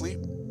go to sleep?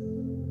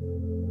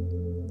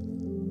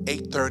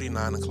 8:30,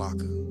 9 o'clock.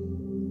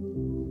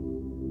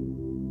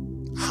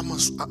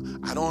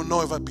 I don't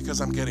know if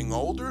because I'm getting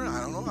older.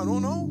 I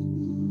don't know.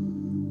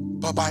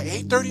 But by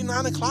 8:30,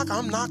 9 o'clock,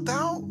 I'm knocked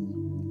out.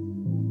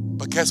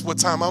 But guess what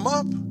time I'm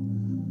up?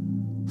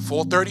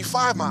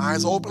 4:35, my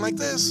eyes are open like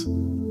this.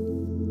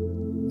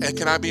 And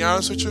can I be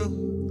honest with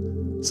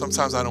you?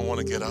 Sometimes I don't want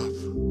to get up.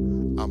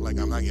 I'm like,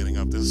 I'm not getting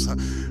up.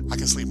 I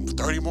can sleep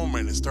 30 more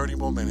minutes.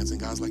 And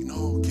God's like,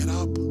 no, get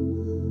up.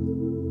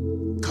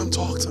 Come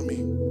talk to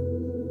me.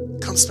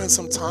 Come spend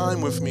some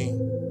time with me.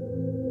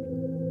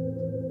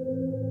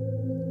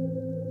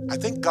 I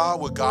think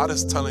what God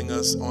is telling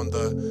us on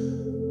the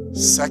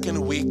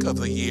second week of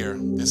the year,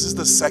 this is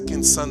the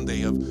second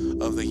Sunday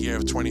of the year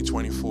of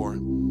 2024.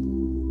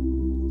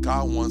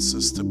 God wants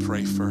us to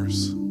pray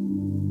first.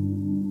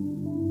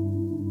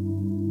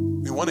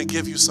 We want to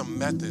give you some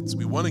methods.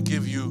 We want to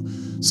give you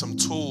some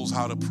tools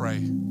how to pray.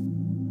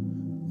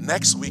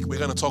 Next week, we're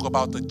going to talk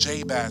about the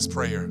Jabez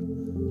prayer.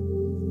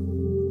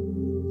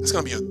 It's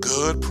going to be a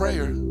good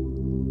prayer.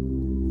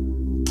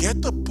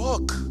 Get the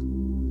book.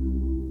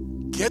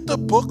 Get the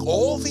book.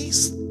 All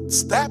these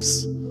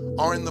steps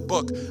are in the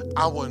book.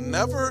 I will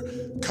never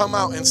come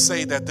out and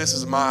say that this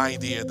is my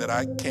idea, that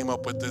I came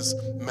up with this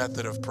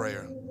method of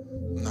prayer.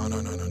 No.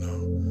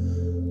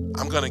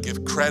 I'm going to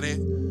give credit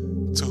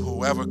to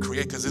whoever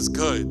created, because it's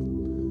good.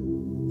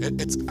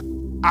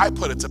 I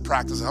put it to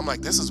practice. I'm like,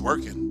 this is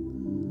working.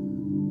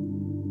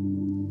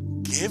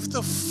 Give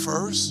the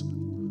first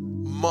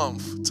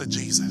month to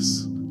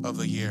Jesus. of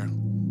the year.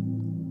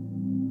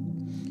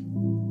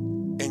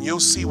 And you'll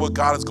see what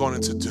God is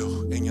going to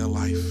do in your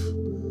life.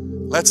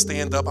 Let's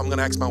stand up. I'm going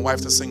to ask my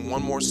wife to sing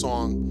one more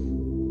song.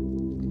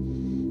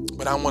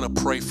 But I want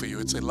to pray for you.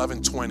 It's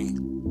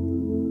 11:20.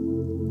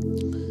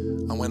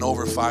 I went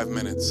over 5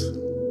 minutes.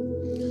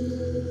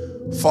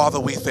 Father,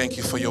 we thank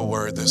you for your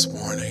word this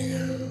morning.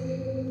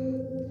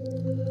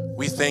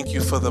 We thank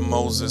you for the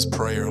Moses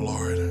prayer,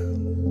 Lord.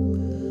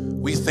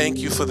 We thank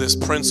you for this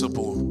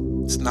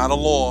principle. It's not a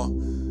law,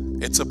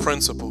 it's a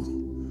principle.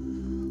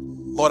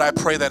 Lord, I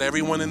pray that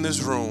everyone in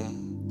this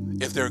room,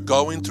 if they're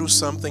going through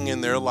something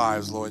in their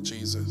lives, Lord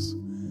Jesus,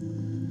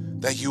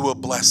 that you will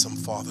bless them,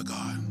 Father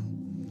God.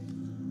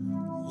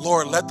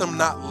 Lord, let them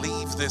not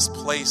leave this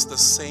place the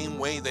same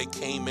way they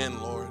came in,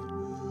 Lord.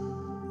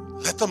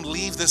 Let them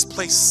leave this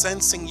place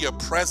sensing your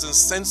presence,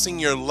 sensing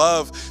your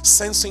love,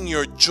 sensing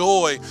your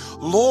joy.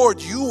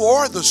 Lord, you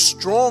are the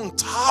strong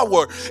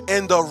tower,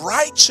 and the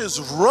righteous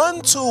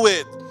run to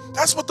it.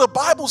 That's what the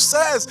Bible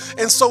says.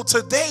 And so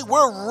today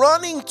we're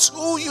running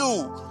to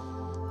you.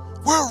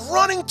 We're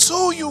running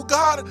to you,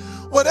 God,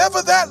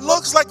 whatever that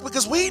looks like,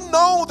 because we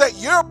know that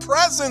your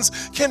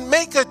presence can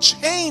make a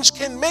change,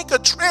 can make a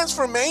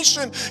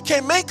transformation,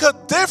 can make a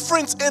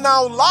difference in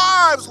our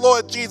lives,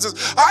 Lord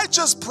Jesus. I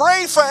just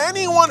pray for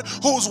anyone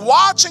who's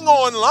watching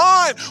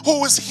online,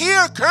 who is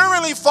here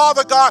currently,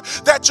 Father God,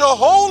 that your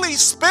Holy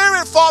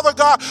Spirit, Father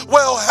God,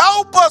 will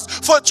help us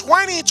for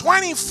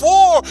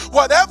 2024.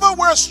 Whatever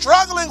we're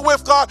struggling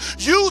with, God,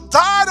 you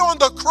died on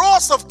the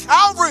cross of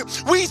Calvary.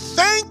 We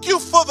thank you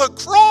for the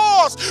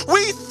cross.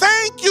 We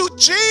thank you,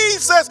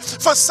 Jesus,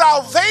 for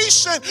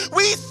salvation.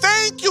 We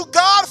thank you,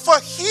 God, for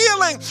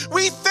healing.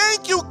 We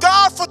thank you,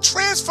 God, for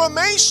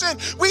transformation.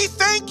 We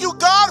thank you,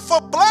 God, for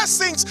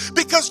blessings,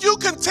 because you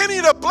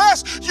continue to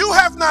bless. You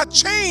have not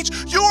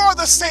changed. You are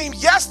the same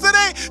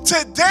yesterday,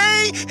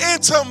 today,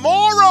 and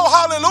tomorrow.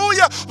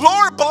 Hallelujah.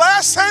 Lord,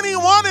 bless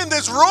anyone in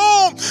this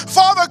room,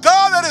 Father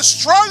God, that is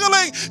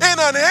struggling in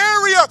an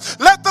area.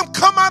 Let them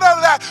come out of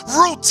that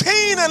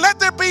routine and let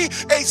there be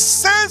a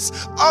sense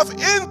of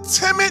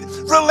intimate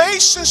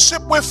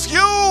relationship with you.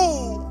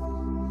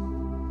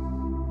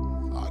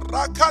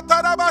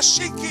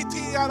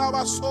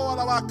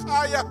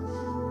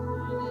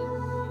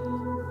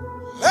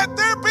 Let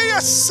there be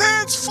a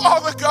sense,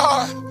 Father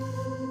God,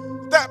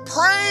 that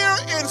prayer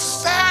and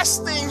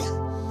fasting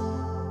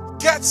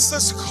gets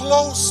us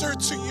closer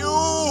to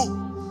you.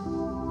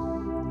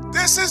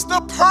 This is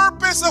the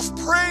purpose of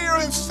prayer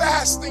and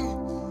fasting,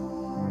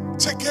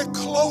 to get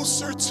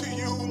closer to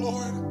you,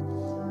 Lord.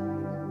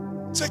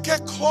 To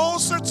get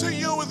closer to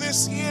you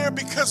this year,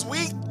 because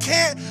we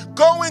can't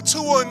go into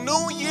a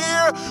new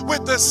year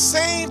with the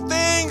same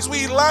things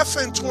we left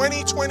in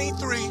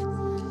 2023.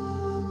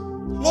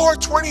 Lord,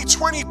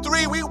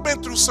 2023, we've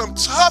been through some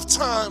tough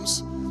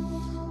times.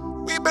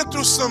 We've been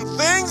through some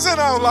things in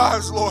our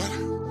lives, Lord.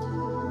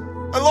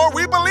 And Lord,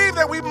 we believe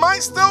that we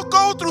might still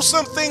go through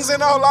some things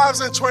in our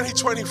lives in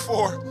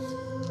 2024.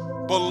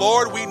 But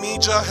Lord, we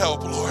need your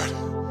help, Lord.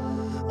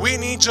 We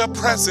need your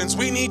presence.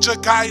 We need your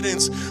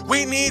guidance.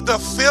 We need the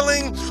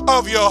filling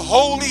of your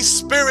Holy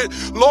Spirit.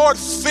 Lord,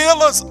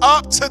 fill us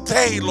up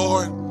today,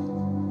 Lord.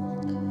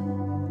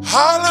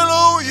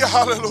 Hallelujah,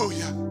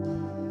 hallelujah.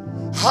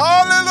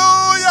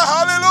 Hallelujah,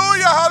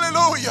 hallelujah,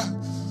 hallelujah.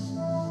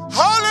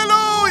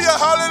 Hallelujah,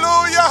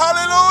 hallelujah,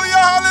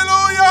 hallelujah,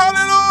 hallelujah,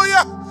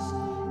 hallelujah.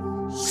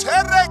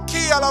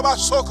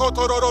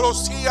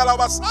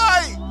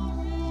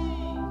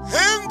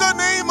 In the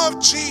name of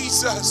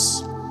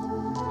Jesus.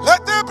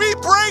 Let there be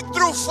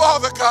breakthrough,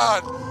 Father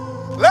God.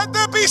 Let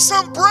there be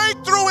some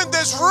breakthrough in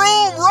this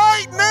room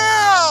right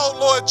now,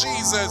 Lord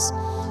Jesus.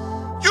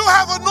 You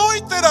have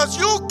anointed us.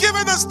 You've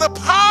given us the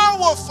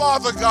power,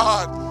 Father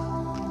God,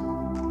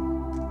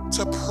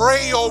 to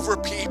pray over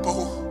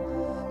people,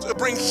 to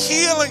bring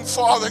healing,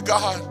 Father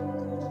God.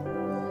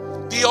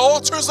 The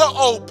altars are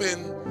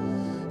open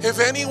if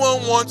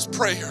anyone wants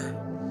prayer.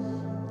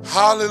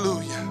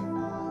 Hallelujah.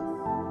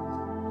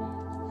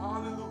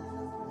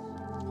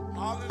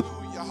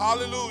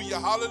 Hallelujah, hallelujah,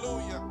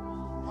 hallelujah,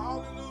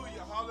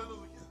 hallelujah,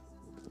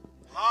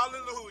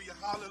 hallelujah,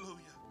 hallelujah.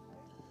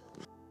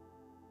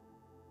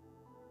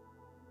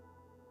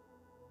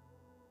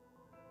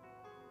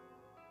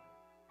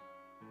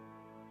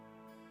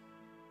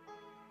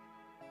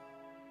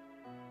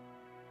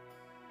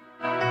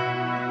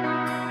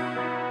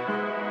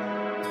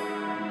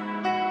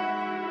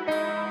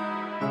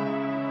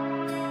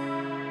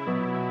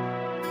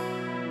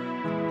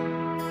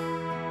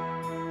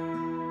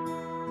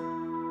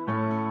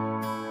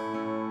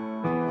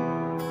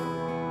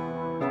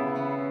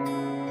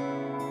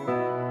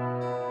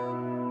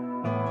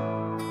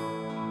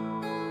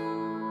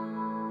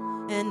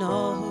 And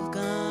all who've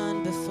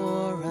gone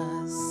before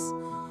us,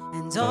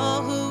 and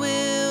all who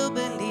will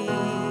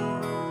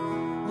believe,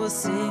 will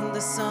sing the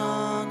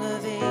song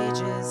of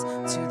ages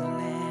to the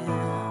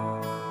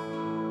Lamb.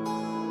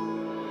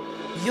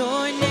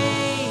 Your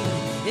name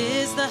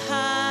is the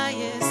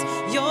highest,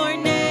 your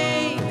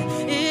name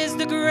is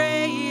the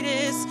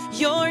greatest,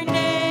 your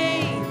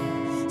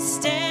name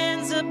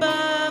stands above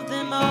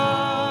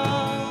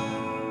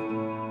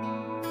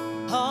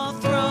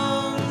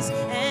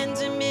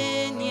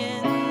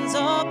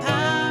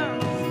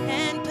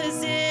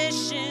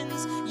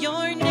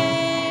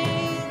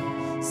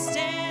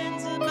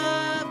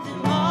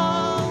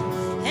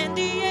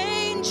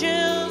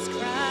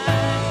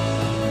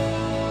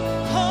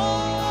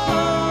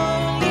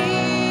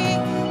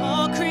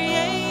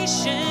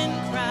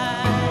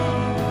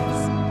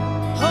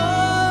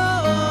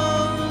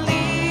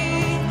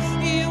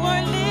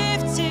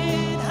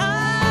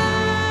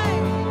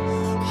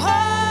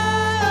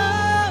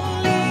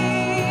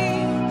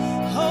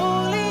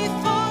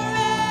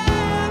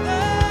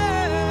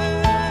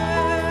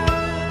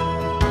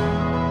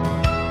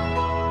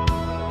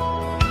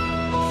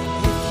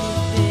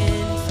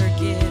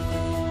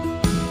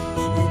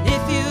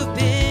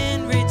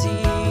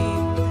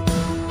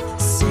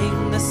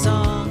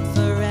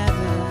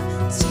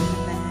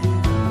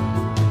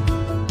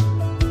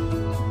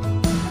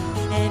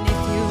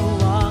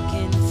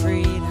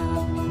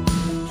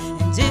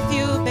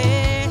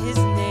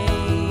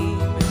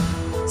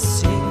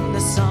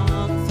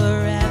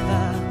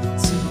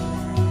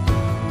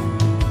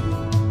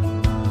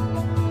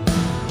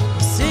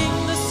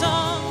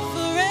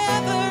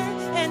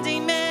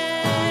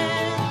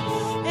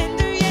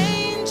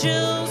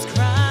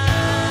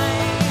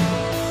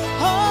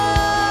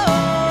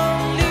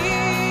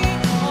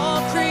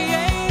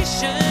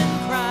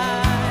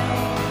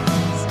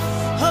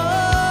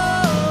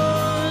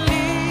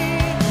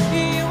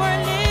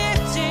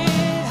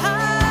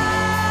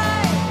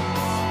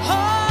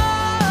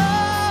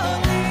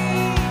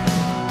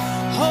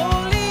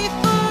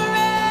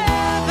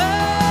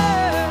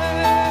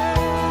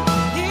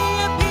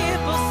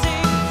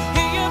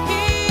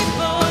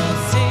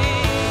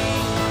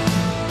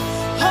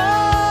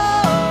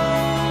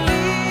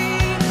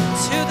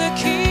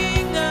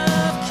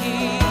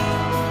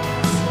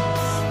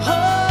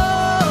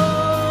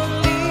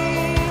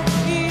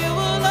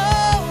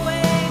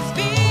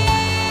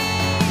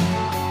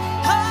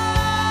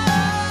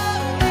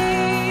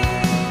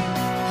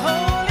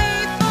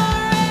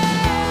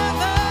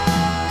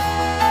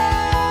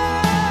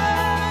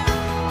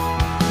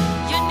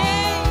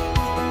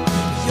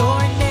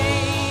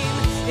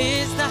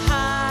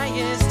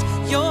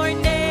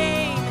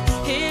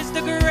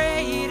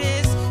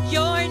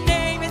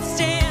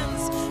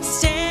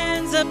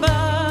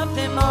above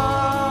them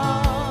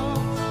all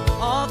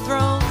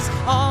thrones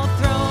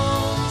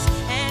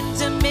and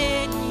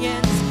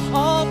dominions,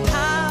 all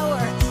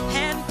power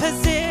and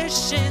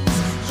positions.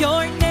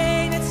 Your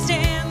name, it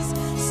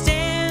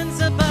stands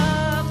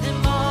above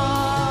them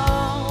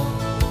all.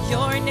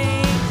 Your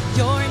name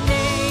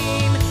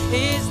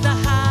is the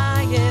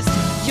highest.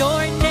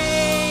 Your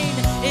name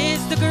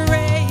is the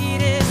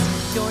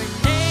greatest. Your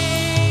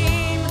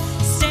name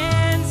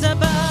stands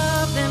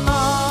above them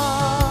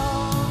all.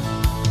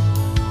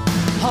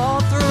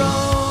 All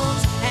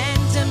thrones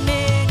and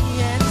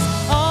dominions,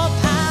 all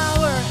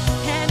power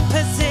and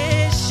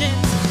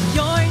positions.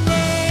 Your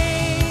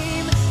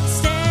name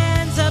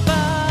stands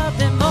above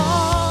them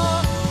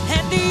all.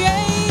 And the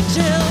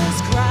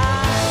angels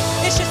cry.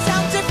 It should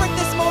sound different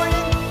this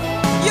morning.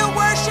 Your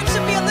worship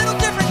should be a little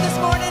different this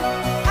morning.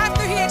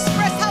 After he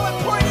expressed how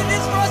important it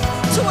is for us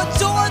to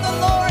adore the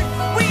Lord.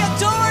 We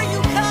adore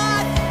you,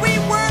 God.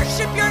 We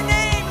worship your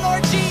name,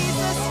 Lord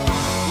Jesus.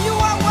 You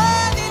are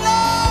worthy,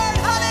 Lord.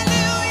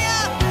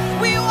 Hallelujah.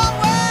 We are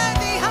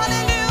worthy.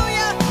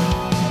 Hallelujah.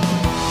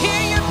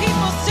 Hear your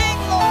people sing,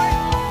 Lord.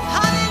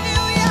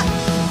 Hallelujah.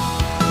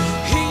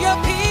 Hear your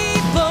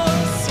people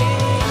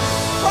sing.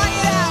 Cry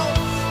it out.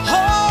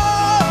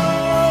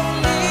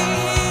 Holy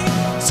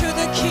to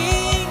the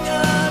King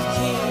of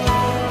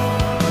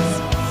Kings.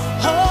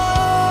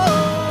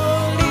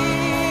 Holy,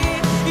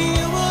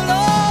 you will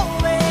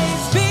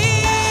always be.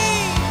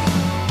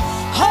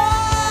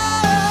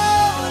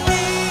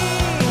 Holy,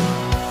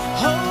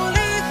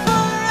 holy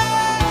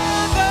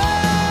forever.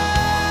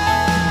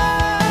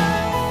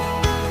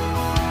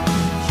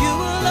 You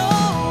will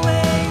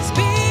always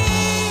be.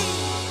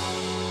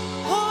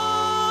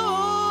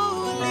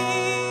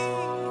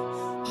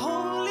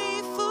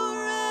 Holy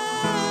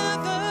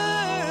forever.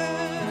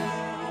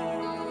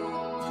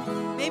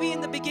 Maybe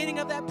in the beginning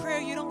of that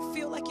prayer, you don't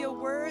feel like you're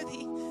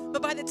worthy.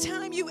 But by the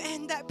time you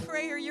end that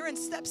prayer, you're in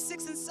step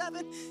 6 and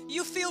 7.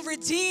 You feel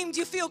redeemed,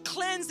 you feel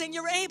cleansed, and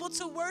you're able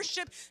to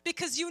worship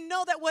because you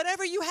know that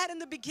whatever you had in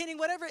the beginning,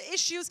 whatever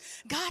issues,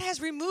 God has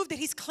removed it.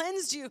 He's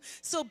cleansed you.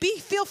 So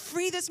feel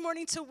free this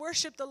morning to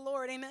worship the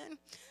Lord. Amen.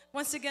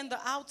 Once again, the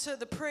altar,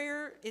 the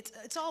prayer,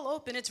 it's all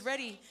open. It's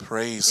ready.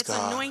 Praise It's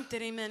God.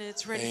 anointed. Amen.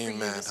 It's ready for you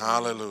Amen. this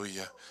morning.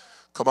 Hallelujah.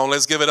 Come on,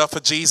 let's give it up for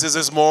Jesus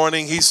this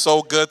morning. He's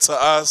so good to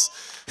us.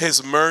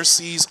 His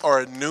mercies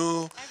are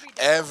new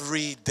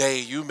every day.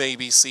 You may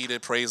be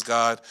seated. Praise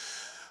God.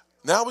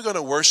 Now we're going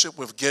to worship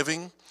with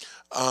giving.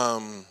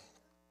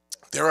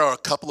 There are a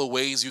couple of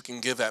ways you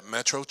can give at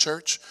Metro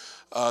Church.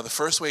 The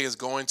first way is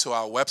going to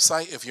our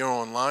website. If you're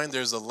online,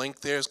 there's a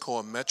link there. It's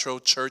called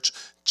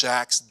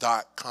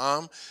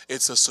metrochurchjax.com.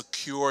 It's a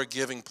secure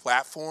giving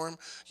platform.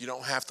 You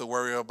don't have to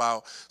worry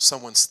about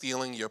someone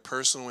stealing your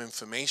personal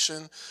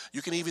information.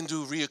 You can even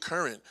do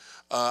reoccurring.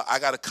 I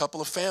got a couple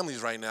of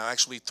families right now.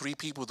 Actually, 3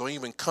 people don't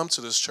even come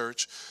to this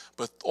church,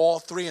 but all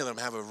 3 of them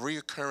have a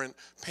reoccurring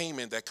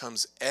payment that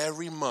comes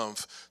every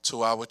month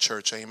to our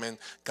church. Amen.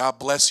 God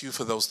bless you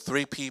for those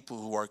 3 people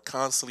who are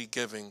constantly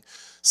giving.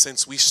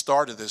 Since we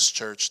started this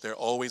church, they're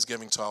always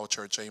giving to our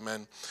church.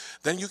 Amen.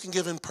 Then you can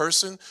give in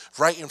person.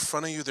 Right in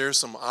front of you, there's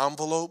some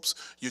envelopes.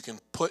 You can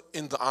put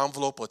in the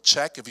envelope a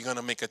check. If you're going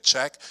to make a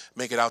check,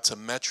 make it out to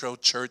Metro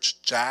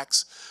Church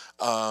Jax.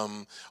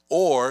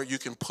 Or you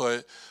can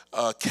put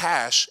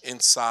cash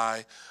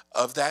inside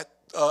of that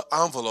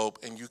envelope,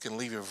 and you can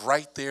leave it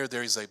right there.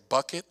 There is a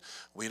bucket.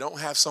 We don't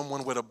have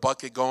someone with a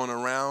bucket going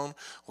around.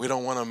 We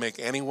don't want to make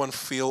anyone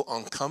feel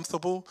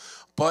uncomfortable.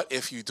 But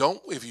if you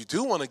do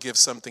want to give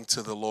something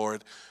to the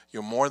Lord,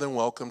 you're more than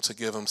welcome to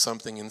give him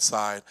something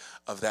inside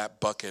of that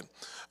bucket.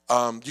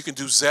 You can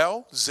do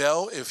Zelle.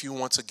 Zelle, if you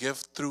want to give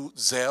through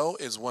Zelle,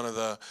 is one of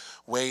the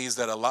ways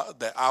that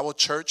our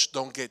church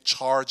don't get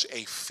charged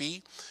a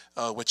fee,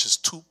 which is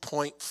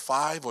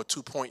 2.5 or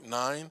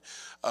 2.9.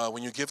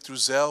 When you give through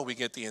Zelle, we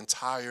get the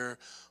entire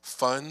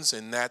funds,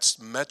 and that's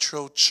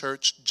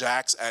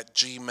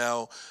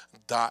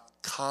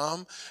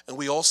metrochurchjax@gmail.com. And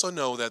we also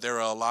know that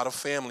there are a lot of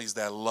families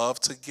that love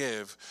to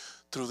give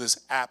through this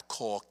app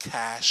called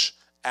Cash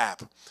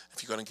App.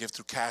 If you're going to give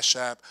through Cash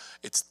App,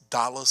 it's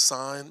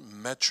 $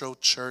 Metro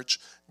Church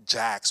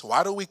Jax.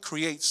 Why do we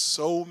create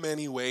so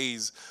many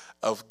ways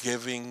of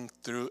giving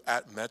through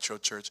at Metro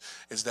Church?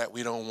 Is that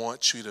we don't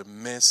want you to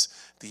miss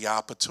the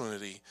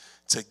opportunity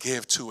to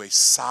give to a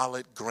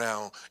solid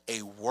ground,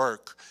 a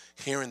work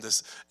here in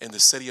the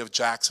city of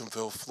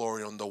Jacksonville,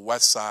 Florida, on the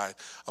west side,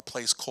 a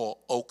place called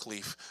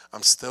Oakleaf.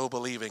 I'm still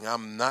believing.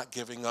 I'm not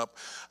giving up.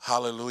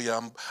 Hallelujah.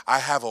 I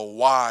have a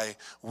why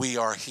we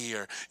are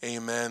here.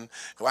 Amen.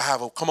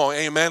 Come on,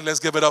 amen.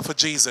 Let's give it up for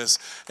Jesus.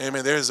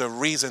 Amen. There is a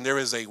reason. There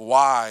is a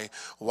why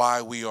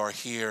we are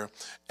here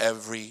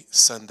every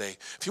Sunday.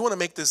 If you want to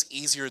make this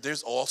easier,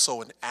 there's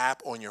also an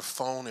app on your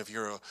phone. If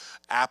you're an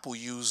Apple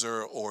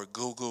user or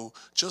Google,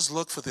 just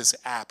look for this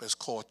app. It's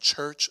called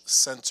Church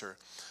Center.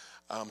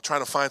 I'm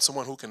trying to find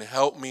someone who can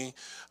help me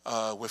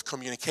with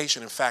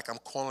communication. In fact, I'm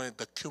calling it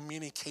the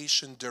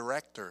communication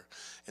director.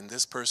 And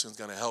this person's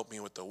going to help me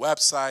with the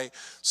website,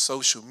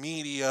 social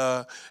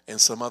media, and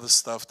some other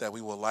stuff that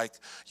we will like.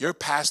 Your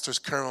pastor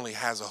currently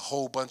has a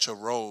whole bunch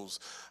of roles.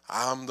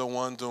 I'm the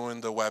one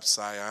doing the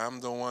website.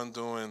 I'm the one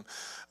doing,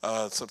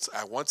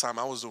 at one time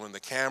I was doing the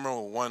camera,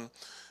 or one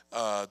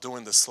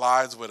doing the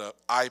slides with an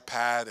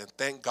iPad. And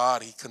thank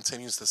God he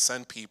continues to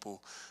send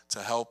people to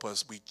help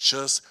us. We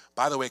just,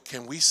 by the way,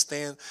 can we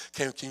stand,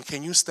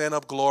 can you stand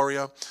up,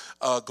 Gloria?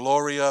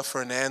 Gloria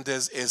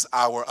Fernandez is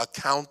our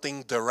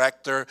accounting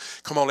director.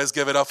 Come on, let's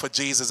give it up for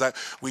Jesus.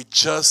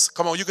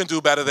 Come on, you can do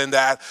better than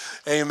that.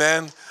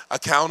 Amen.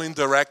 Accounting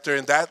director,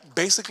 and that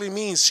basically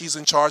means she's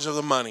in charge of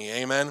the money.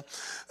 Amen.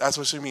 That's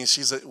what she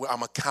means.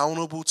 I'm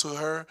accountable to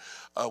her.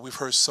 We've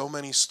heard so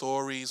many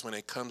stories when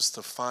it comes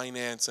to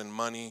finance and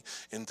money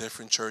in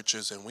different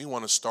churches, and we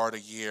want to start a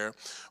year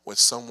with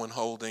someone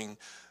holding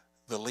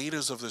the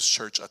leaders of this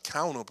church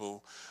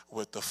accountable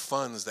with the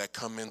funds that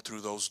come in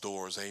through those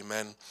doors.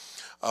 Amen.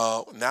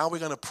 Now we're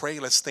going to pray.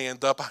 Let's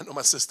stand up. I know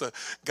my sister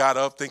got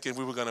up thinking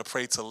we were going to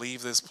pray to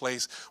leave this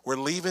place. We're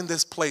leaving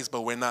this place,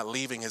 but we're not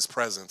leaving his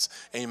presence.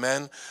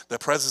 Amen. The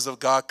presence of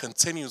God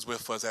continues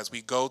with us as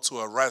we go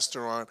to a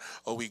restaurant,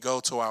 or we go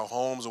to our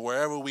homes, or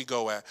wherever we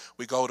go at.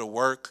 We go to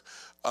work.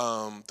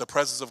 The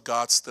presence of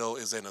God still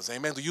is in us.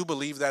 Amen. Do you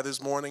believe that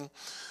this morning?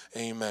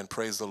 Amen.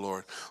 Praise the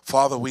Lord.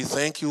 Father, we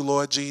thank you,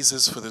 Lord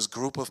Jesus, for this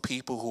group of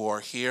people who are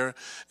here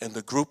and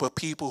the group of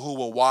people who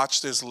will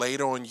watch this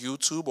later on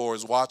YouTube or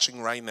is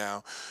watching right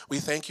now. We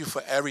thank you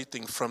for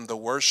everything, from the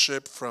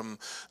worship, from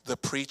the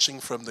preaching,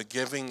 from the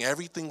giving,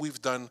 everything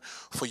we've done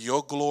for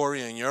your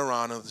glory and your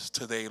honor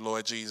today,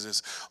 Lord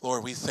Jesus.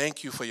 Lord, we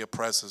thank you for your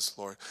presence,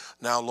 Lord.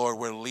 Now, Lord,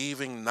 we're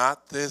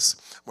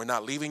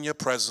not leaving your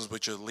presence,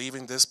 but you're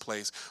leaving this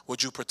place.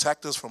 Would you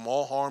protect us from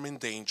all harm and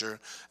danger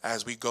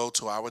as we go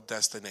to our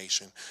destination?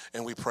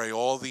 And we pray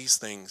all these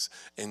things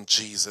in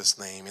Jesus'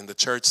 name. And the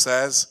church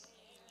says,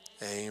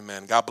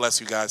 amen. God bless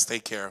you guys.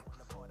 Take care.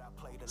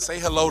 Say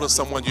hello to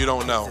someone you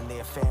don't know.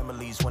 Their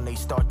families when they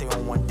start their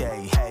own one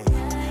day. Hey,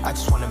 I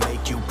just want to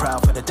make you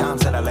proud for the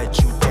times that I let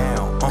you